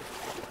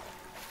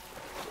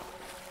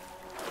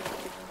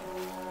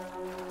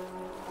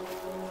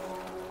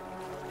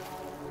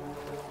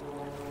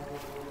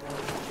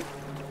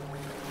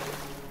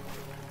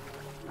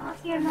 Not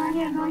here, not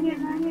here, not here,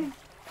 not here.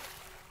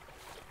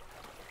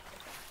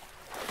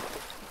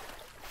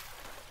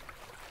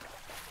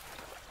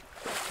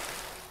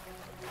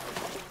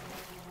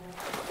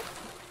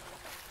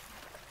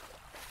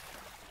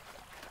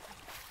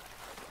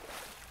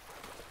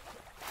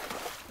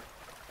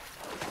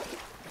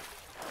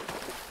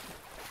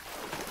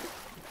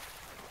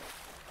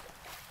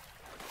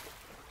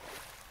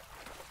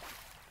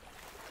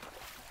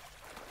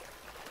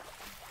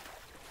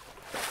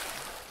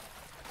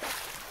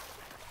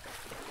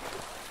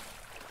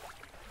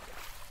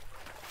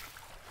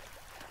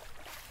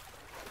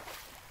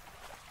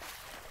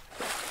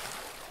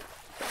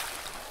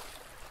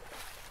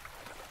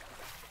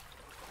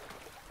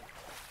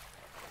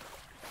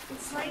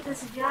 It's like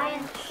this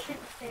giant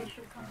shitfish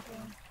or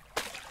something.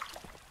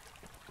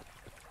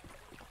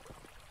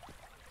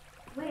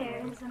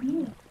 Where is the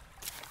meat?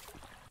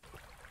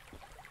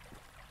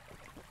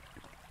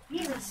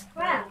 Jesus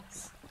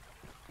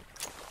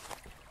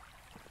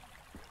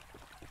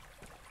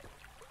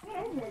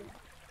is it?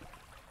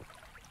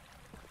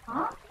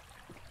 Huh?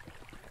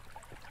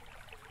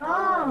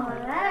 Oh,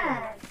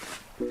 that.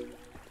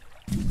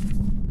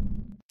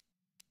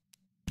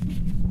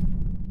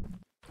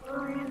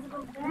 Oh, we have to go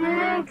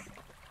back.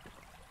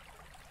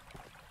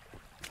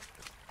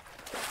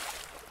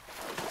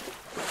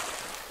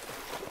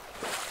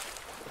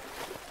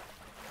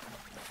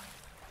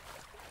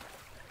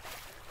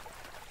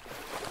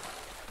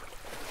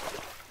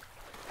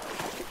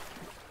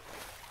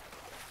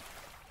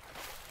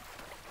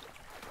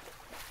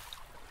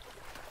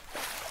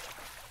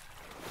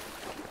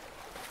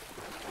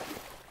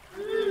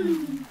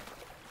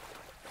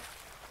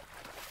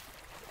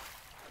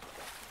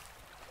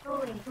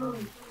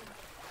 Holy.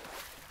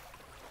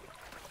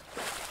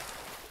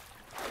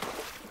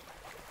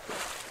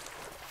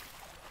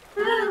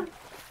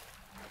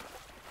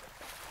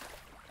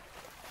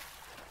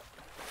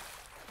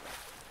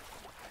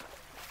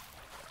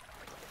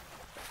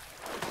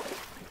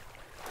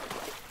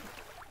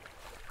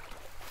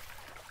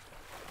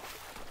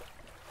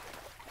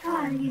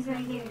 God, he's right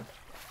here.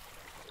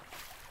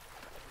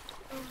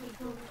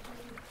 Holy.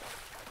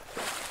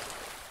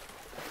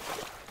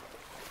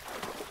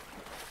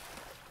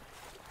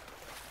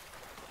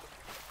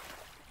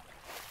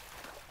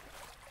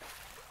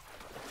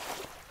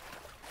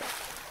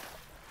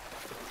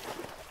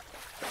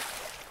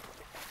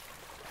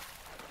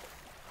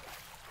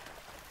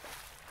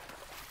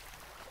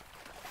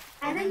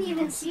 I didn't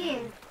even see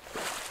it.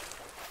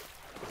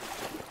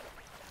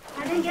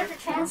 I didn't get the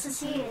chance to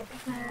see it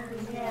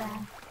because, yeah.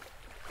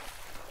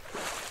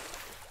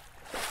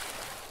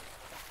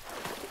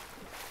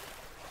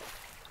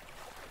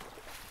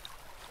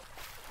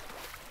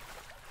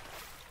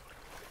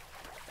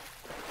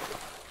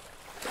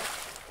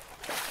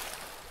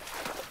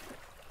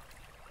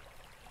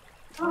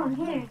 Oh,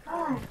 here,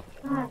 God.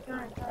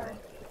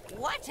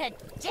 What a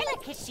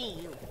delicacy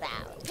you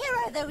found. Here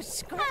are those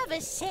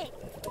scrubbers sick.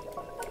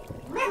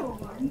 Little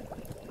one?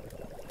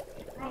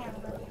 I am a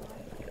little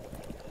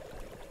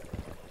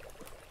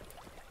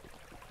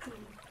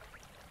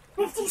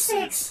one.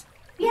 56!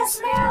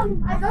 Yes,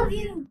 ma'am! I love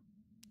you!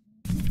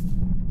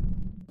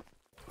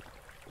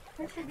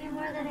 That should be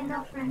more than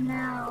enough for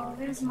now.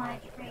 Where's my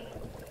trade?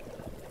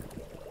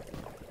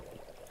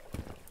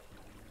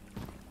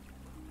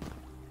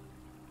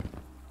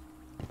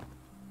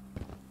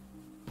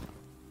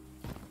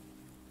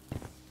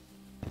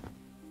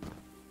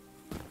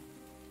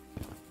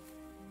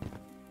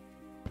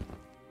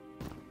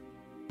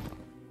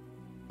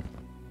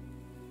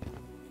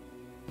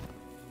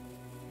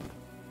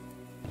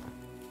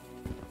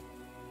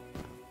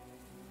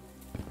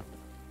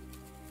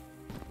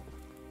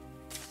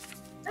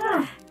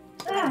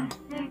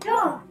 There we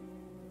go.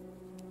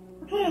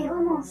 Okay,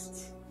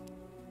 almost.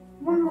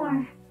 One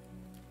more.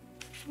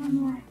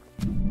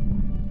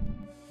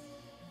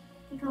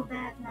 We go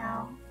back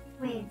now.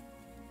 Wait.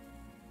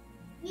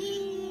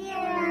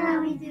 Yeah,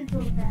 we do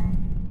go back.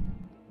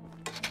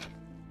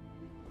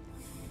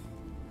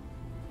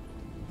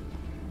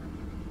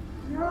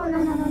 No.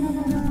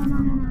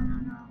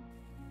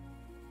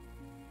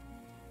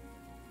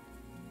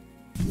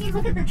 Hey,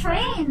 look at the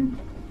train.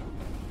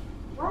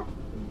 What?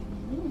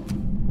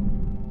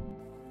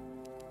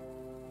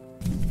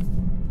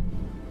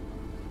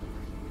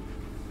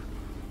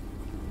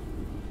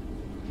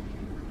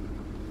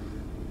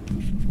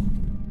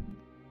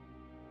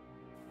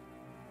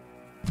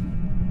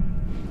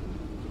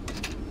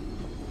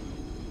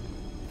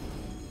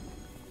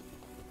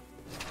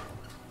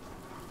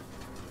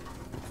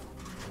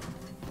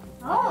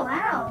 Oh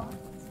wow!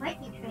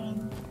 Spiky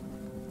train.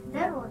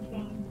 Devil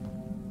train.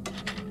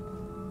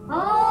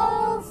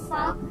 Oh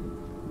fuck!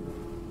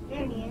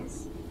 There he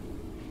is.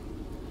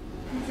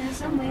 He's there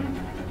somewhere.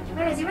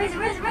 Where is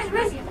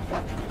he?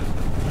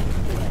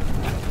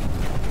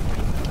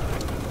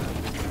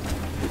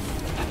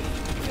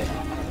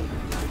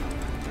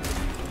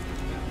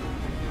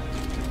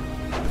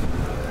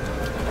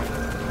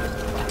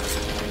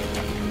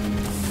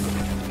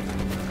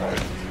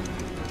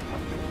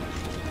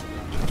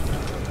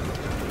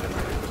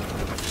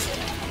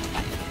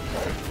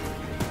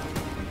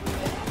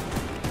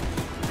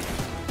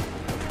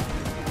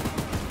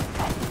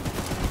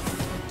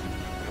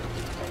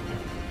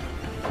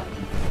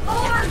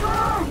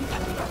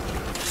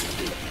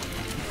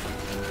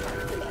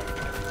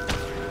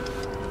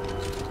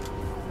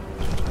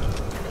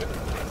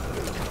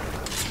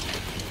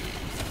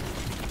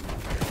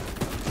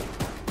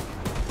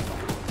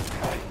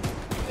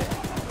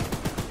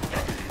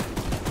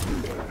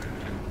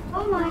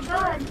 Oh my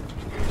god!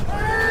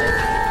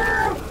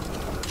 Ah!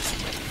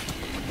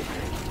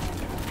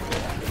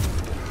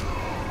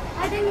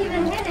 I didn't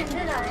even hit him,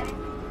 did I?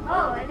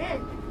 Oh, I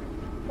did.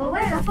 But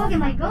where the fuck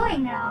am I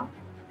going now?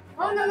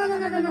 Oh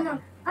no.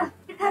 Ah,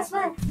 it passed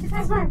by.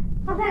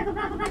 Go back.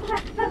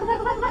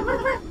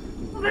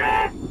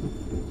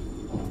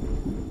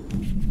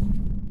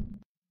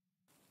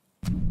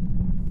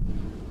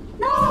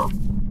 No!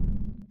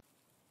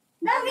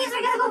 That means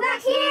we're gonna go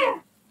back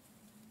here!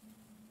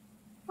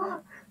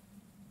 Fuck.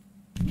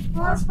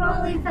 Well, that's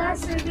probably going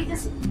faster if we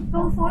just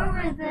go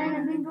forward then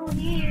and then go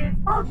here.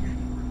 Fuck!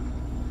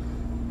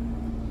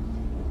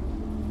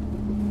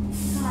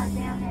 God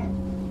damn it.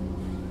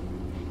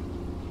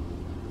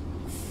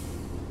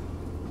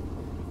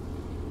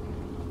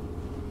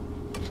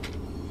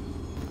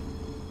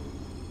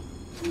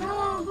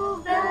 No,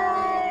 go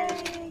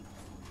back!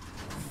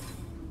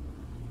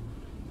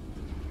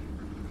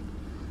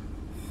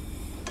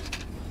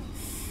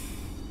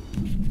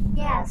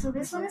 Yeah, so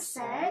this one is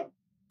set.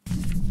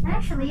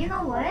 Actually, you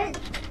know what?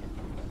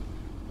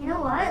 You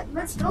know what?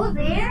 Let's go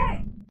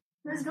there.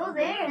 Let's go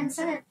there and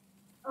set it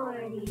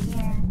already.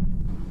 Yeah.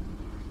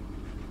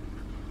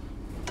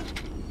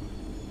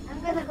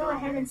 I'm gonna go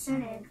ahead and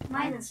set it.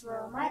 Might as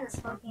well. Might as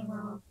fucking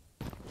well.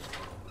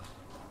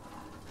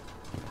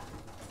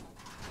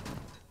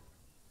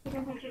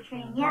 Hidden picture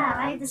train. Yeah,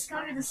 I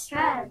discovered the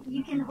strat.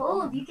 You can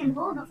hold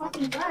the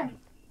fucking gun.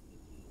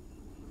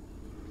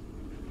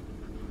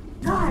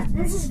 God,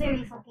 this is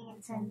very fucking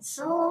intense.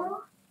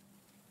 So,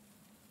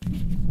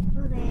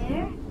 go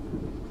there.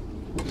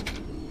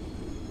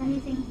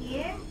 Anything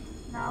here?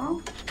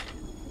 No.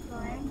 Keep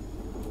going.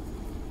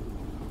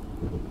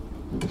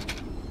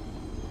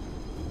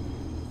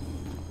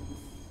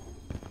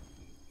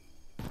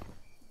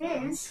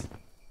 This,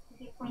 we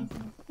keep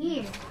pointing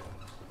here.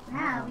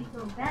 Now we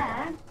go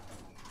back.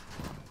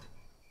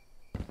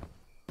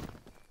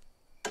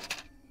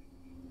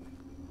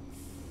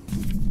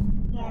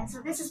 Yeah,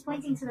 so this is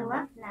pointing to the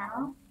left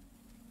now.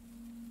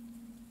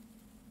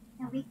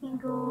 And we can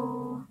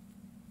go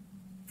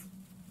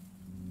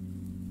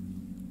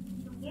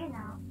here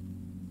now.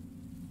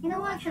 You know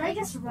what? Should I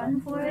just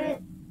run for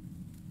it?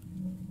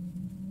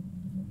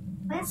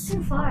 But it's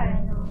too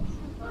far, though. It's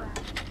too far.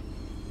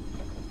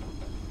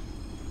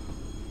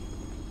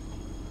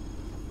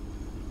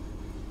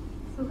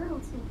 It's a little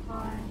too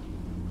far.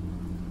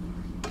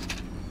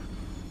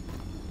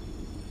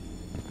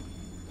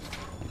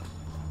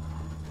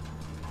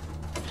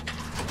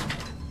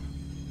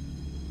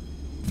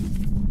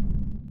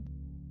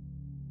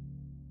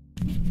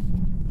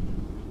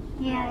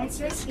 Yeah, it's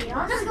risky.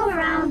 I'll just go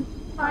around.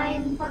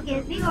 Fine, fuck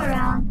it. We go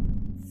around.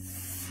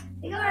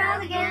 We go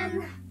around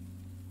again.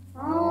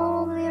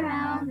 All the way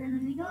around, and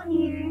then we go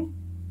here.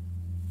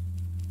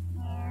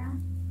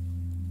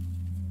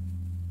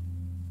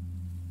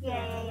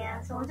 Yeah. Yeah.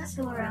 So I'll just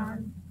go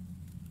around.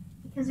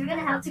 Because we're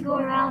gonna have to go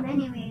around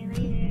anyway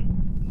later.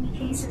 He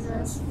chases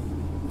us.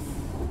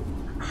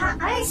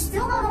 I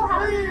still don't know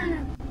how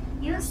to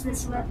use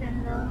this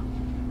weapon though.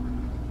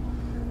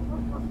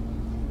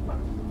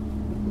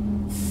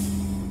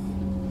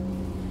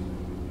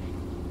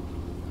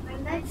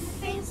 Back to the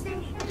train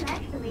station,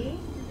 actually.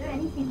 Is there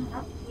anything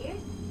up here?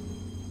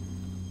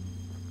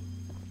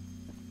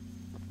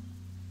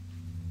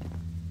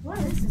 What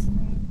is this place?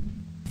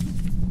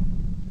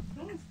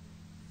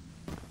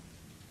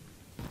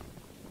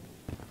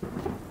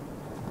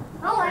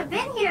 Oh, I've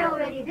been here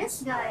already,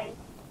 this guy.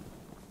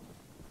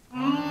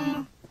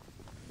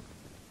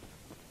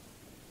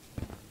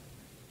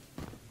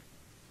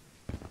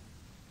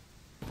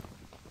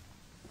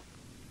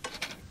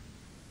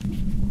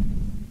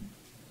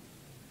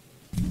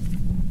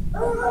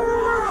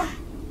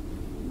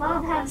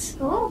 Bob have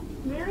scope?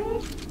 Really?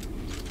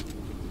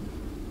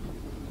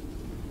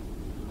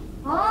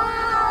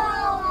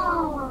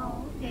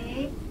 Oh,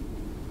 okay.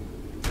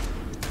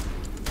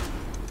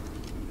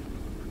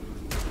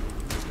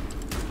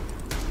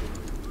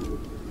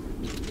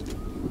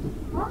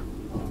 What?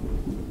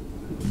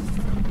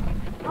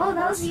 Oh,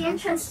 that was the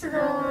entrance to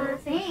the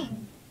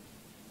thing.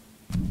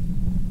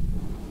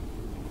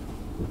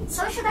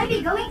 So should I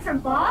be going for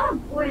Bob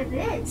or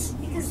this?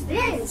 Because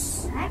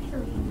this,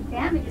 actually, the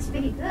damage is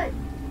pretty good.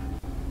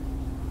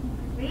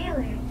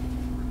 Really?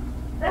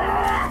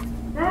 I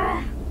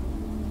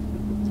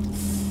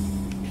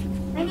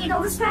need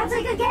all the scraps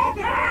I could get!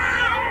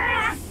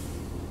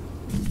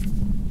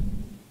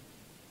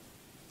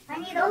 I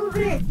need all of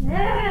it!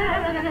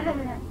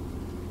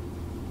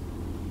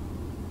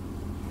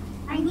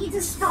 I need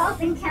to stop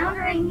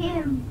encountering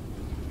him.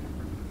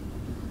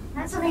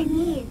 That's what I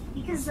need,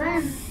 because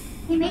then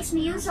he makes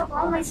me use up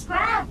all my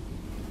scrap.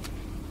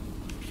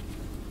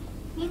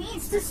 He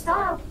needs to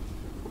stop.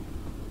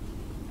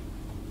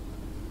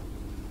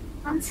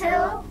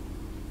 Until...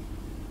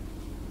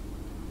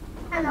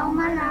 Hello,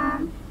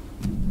 Malam.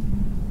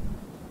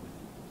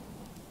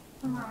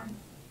 Come on.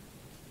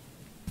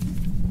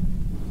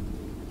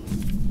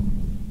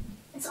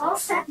 It's all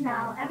set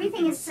now.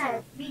 Everything is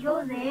set. We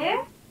go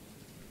there.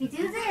 We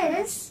do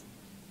this.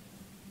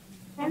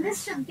 And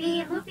this should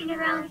be looping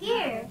around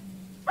here.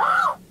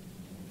 Oh!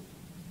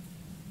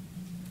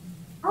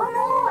 Oh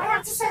no! I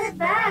have to set it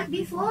back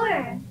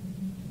before.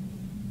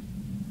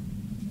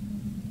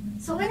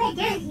 So when I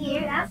get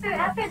here,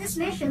 after this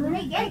mission, when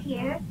I get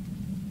here,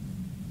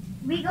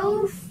 we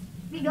go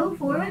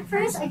forward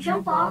first, I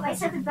jump off, I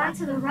set it back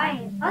to the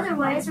right.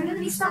 Otherwise, we're gonna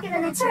be stuck in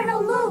an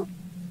eternal loop!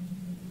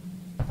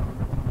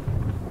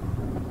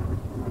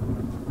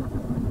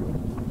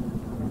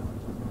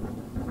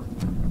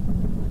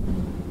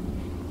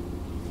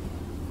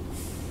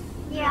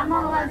 Yeah, I'm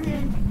not allowed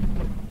to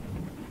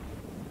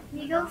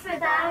go for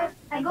that.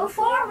 I go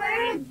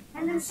forward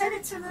and then set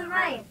it to the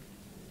right.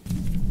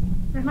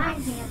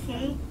 Remind me,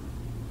 okay?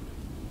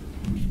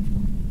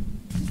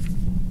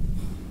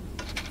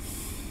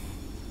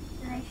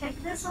 Did I check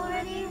this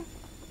already?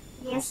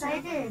 Yes,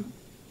 I did.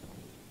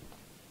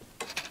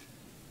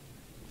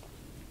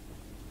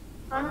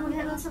 Paano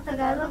mag-hello sa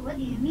Tagalog? What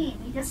do you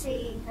mean? You just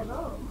say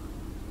hello.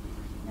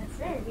 That's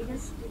it. You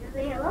just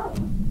say hello.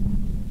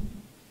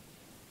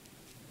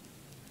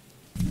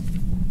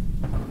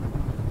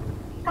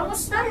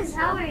 Kamusta is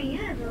how are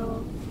you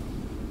though?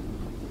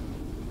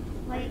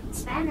 Like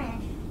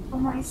Spanish.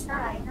 Como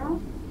está, you know?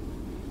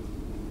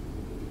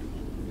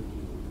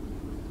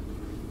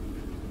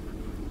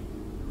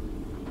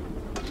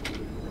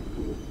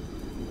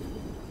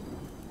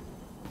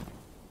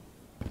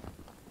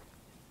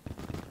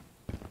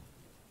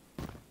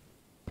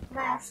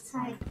 Last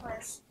side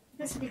quest.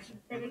 This bitch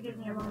better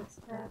give me a lot of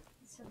stuff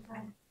to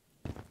survive.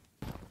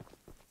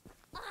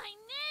 I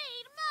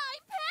need my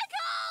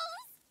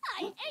pickles!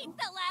 I ate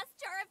the last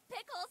jar of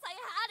pickles I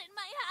had in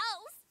my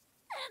house!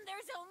 And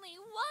there's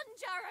only one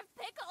jar of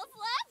pickles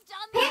left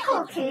on the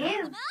Pickle island.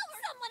 cave?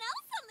 Someone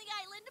else on the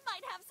island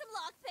might have some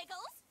lock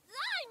pickles.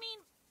 I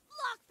mean,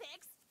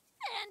 lockpicks.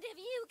 And if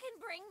you can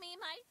bring me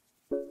my...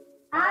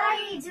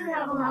 I do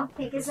have a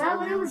lockpick. Is that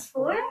what it was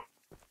for?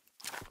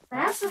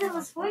 That's what it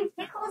was for.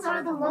 Pickles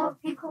are the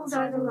love, pickles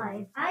are the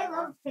life. I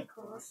love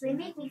pickles. They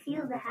make me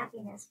feel the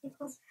happiness.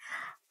 Pickles.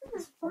 What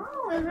is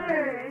wrong with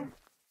her?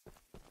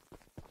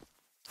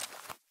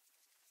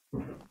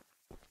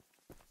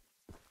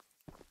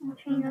 I'll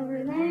train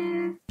over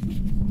there.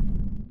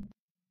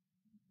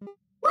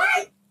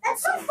 What?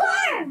 That's so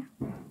far!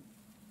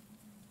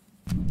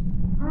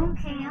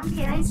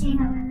 Okay, I see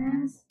how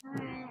it is.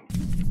 Alright.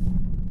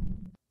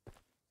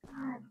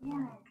 God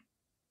damn it.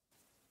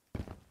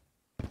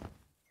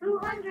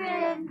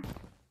 200!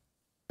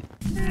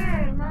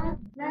 Sure, not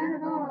bad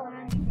at all or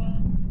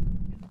anything.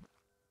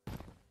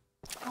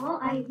 Oh,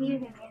 I hear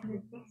him in the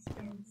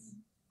distance.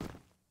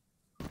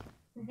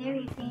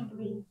 Very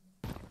faintly.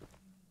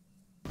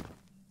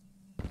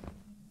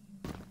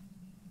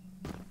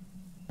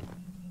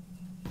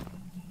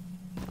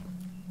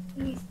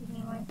 Please give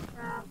me more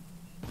crap.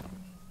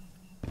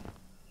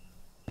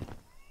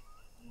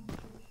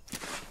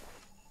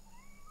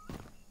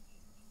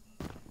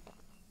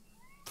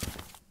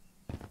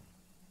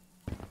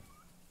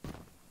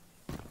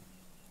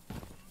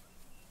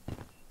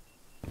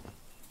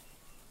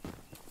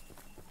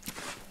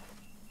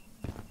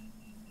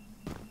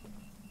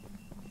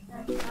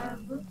 That's our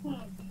boot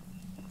camp.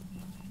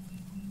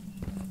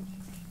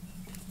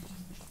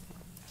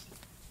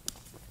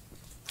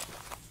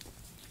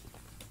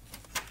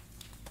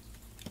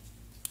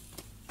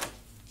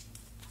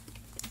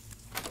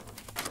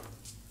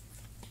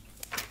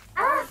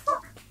 Ah,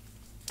 fuck!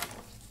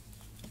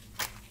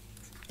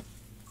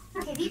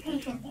 Okay, be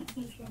patient, be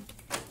patient.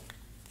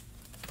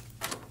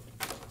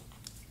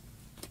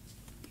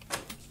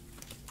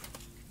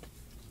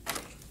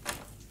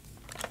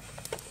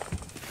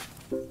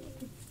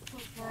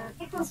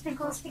 Pickles,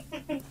 pickles.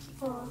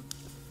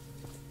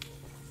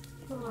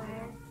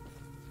 Sure.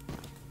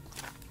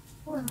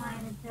 Who am I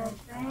to judge,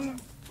 right?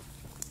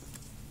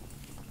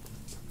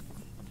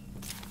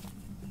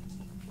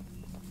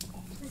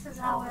 This is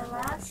our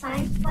last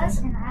side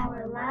quest and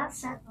our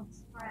last set of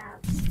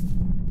scraps.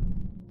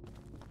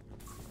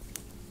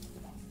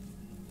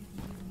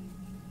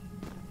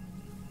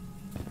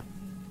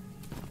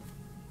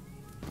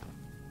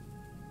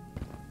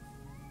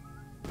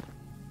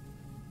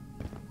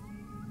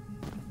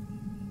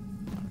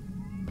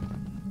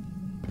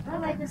 How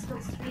about I just go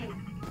straight?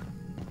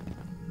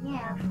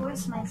 Yeah,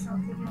 force myself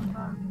to jump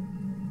up.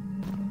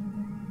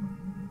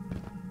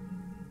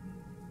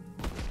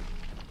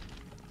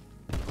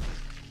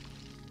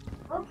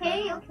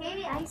 Okay,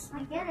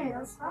 I get it,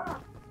 I'll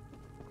stop.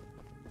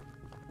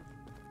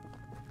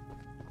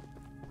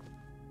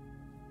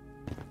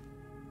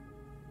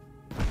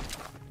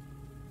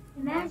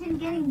 Imagine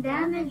getting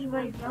damaged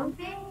by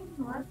jumping?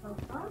 What the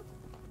fuck?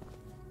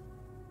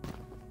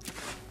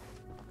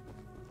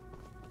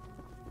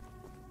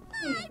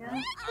 There you go.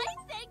 I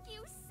thank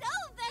you so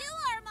very much. You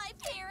are my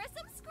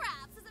fearsome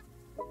scraps.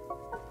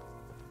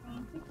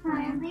 Thank you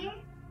kindly.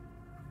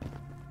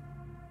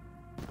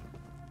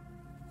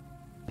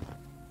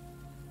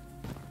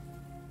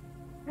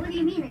 What do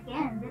you mean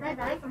again? Did I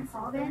die from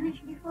fall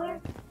damage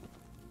before?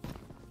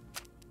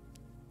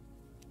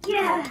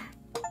 Yeah!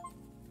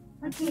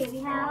 Okay, we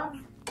have...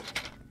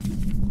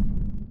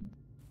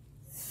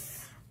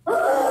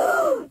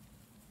 Oh!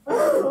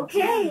 Oh,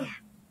 okay!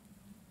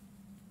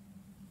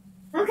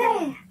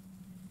 Okay!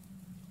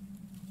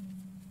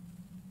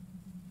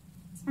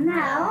 And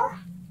now...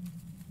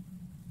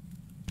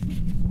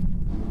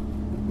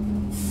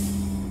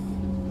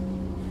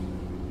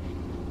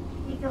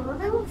 we go a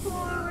little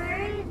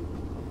forward.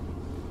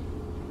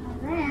 And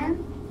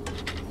then...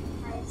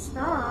 I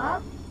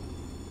stop.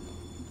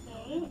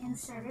 Okay, and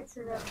set it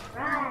to the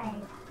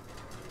right.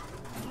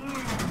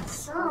 Yeah,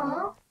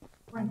 so...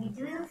 when we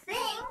do the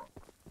thing...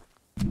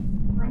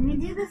 when we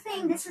do the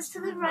thing. This is to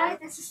the right,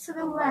 this is to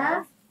the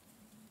left.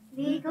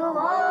 We go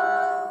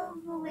all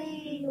the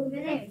way over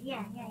there.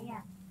 Yeah.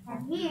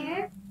 And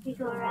here, we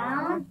go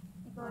around,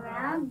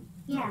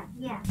 Yeah.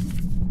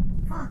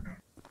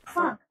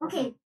 Fuck.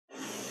 Okay.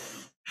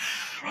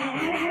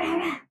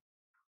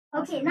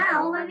 Okay,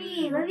 now let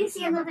me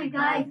see another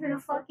guide for the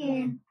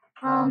fucking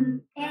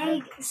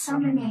egg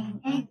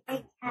summoning, egg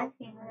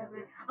hatching,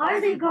 whatever.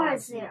 Are there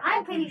guards there?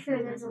 I'm pretty sure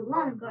there's a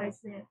lot of guards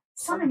there.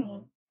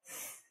 Summoning.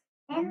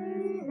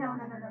 And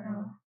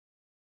no.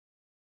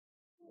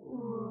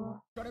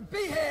 Ooh. Gonna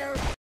be here!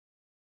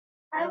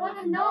 I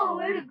wanna know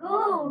where to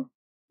go.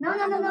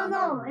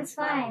 No. It's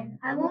fine.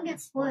 I won't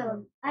get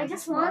spoiled. I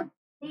just want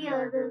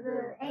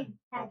the egg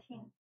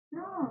hatching.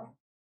 No.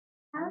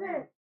 How?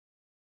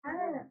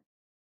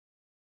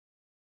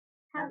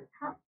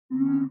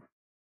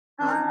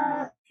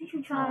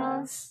 Choo-Choo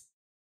Charles.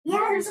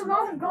 Yeah, there's a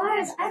lot of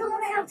guards. I don't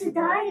want to have to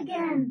die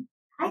again.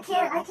 I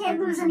can't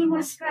lose any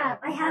more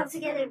scrap. I have to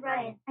get it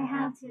right. I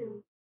have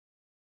to.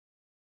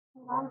 A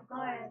lot of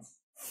guards.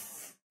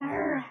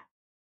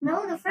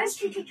 No, the first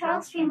Choo-Choo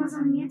Charles stream was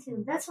on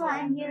YouTube. That's why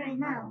I'm here right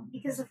now.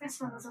 Because the first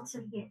one was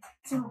also here.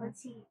 So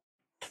let's see.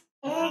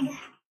 Egg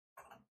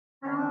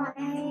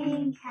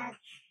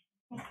hatch.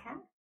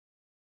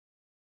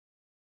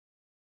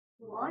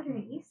 Water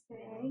Easter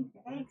eggs,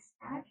 eggs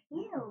hatch.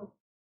 Ew.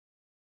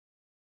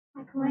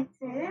 I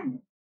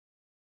collected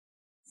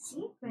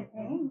secret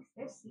eggs.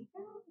 There's secret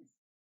eggs?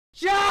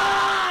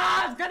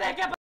 Just gonna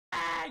get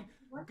bang!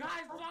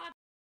 Guys, what?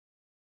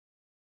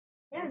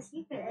 There are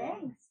secret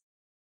eggs.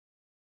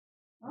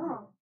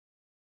 Oh.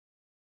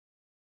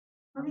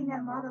 Loving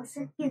that model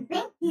said,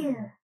 thank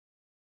you.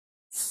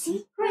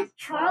 Secret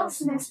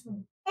Charles nest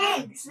with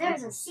eggs.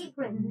 There's a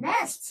secret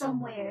nest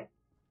somewhere.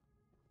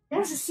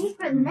 There's a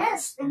secret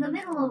nest in the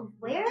middle of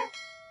where?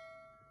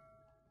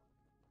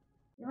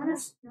 You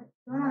guys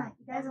wanna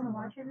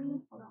watch it with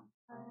me? Hold on.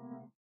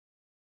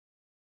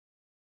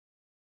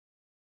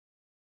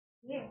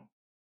 Here.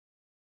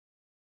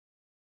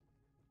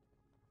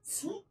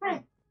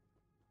 Secret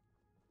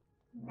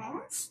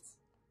nest?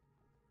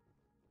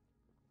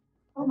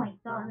 Oh my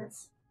god,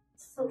 that's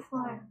so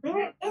far.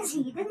 Where is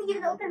he? He didn't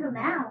even open the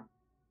map.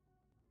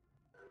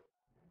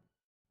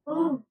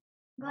 Oh,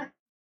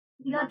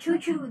 he got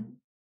choo-chooed.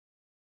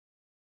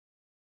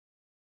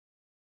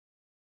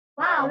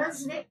 Wow,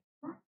 that's it.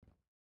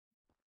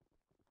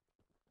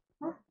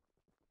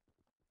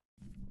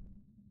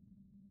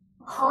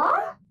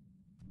 Huh?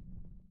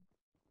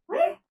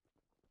 Where?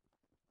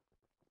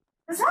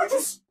 Does that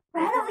just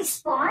randomly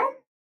spawn?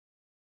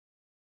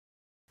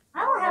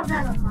 I don't have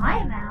that on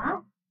my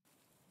map.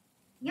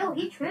 Yo,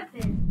 he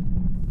tripping.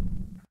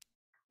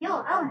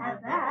 Yo, I don't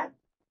have that.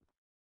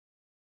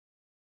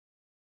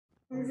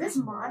 Is this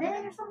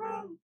modded or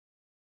something?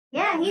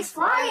 Yeah, he's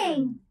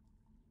flying!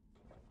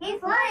 He's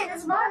flying,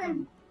 it's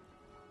modded!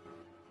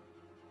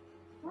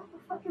 What the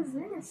fuck is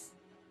this?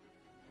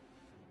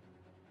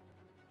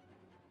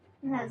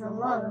 It has a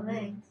lot of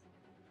eggs.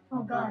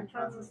 Oh god,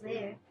 Charles is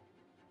there.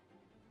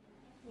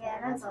 Yeah,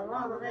 that's a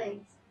lot of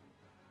eggs.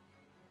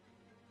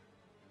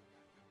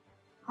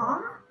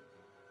 Huh?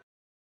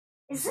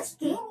 Is this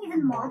game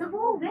even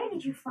moddable? Where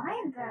did you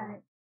find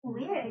that?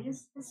 Where?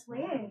 Just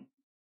where?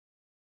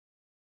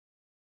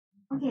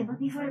 Okay, but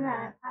before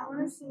that, I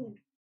wanna see.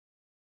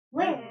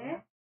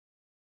 Where?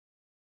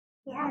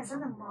 Yeah, it's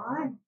on a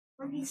mod.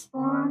 When we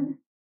spawn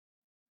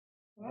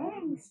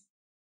eggs.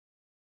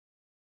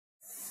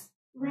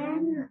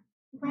 When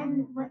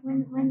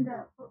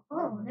the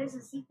oh, there's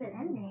a secret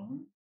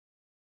ending.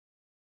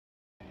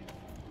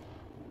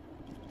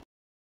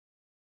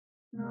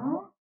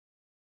 No?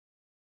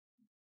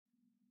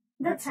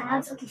 The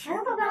tabs. Okay, shut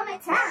up about my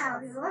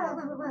tabs.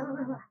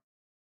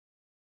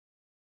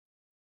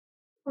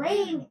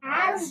 Playing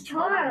as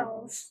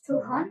Charles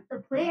to hunt the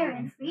player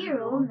in free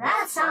roam.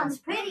 That sounds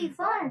pretty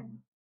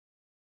fun.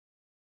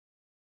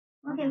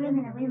 Okay, wait a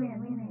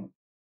minute.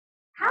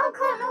 How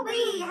come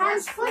nobody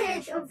has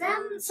footage of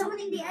them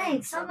summoning the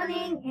eggs?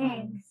 Summoning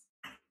eggs.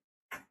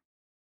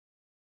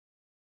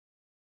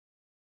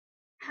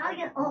 How to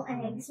get all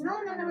eggs?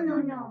 No.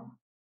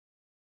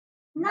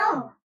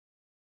 No.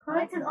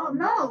 Collected all.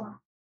 No.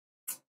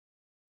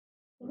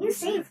 Can you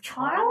save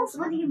Charles?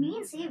 What do you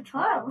mean save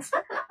Charles?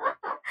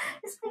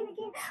 Just play the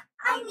game.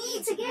 I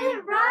need to get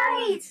it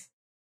right.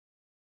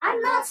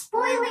 I'm not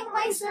spoiling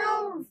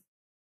myself.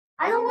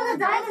 I don't want to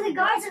die to the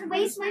guards and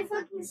waste my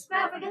fucking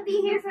scrap. We're gonna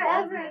be here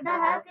forever if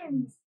that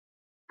happens.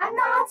 I'm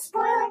not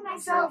spoiling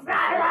myself.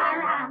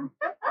 I'm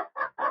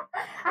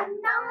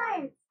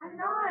not.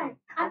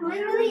 I'm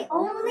literally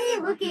only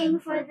looking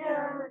for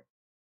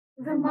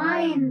the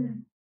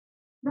mine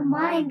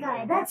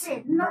guy. That's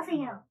it.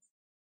 Nothing else.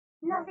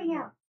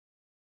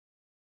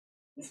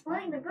 He's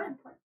spoiling the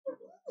good part.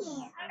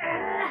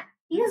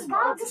 Use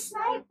Bob to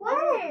snipe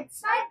what?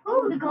 Snipe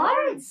who? The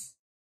guards?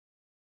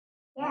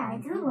 Yeah, I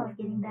do love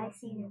getting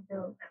backseated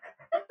though.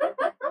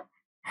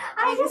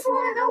 I just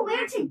want to know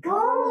where to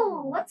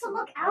go, what to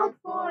look out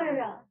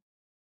for.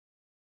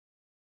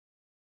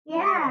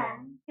 Yeah,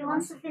 he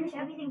wants to finish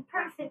everything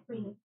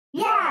perfectly. Yeah,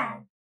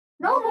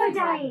 are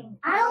dying.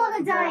 I don't want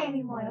to die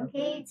anymore,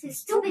 okay? To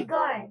stupid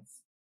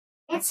guards.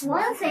 It's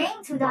one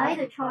thing to die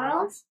to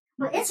Charles,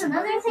 but it's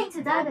another thing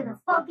to die to the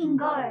fucking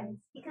guards.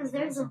 Because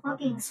there's a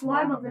fucking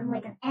swarm of them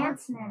like an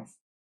ant's nest.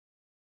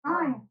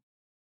 Fine.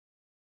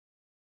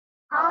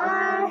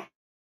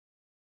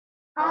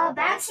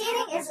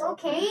 Backseating is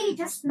okay,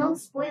 just no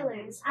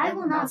spoilers. I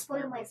will not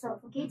spoil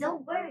myself, okay?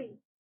 Don't worry.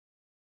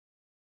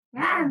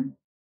 And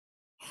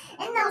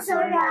no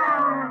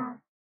soda!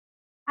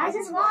 I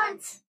just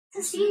want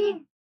to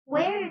see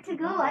where to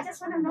go. I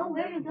just want to know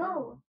where to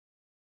go.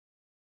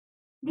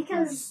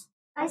 Because,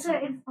 I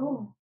swear, if...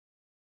 Oh.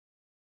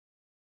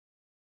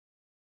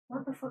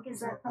 What the fuck is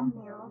that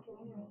thumbnail? Okay,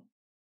 anyway.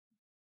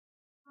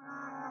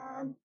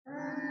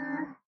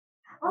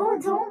 Oh,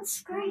 don't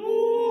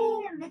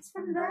scream! It's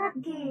from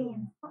that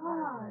game.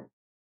 Fuck.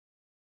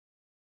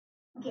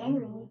 Okay,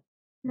 anyway.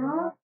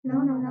 No.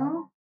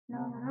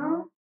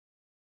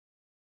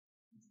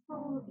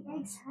 Oh, the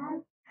eggs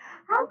have...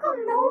 How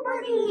come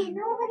nobody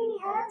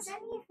has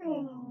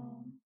anything?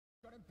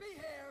 Gonna be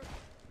here.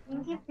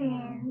 Thank you,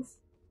 friends.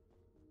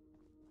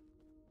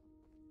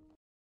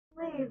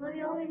 Wait, but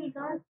we already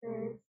got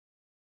this.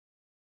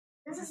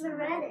 This is the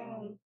red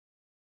egg.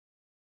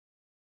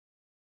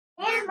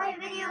 And my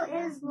video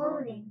is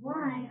loading.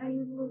 Why are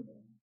you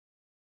loading?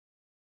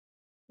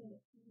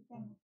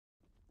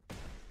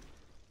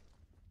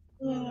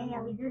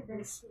 Yeah, we did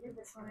this. We did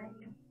this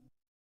already.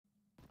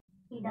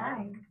 He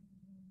died.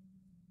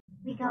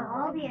 We got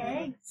all the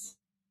eggs.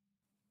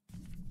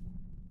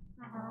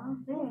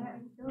 Where are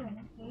you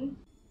going? Okay.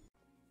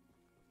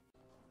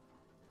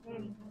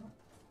 There you go.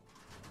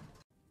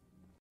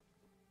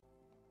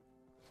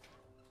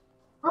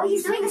 Oh,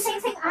 he's doing the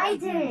same thing I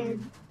did!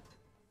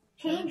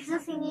 Change the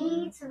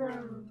thingy to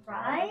the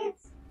right?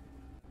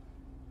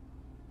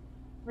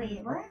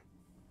 Wait, what?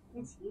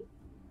 Is he?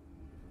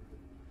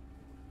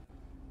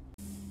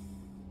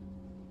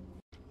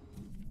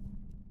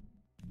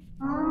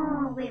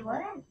 Oh, wait,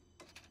 what?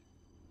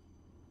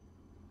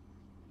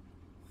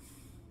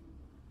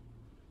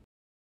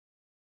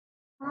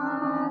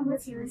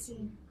 Let's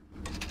see.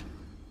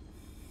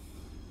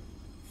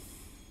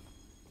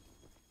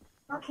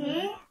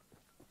 Okay.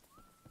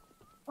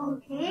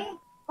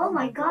 Oh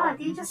my god,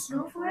 did you just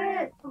go for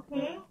it?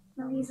 Okay.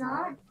 No, he's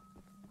not.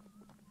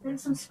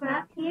 There's some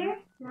scrap here.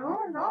 No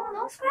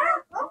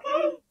scrap.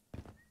 Okay.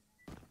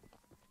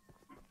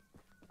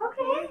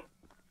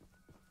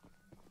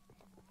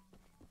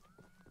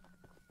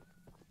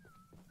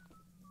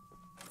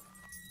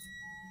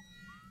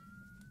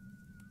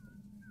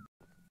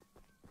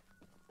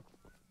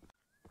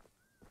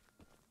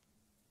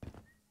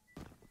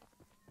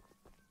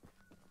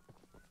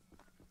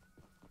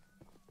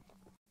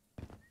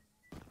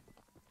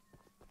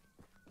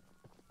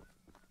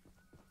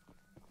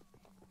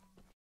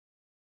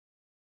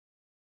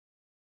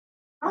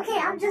 Okay,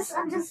 I'm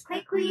just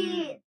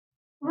quickly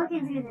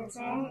looking through this,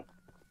 right?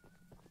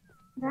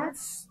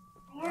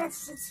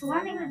 It's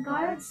swarming the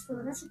guards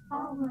though, that's a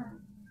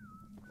problem.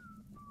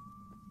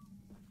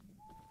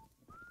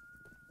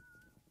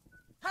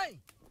 Hey!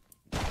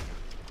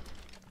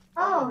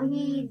 Oh,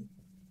 he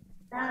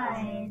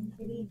died.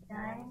 Did he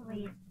die?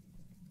 Wait.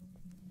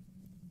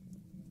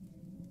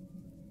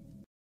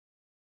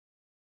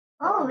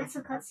 Oh, it's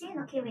a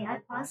cutscene? Okay, wait, I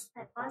paused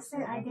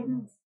it, I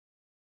didn't...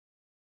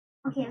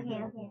 Okay.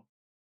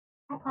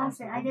 I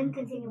paused it, I didn't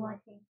continue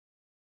watching.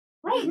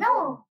 Wait,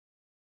 no!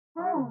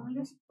 Oh, you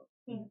just...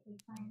 Okay,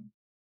 fine.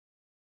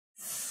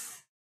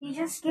 You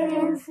just get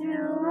in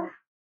through...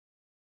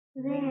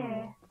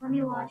 there. Let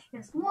me watch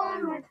this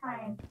one more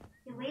time.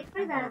 You wait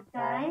for that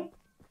guy.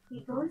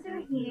 You go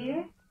through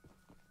here.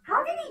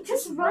 How did he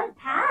just run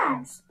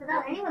past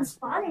without anyone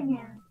spotting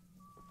him?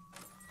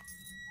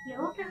 You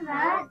open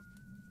that.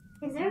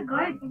 Is there a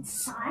guard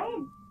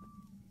inside?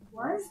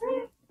 Was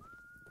there?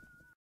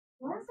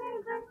 Was there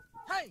a guard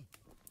inside? Hey!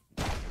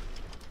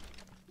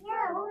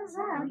 Yeah, what was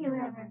that? Okay,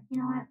 whatever. You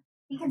know what?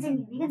 We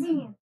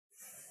continue.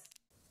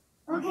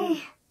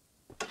 Okay.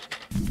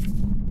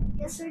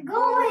 Guess we're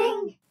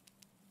going.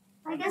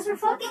 I guess we're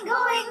fucking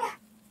going.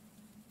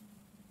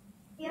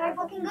 We are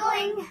fucking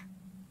going.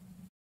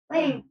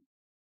 Wait.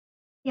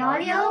 The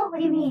audio? What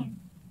do you mean?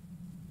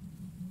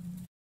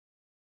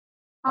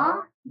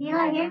 Huh? Do you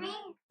not hear me?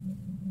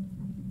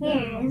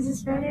 Here, is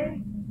this better?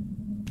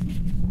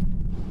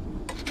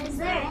 Is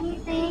there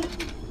anything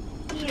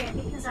here?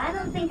 Because I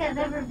don't think I've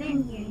ever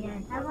been here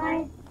yet. Have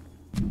I?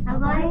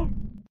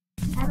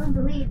 I don't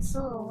believe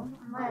so,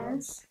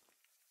 unless...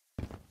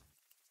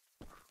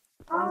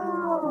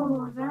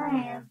 Oh,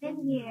 right, I've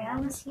been here. I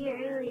was here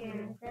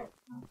earlier. Okay.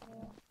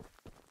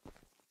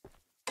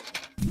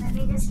 Let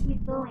me just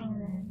keep going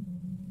then.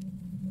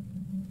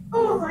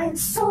 Oh, I am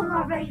so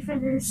not ready for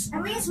this.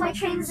 At least my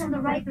train is in the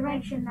right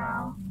direction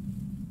now.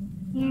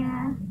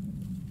 Yeah.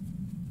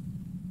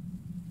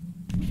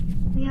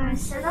 We are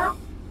set up.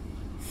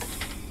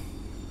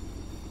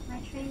 My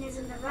train is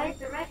in the right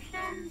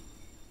direction.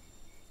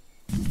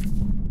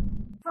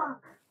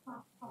 Fuck.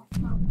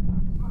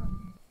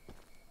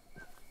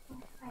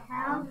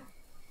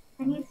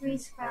 I need 3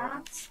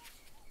 scraps.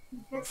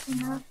 That's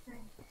enough.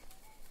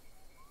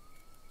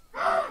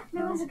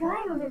 There was a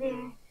guy over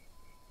there.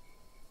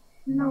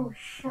 No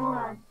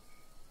shot.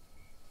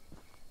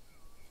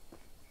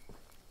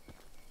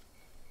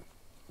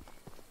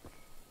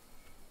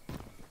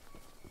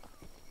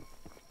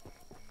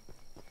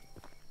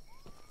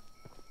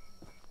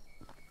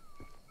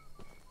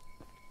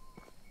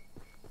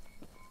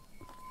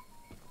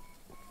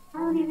 I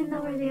don't even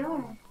know where they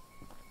are.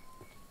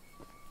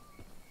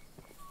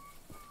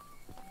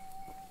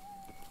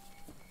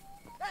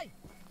 Hey,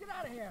 get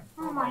out of here!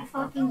 Oh my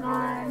fucking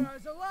god.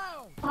 Cameras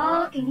allowed!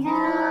 Fucking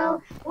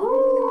hell.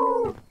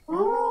 Ooh!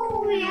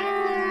 Ooh,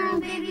 yeah,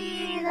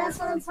 baby. That's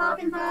what I'm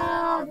talking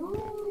about.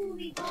 Ooh,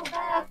 we go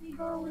back. We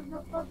go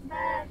the fuck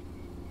back.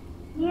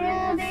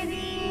 Yeah,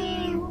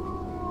 baby.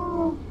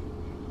 Ooh.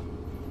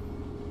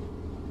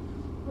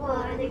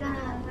 What, are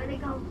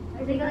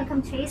they gonna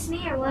come chase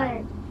me or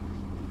what?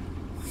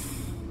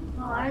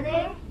 Oh, are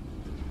they?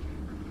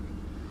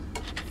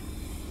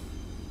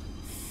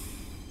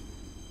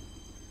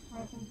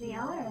 I think they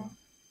are.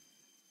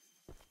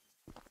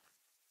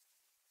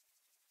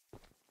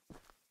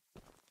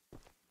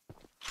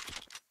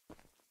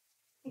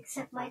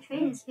 Except my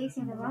train is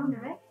facing the wrong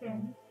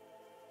direction.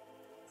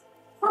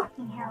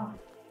 Fucking hell.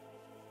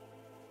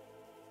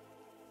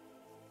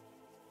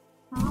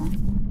 Huh?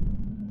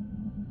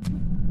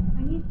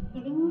 Are you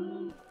kidding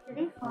me? Did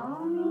they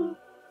follow me?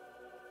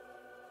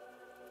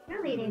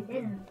 Surely they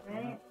didn't,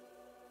 right?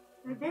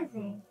 Or did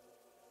they?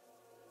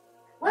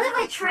 What if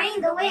I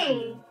trained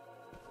away?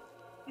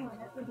 Oh,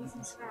 that would be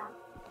some scrap.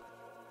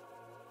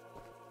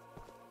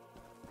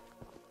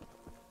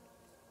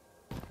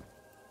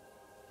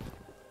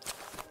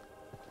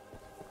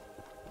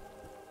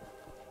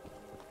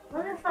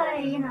 What if I,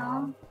 you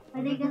know,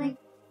 are they gonna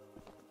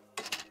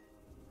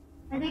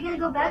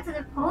go back to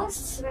their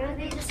posts, or are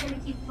they just gonna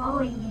keep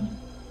following me?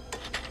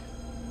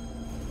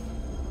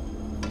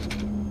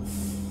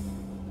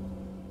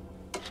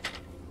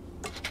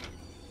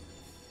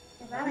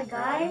 Is that a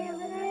guy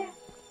over there?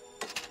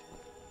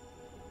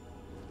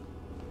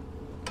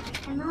 I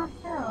cannot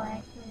tell,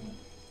 actually.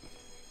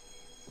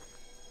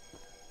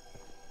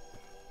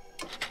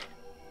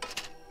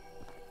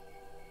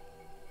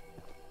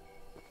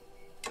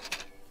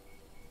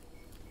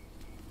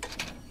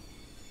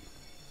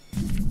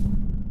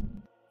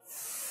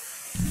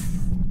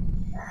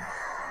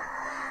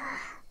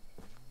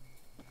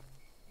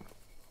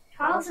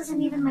 Charles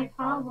isn't even my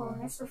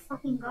problem, it's the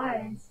fucking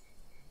guards.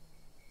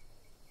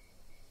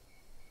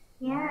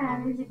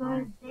 Yeah, there's a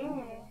guard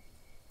there.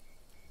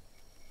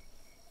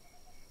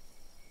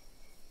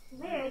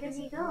 Where does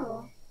he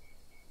go?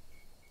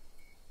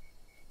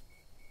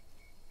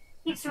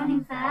 Keeps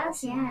running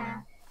fast?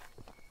 Yeah.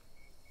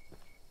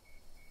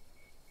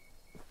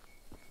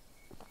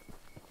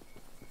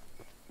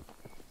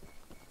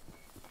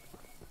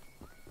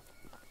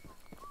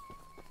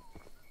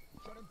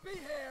 Shouldn't be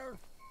here!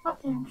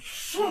 Fucking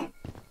shit!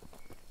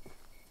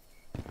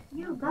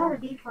 You gotta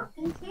be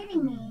fucking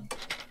kidding me.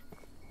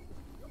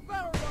 You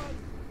better run!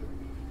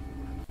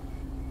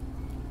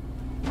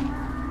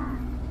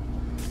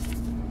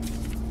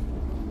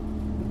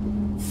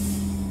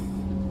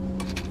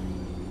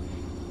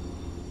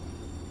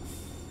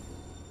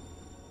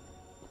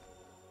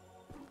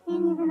 I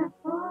can't even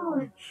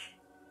approach.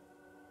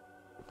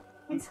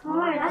 It's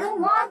hard. I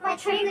don't want my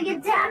train to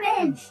get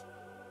damaged!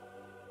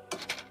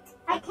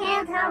 I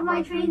can't have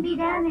my train be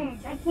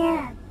damaged. I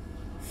can't.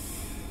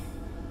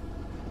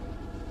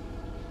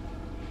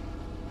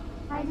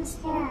 I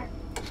just can't.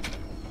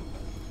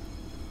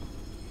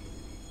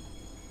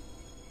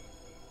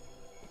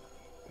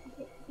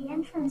 The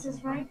entrance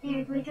is right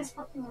there. Do I just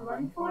fucking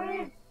run for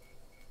it?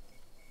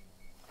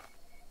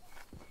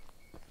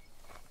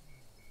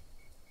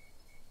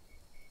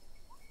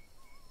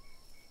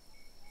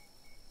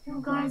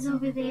 Two guards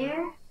over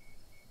there.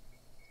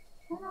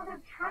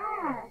 Another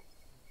path.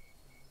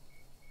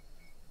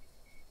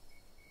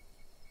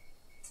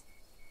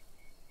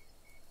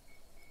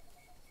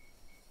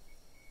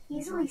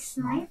 Easily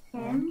sniped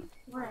him.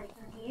 What,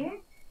 from here?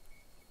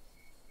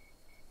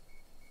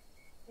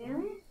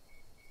 Really?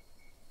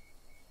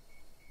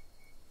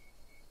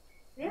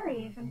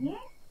 Really? From here?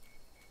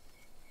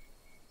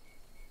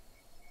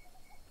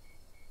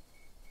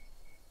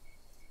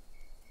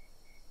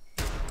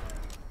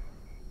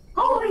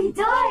 Oh, he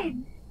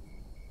died!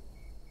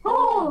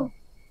 Oh!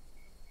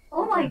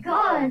 Oh my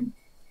god!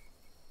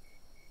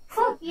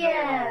 Fuck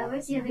yeah!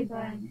 Where's the other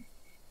guard?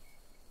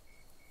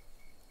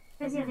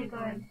 Where's the other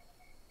guard?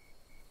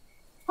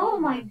 Oh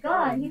my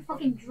god, he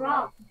fucking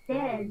dropped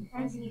dead,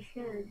 as he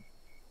should.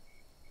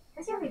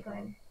 Where's the other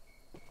guard?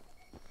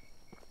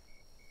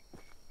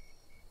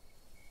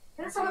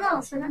 There's someone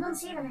else, but I don't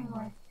see them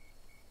anymore.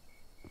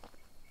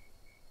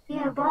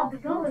 Yeah, Bob the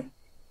Goat.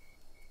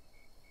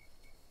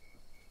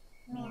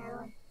 I mean, I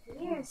don't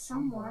hear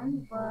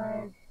someone,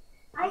 but...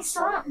 I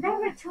saw... There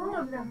were two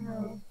of them,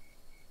 though.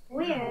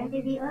 Where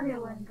did the other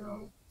one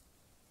go?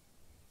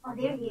 Oh,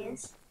 there he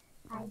is.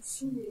 I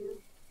see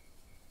you.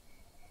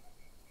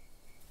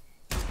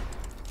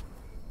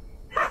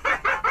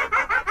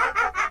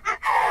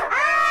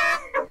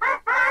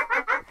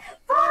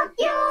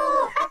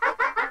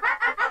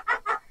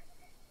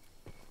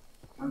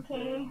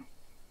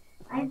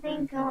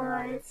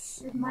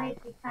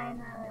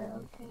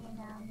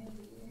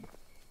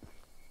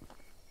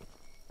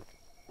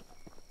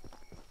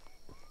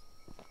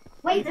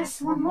 Wait,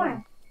 there's one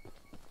more.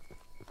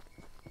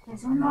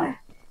 There's one more.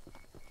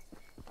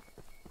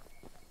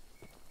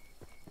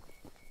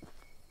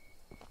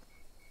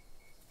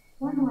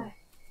 One more.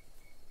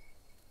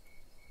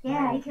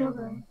 Yeah, I killed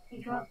him. He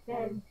dropped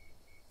dead.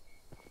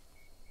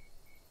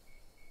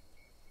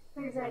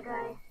 Where's that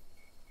guy?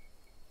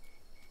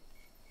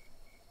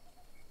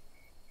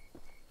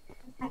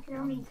 I can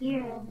only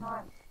hear him,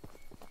 not...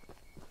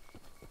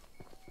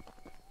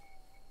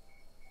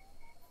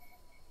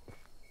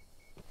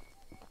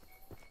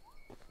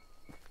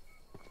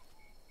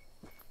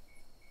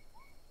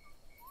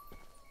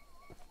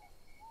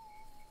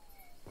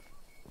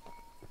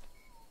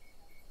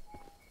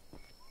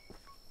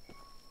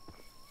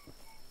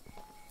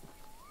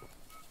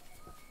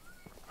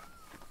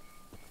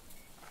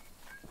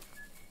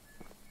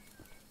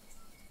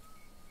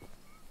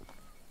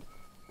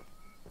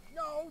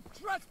 No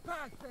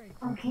trespassing!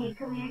 Okay,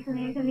 come here, come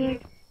here, come here.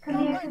 Come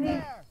Come here, right come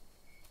here.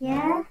 there!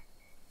 Yeah?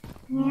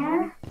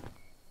 Yeah?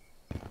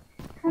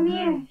 Come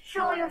here,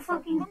 show your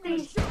fucking I'm gonna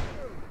face. shoot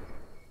you!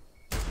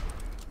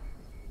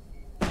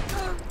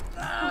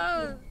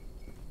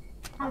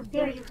 How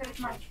dare you hurt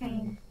my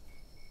train?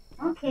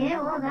 Okay,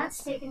 well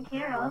that's taken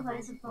care of,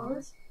 I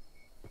suppose.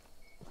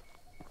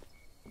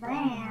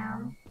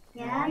 Bam.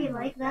 Yeah, you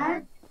like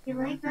that? You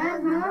like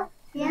that, huh?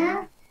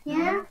 Yeah?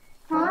 Yeah?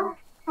 Huh?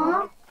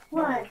 Huh?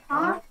 What?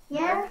 Huh?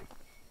 Yeah?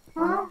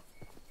 Huh?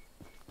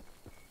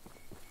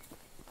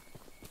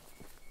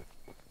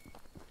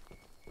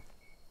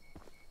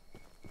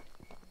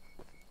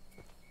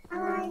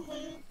 I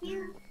hate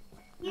you.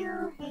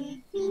 You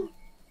hate me.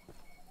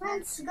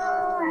 Let's go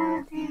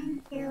out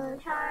and kill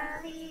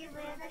Charlie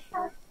with a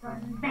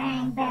shotgun.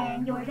 Bang,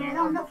 bang, you're dead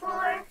on the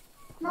floor.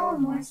 No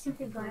more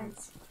stupid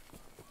guards.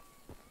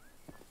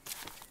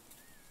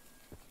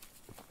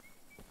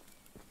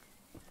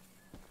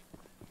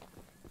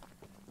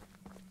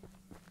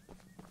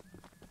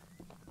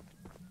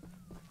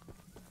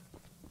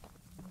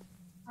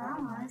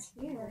 Oh, that's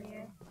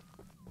familiar.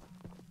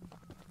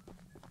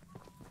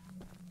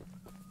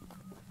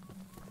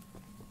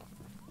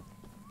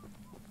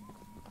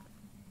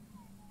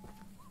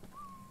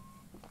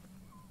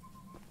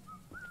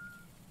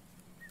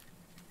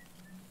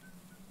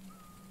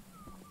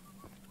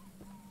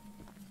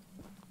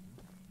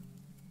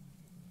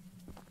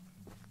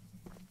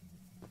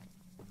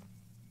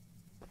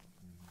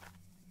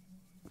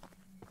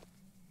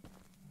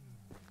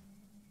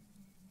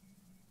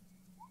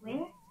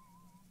 Where?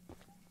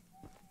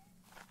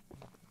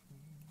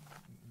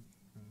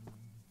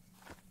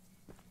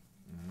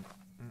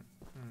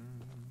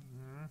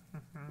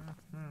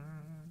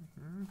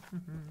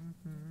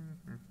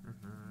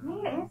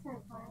 Where is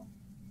that one?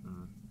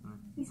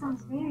 He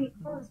sounds very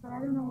close, but I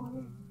don't know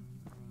where.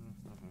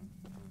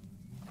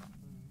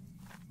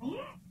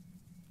 Where?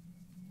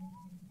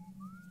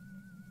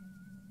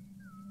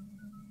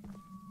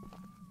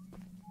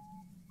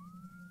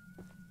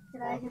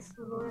 Did I just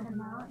lure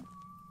him out?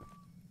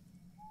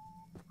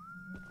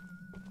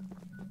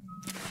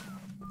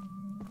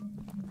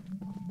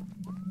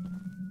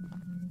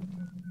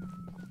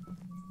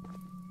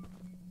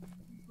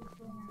 He's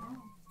going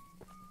around.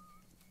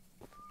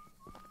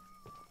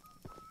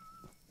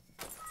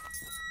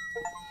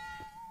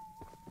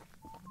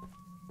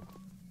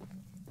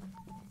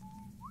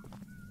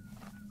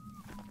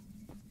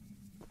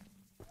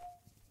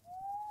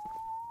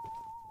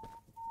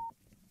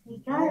 We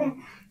got it.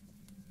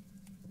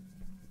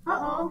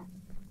 Uh-oh.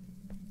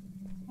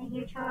 I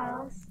hear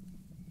Charles.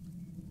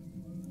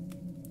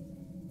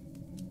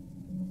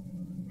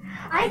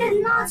 I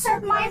did not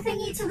set my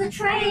thingy to the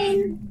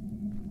train!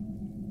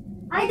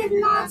 I did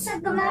not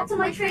set the map to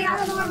my train. I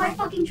don't know where my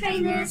fucking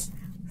train is.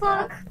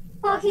 Fuck.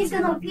 Fuck, he's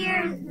gonna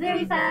appear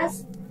very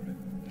fast.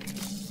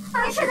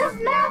 I should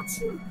have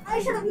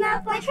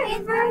mapped my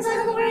train first. I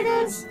don't know where it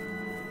is.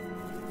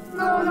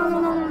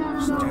 No.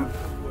 Step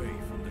away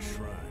from the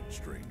shrine,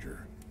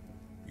 stranger.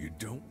 You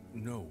don't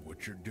know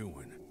what you're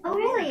doing. Oh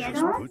really? I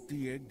Just don't? put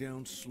the egg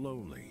down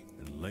slowly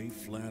and lay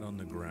flat on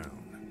the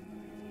ground.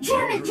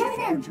 Jam it, Never jam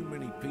fall it! too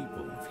many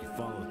people if you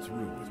follow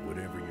through with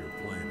whatever you're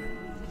planning.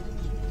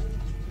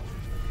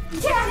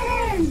 Jam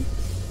it in!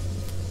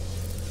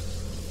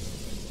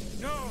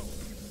 No!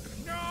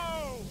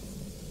 No!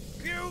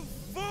 You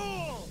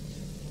fool!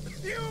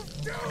 You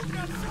doomed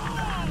us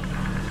all!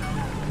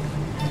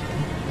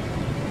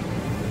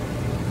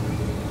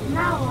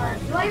 Now what?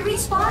 Do I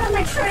respawn on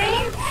my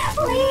train?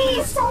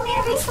 Please tell me to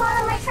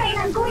respawn on my train.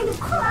 I'm going to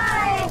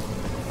cry.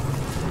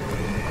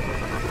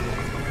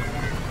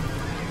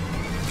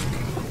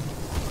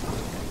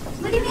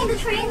 What do you mean the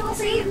train will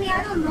save me?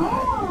 I don't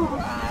know.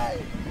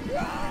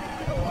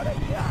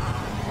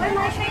 Where's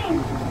my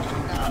train?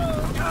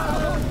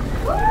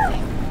 Woo!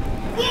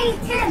 Eat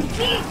him!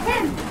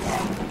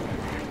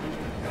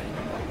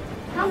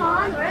 Come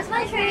on, where's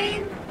my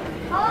train?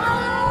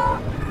 Oh!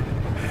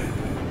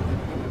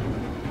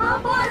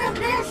 Hop on it,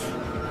 bitch!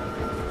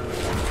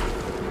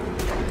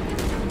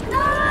 No!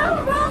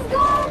 Wrong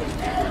gun!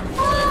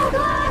 Oh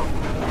god!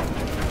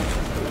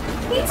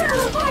 He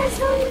teleports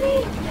to me!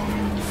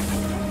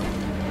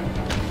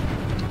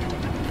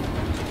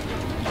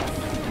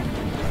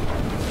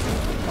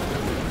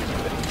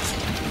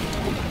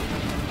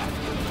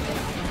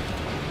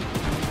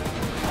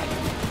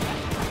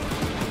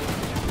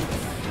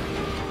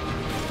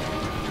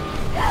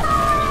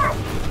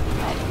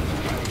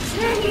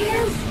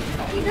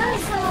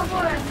 Let's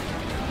teleport!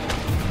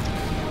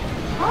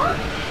 Huh?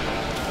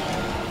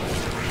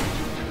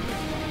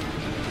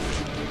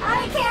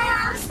 I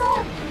can't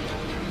stop!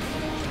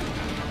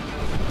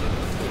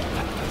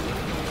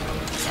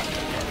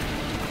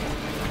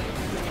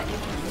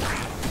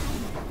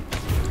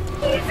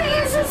 He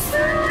feels a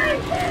sword!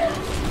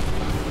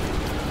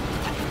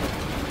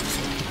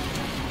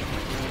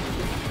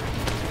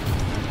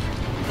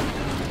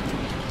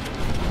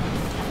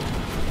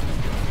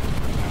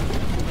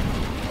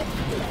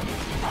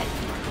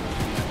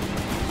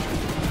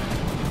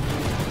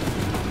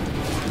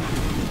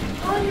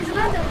 Oh, he's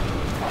about to...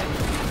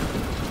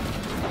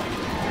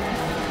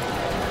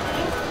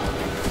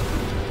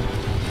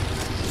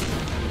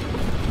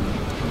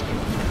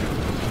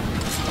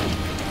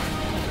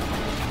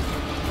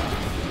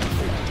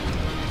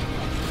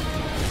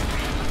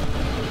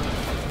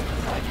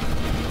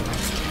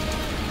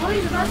 Oh,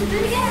 he's about to do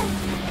it again!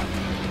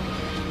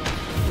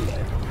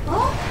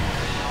 Oh!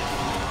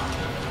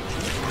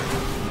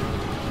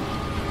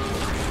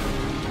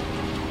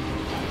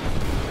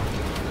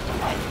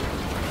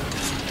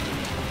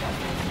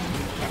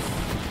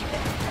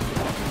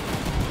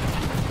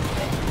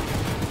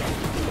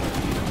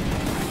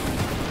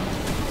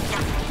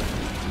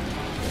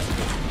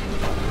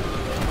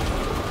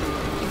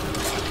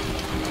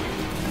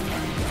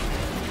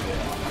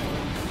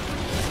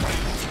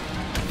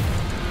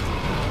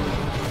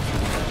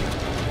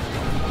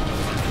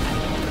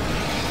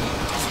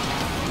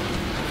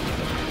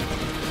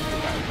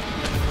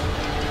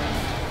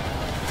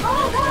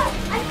 Oh god!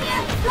 I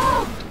can't go!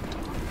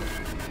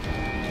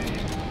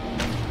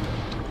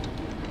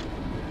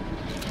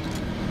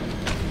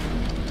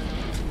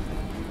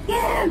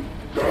 Get him!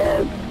 Get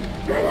him!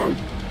 Get him!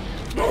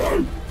 Get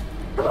him!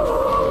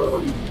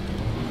 Boom!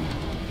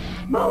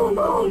 Boom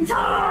boom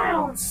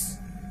Charles!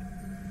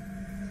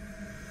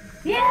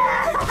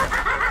 Yeah!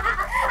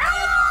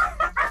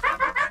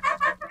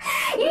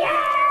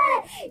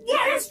 Yeah!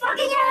 Get his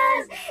fucking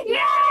ass!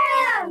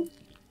 Yeah!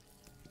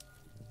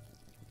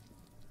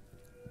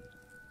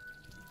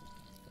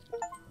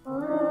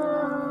 Oh.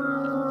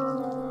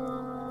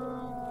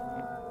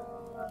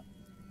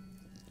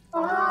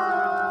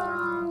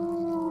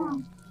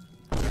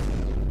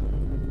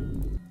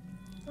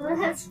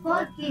 Let's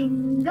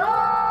fucking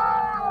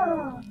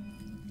go!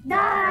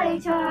 Die,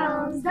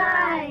 Charles,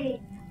 die!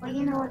 Well,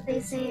 you know what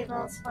they say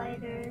about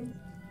spiders.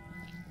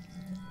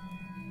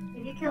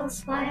 If you kill a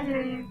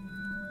spider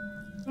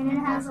and it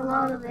has a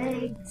lot of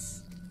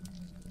eggs,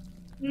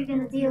 you're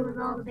gonna deal with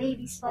all the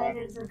baby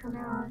spiders that come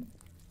out.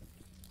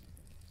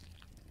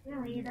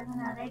 Really, it doesn't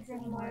have eggs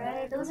anymore,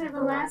 right? Those are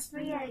the last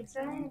 3 eggs,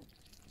 right?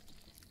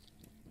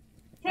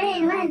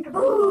 Hey, man,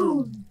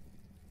 kaboom!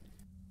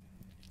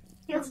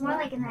 Feels more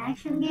like an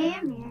action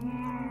game,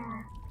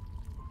 yeah.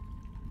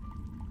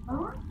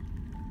 Oh?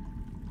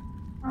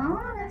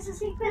 Oh, there's a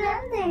secret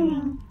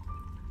ending!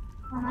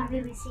 Well, not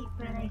really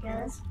secret, I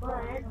guess,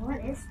 but what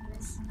is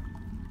this?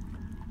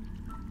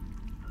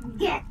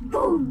 Get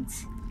boomed!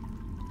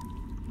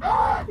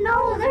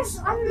 No, there's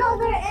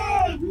another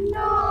egg!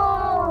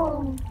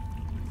 No!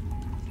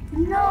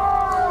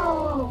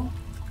 No!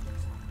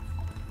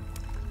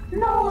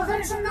 No,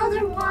 there's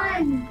another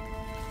one!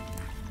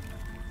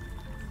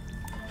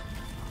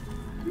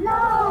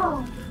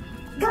 No!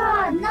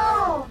 God,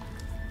 no!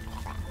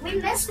 We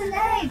missed an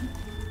egg!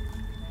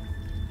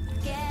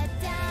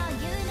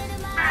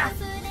 Ah.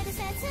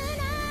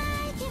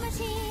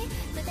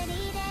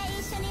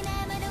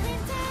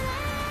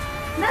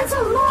 That's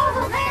a lot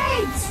of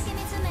eggs!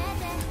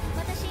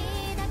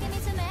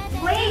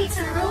 Way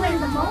to ruin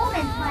the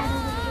moment, by the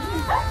way.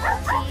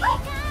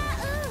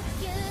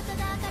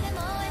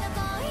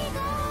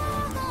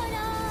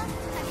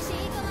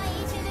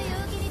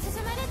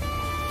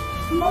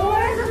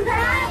 More than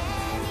that?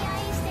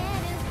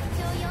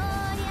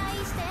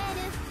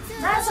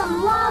 That's a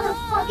lot of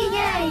fucking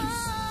eggs!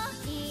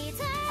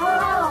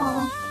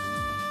 Oh!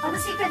 Oh, the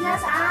secret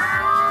nest.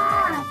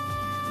 Ah!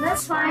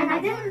 That's fine. I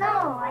didn't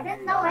know. I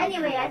didn't know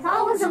anyway. I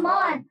thought it was a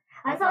mod.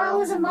 I thought it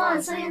was a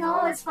mod, so you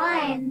know, it's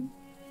fine.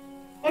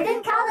 It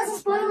didn't count as a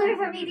spoiler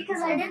for me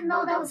because I didn't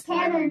know that was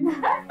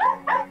canon.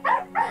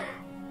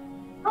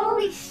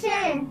 Holy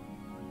shit!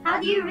 How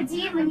do you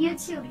redeem on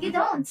YouTube? You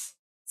don't!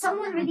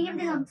 Someone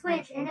redeemed it on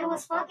Twitch and it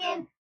was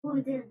fucking...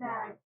 Who did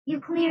that? You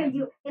cleared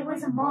you. It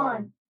was a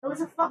mod. It was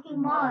a fucking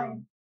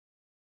mod.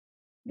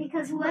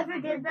 Because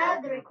whoever did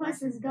that, the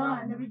request is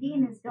gone. The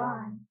redeem is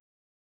gone.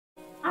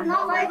 I'm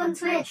not live on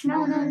Twitch.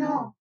 No, no,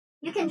 no.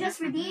 You can just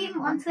redeem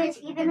on Twitch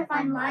even if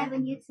I'm live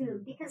on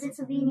YouTube because it's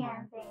a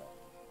VNyan thing.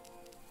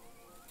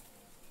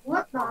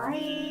 What the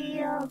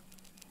hell?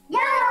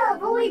 Yeah,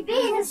 but we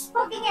beat his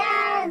fucking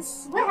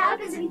ass! What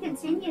happens if you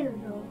continue,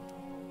 though?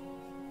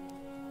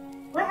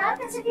 What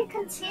happens if you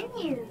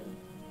continue?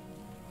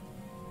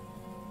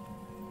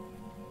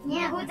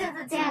 Yeah, who did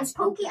the dance?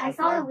 Pokey, I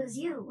thought it was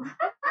you.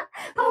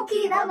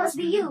 Pokey, that must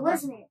be you,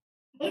 wasn't it?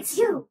 It's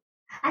you.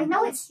 I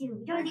know it's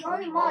you. You're the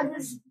only one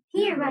who's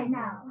here right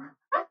now.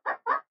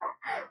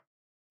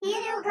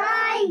 Hino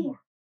Kai!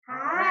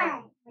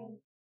 Hi. Wait.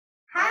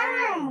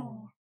 Hi.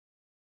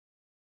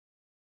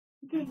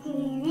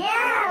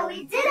 Yeah,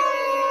 we did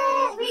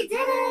it! We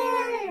did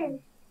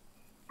it!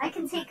 I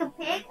can take a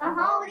pic?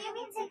 What do you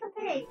mean take a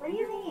pic? What do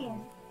you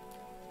mean?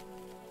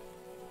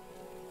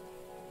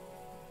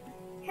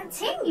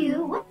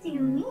 Continue? What do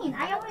you mean?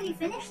 I already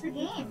finished the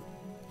game.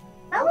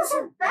 That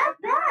wasn't that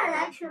bad,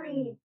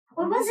 actually.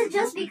 Or was it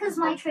just because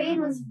my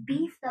train was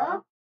beefed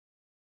up?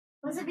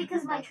 Was it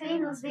because my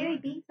train was very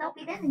beefed up?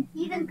 We didn't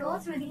even go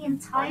through the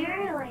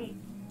entire, like...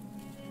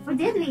 Or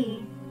did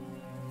we?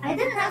 I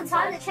didn't have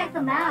time to check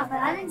the map, but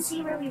I didn't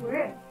see where we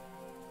were.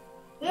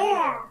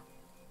 Yeah!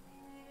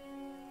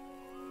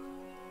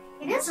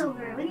 It is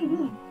over, what do you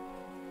mean?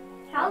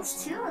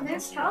 Charles 2?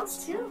 There's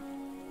Charles 2.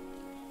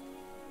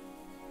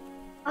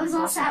 I was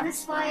all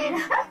satisfied.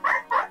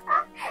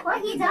 Well,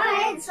 he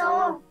died,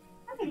 so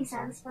I'm pretty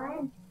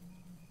satisfied.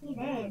 He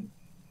did.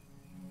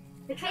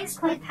 The train's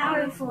quite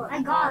powerful.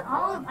 I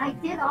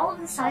did all of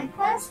the side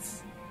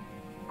quests.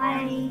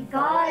 I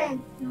got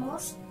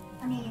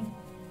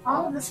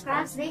all of the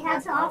scraps they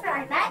had to offer.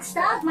 I maxed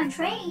out my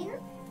train.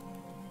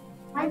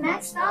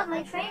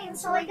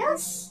 So I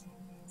guess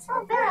it's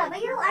not bad.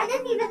 But I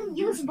didn't even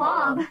use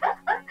Bob.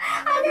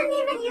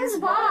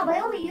 I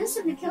only used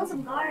him to kill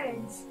some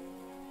guards.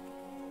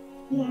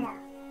 Yeah.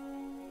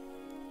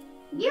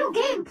 New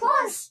game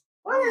plus!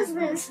 What is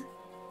this?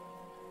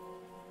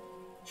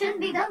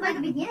 Shouldn't be done by the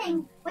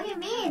beginning. What do you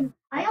mean?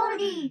 I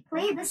already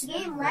played this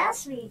game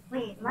last week.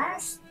 Wait,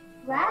 last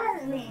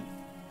week.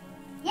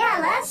 Yeah,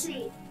 last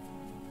week.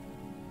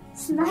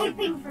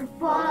 Sniping for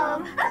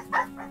Bob.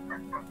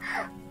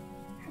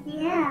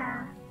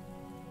 Yeah.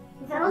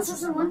 If I was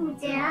just the one who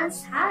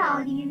danced,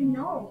 how do you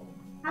know?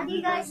 How do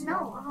you guys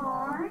know?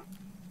 Aww.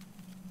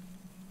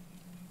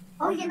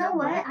 Oh, you know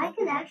what? I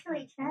could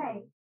actually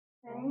check.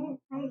 Right?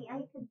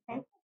 I could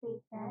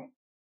technically check.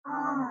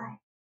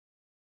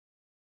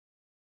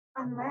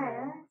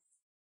 Unless...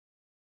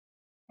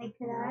 Wait,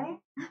 could I?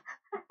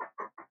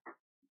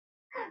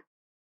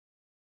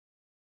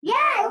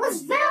 Yeah, it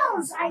was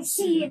Vels! I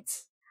see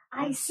it!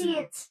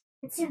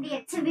 It's in the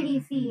activity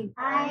feed.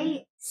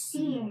 I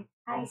see it.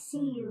 I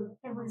see you.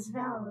 It was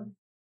Vels.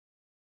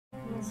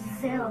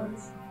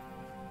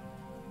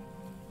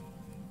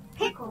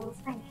 Pickles.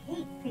 I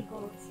hate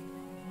pickles.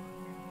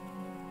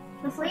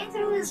 The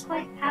flamethrower is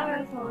quite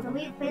powerful. The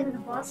way you played in the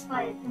boss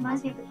fight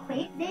reminds me of the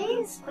Quake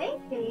days?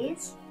 Quake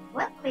days?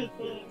 What Quake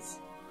days?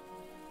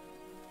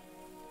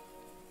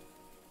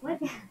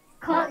 What?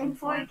 Caught in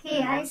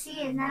 4K, I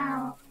see it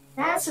now.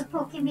 That's what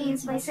Poke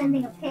means by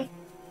sending a pic.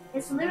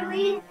 It's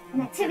literally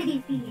an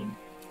activity feed.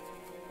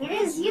 It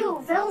is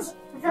you,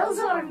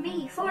 Velza or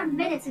me, 4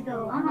 minutes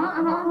ago.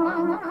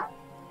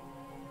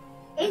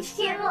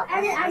 HTML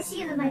edit, I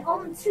see it with my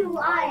own 2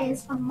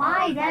 eyes on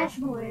my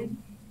dashboard.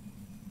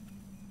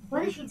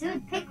 What does she do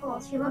with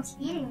pickles? She loves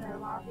eating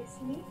them,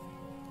 obviously.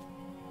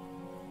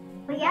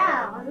 But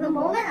yeah, the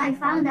moment I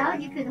found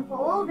out you could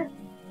hold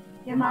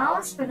your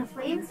mouse for the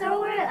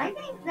flamethrower, I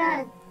think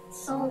that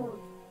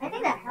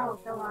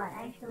helped a lot,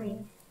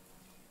 actually.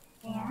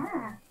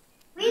 Yeah.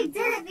 We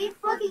did it! We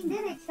fucking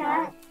did it,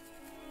 chat!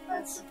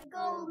 Let's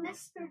go,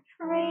 Mr.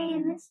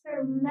 Train!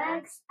 Mr.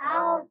 Max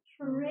Out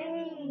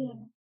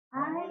Train!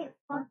 I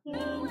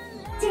fucking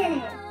did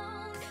it!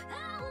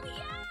 Oh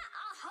yeah! I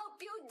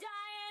hope you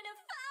die in a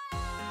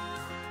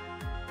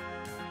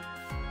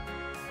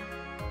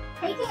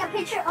fire! Taking a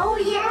picture? Oh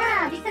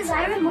yeah! Because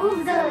I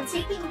removed the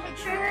taking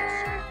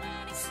picture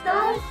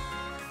stuff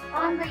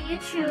on the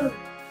YouTube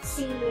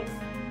scene.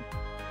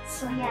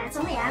 So yeah, it's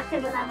only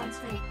active when I'm on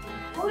Twitch.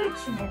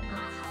 Fortunately.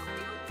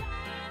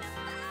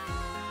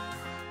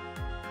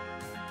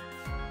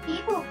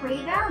 People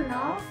playground,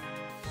 no?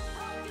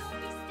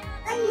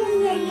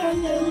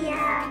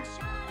 Yeah.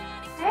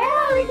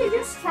 Well, we could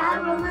just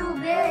chat for a little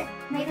bit.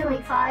 Maybe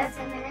like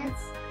 5-10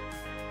 minutes.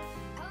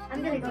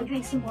 I'm gonna go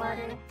drink some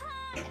water.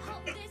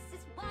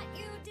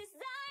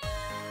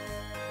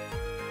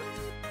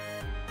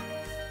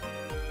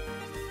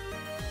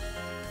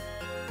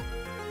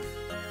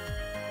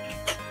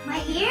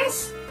 My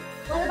ears?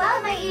 What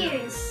about my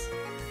ears?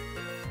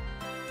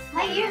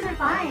 My ears are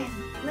fine.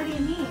 What do you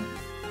mean?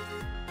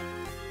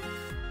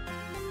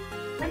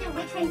 When you're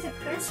switching to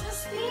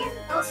Christmas theme?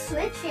 Oh,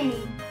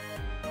 switching.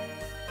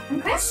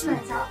 And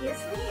Christmas,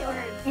 obviously, or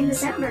in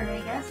December, I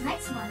guess,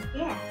 next month,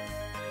 yeah.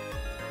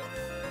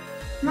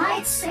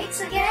 Night 6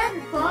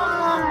 again?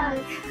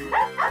 Fuck!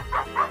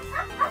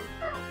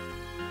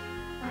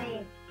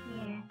 Wait,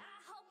 yeah.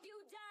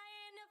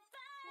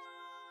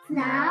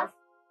 FNAF?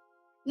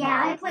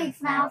 Yeah, I played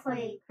FNAF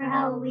like for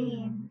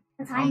Halloween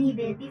a tiny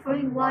bit before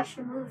we watched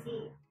the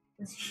movie. It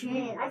was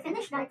shit. I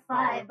finished night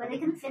 5, but I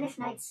couldn't finish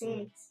night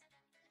 6.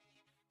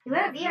 You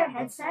wear a VR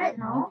headset?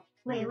 No?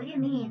 Wait, what do you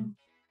mean?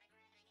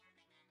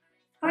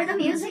 For the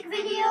music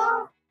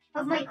video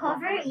of my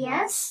cover,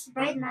 yes.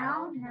 Right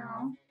now,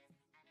 no.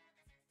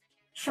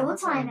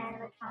 Showtime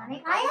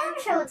animatronic? I am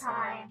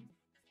Showtime!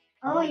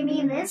 Oh, you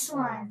mean this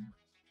one?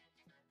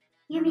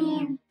 You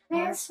mean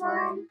this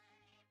one?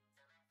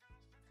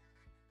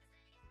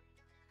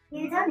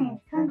 You done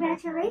it.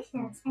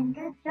 Congratulations and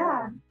good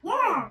job.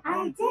 Yeah,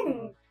 I did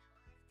it.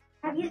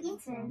 Have you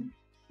eaten?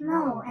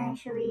 No,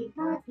 actually,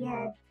 not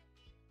yet.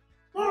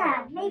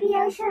 Yeah, maybe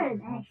I should,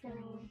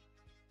 actually.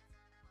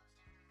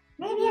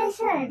 Maybe I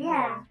should,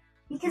 yeah.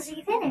 Because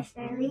we finished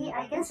early,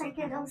 I guess I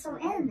could also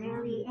end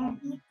early and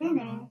eat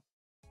dinner.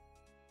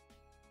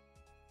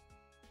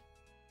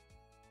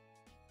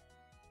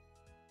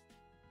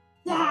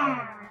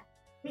 Yeah!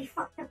 We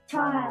fucked up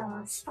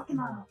Charles. Fuck him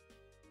up.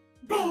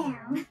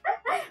 Bam!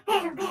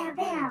 Bam, bam,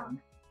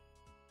 bam!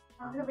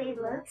 Oh, the way it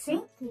looks,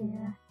 thank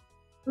you.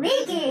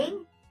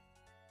 Leaking?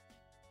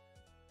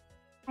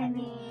 I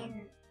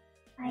mean,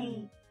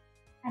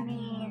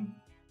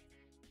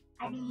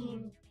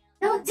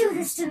 don't do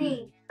this to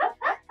me!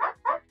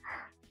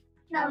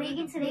 Not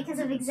leaking today because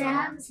of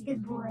exams?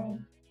 Good boy.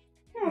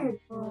 Good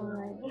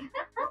boy.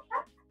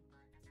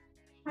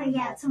 Oh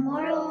yeah,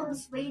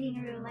 tomorrow's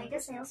waiting room. I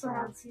guess I also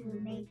have to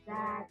make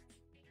that.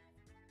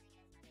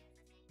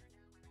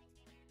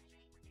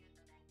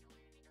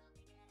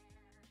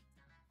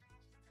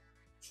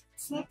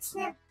 Snip,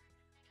 snip.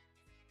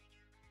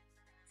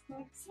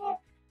 Snip, snip.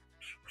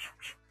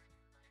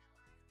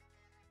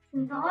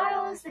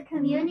 Tomorrow's the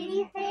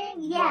community thing?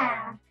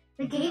 Yeah.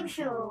 The game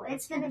show.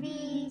 It's gonna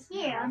be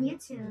here on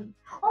YouTube.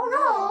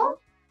 Oh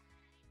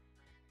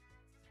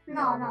no!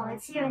 No,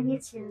 it's here on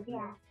YouTube,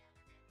 yeah.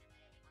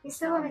 You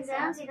still on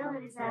exams? You don't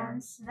have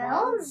exams.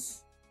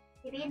 Vels?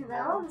 You mean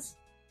Vels?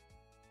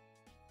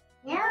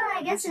 Yeah,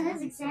 I guess it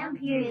is exam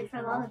period for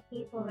a lot of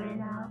people right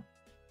now.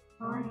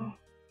 Oh yeah.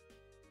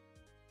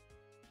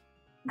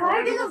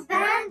 Garden of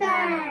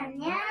Banban!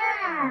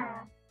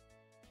 Yeah!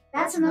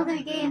 That's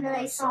another game that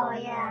I saw,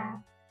 yeah.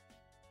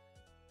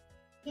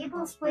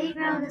 People's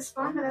Playground is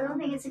fun, but I don't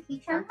think it's a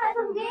Kiichan type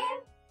of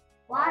game.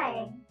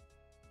 Why?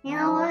 You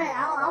know what?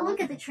 I'll look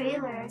at the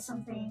trailer or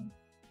something.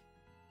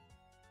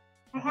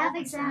 I have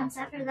exams.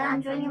 After that,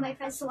 I'm joining my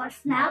friends to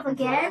watch FNAF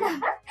again.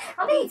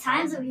 How many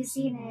times have you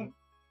seen it?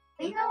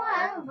 But you know what?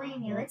 I don't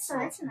blame you. It's a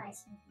nice movie.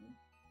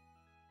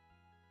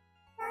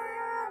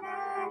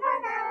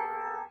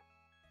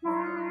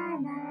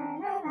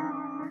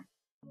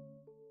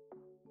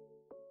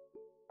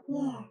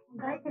 Yeah,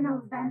 Garden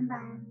of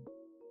Banban.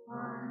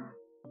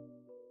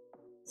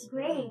 It's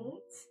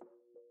great.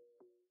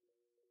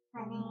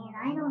 I mean,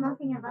 I know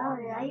nothing about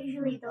it. I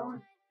usually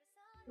don't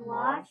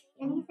watch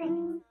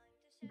anything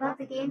about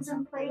the games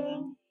I'm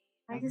playing.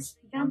 I just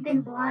jump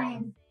in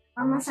blind.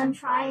 Unless I'm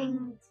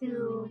trying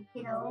to,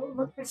 you know,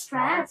 look for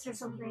strats or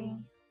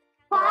something.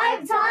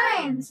 5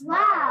 times!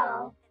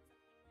 Wow!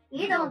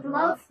 You don't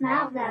love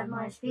FNAF that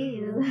much, do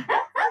you?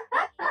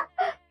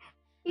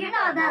 You're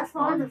not that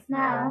fond of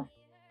FNAF.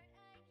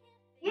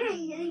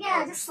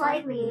 Yeah, just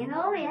slightly, you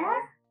know, yeah?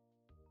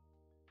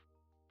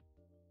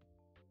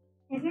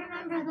 If you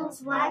remember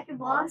those Whack Your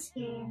Boss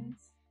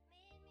games.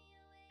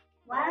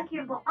 Whack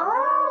Your Boss.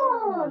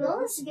 Oh,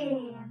 those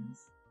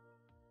games.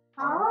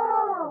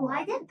 Oh,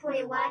 I did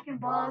play Whack Your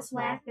Boss,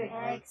 Whack Your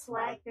X,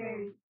 Whack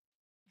Your...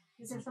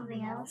 Is there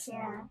something else?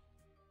 Yeah.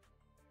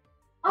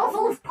 Oh,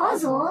 full of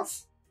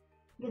puzzles?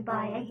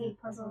 Goodbye, I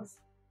hate puzzles.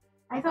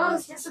 I thought it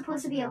was just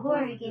supposed to be a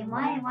horror game.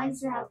 Why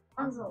does it have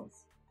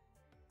puzzles?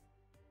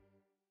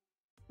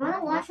 I want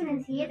to watch it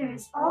in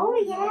theaters. Oh,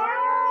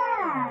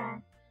 yeah!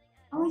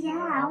 Oh,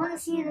 yeah, I want to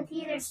see it in the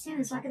theaters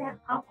too, so I could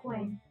have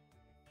popcorn.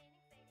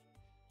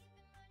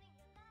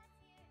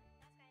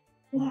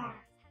 Yeah.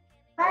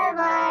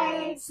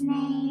 Bye-bye,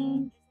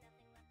 Snake.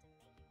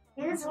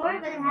 It is horror,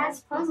 but it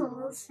has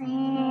puzzles.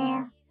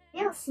 Yeah.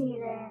 You'll see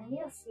then.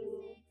 You'll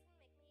see.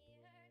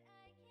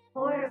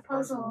 Horror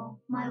puzzle.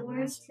 My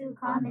worst 2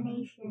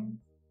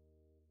 combinations.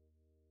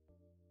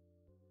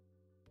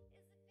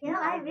 You know,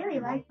 I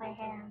really like my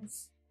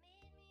hands.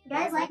 You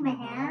guys like my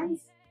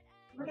hands?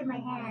 Look at my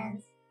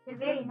hands. They're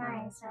very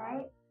nice,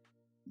 right?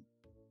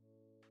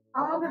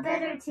 All the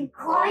better to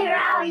claw your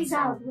eyes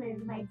out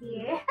with, my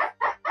dear.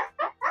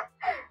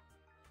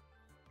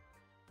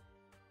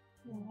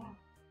 Yeah.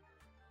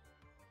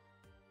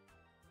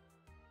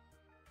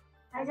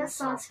 I just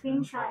saw a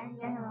screenshot in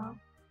general.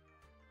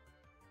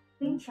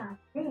 Screenshot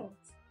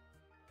this.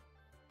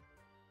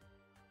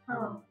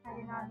 Oh, I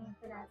did not mean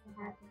for that to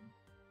happen.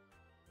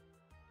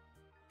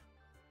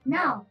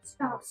 No,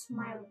 stop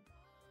smiling.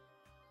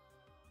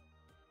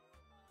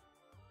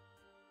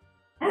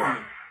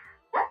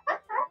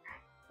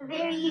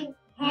 Very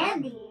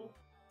handy.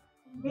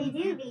 They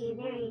do be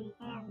very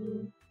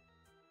handy.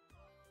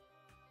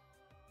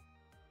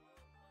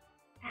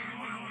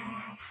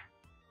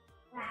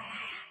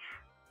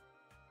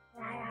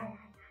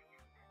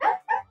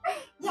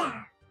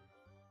 Yeah.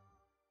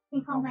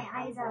 You call my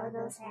eyes out with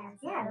those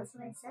hands. Yeah, that's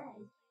what I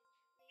said.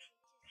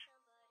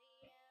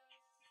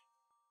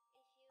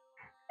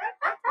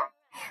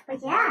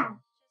 But yeah,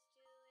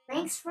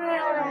 thanks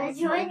for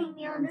joining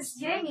me on this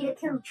journey to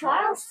kill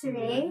Charles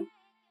today.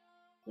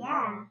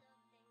 Yeah,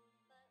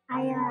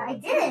 I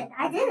did it.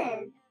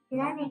 Did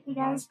I make you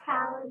guys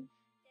proud?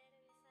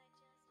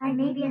 I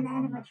may be an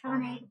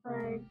animatronic,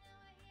 but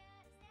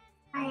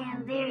I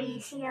am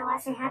very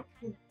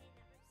happy.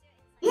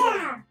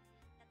 Yeah!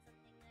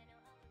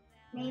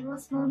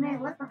 Mabel's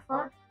moment, what the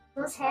fuck?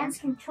 Those hands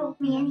can choke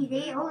me any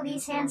day. Oh,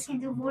 these hands can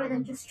do more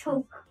than just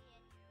choke.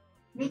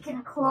 They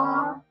can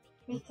claw,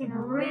 they can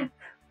rip,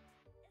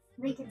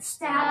 they can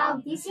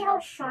stab. Do you see how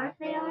sharp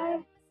they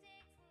are?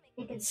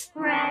 They can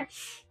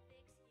scratch.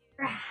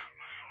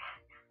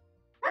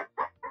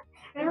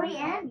 Really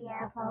am?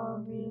 Yeah,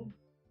 probably.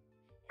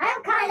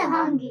 I'm kinda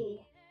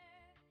hungry.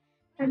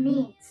 For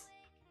meat.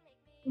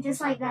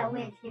 Just like that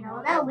witch, you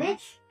know? That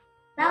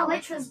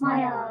witch was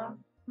my,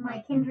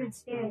 my kindred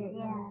spirit,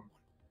 yeah.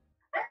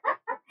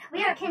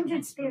 We are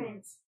kindred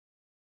spirits.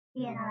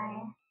 He and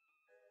I.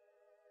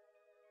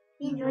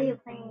 We enjoy you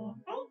playing.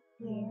 Thank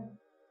you.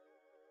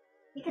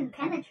 You can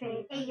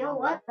penetrate. Hey, yo,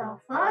 what the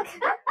fuck?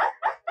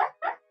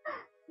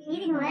 You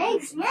eating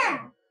legs?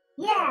 Yeah.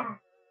 Yeah.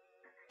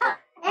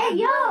 Hey,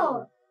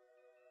 yo!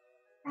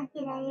 How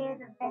did I hear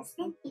the best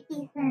thing,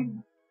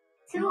 Ethan?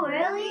 Too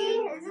early?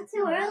 Is it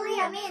too early?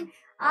 I mean,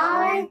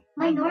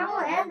 my normal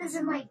end is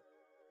in like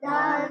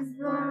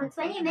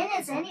 20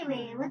 minutes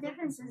anyway. What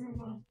difference does it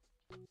make?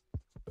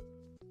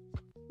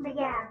 But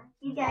yeah,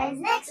 you guys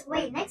next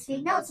week?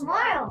 No,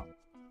 tomorrow.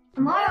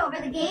 Tomorrow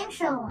for the game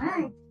show,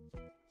 huh?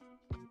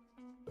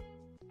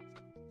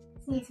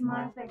 See you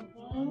tomorrow for the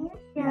game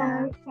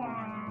show,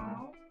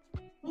 chat.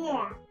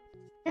 Yeah.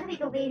 Then we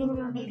go waiting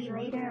room maybe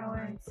later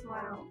or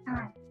tomorrow.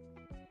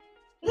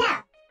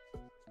 Yeah.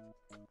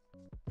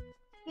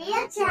 See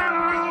ya,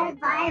 chat.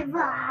 Bye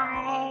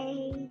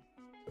bye.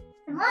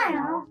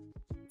 Tomorrow?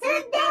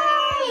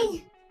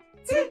 Today!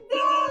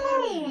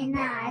 Today!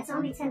 Nah, it's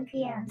only 10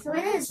 p.m. So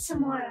it is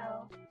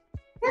tomorrow.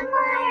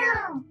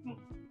 Tomorrow!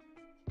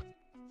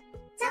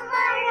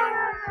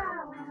 Tomorrow!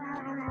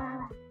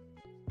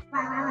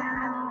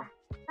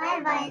 Bye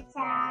bye,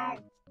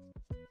 chat.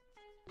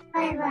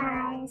 Bye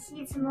bye. See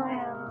you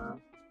tomorrow.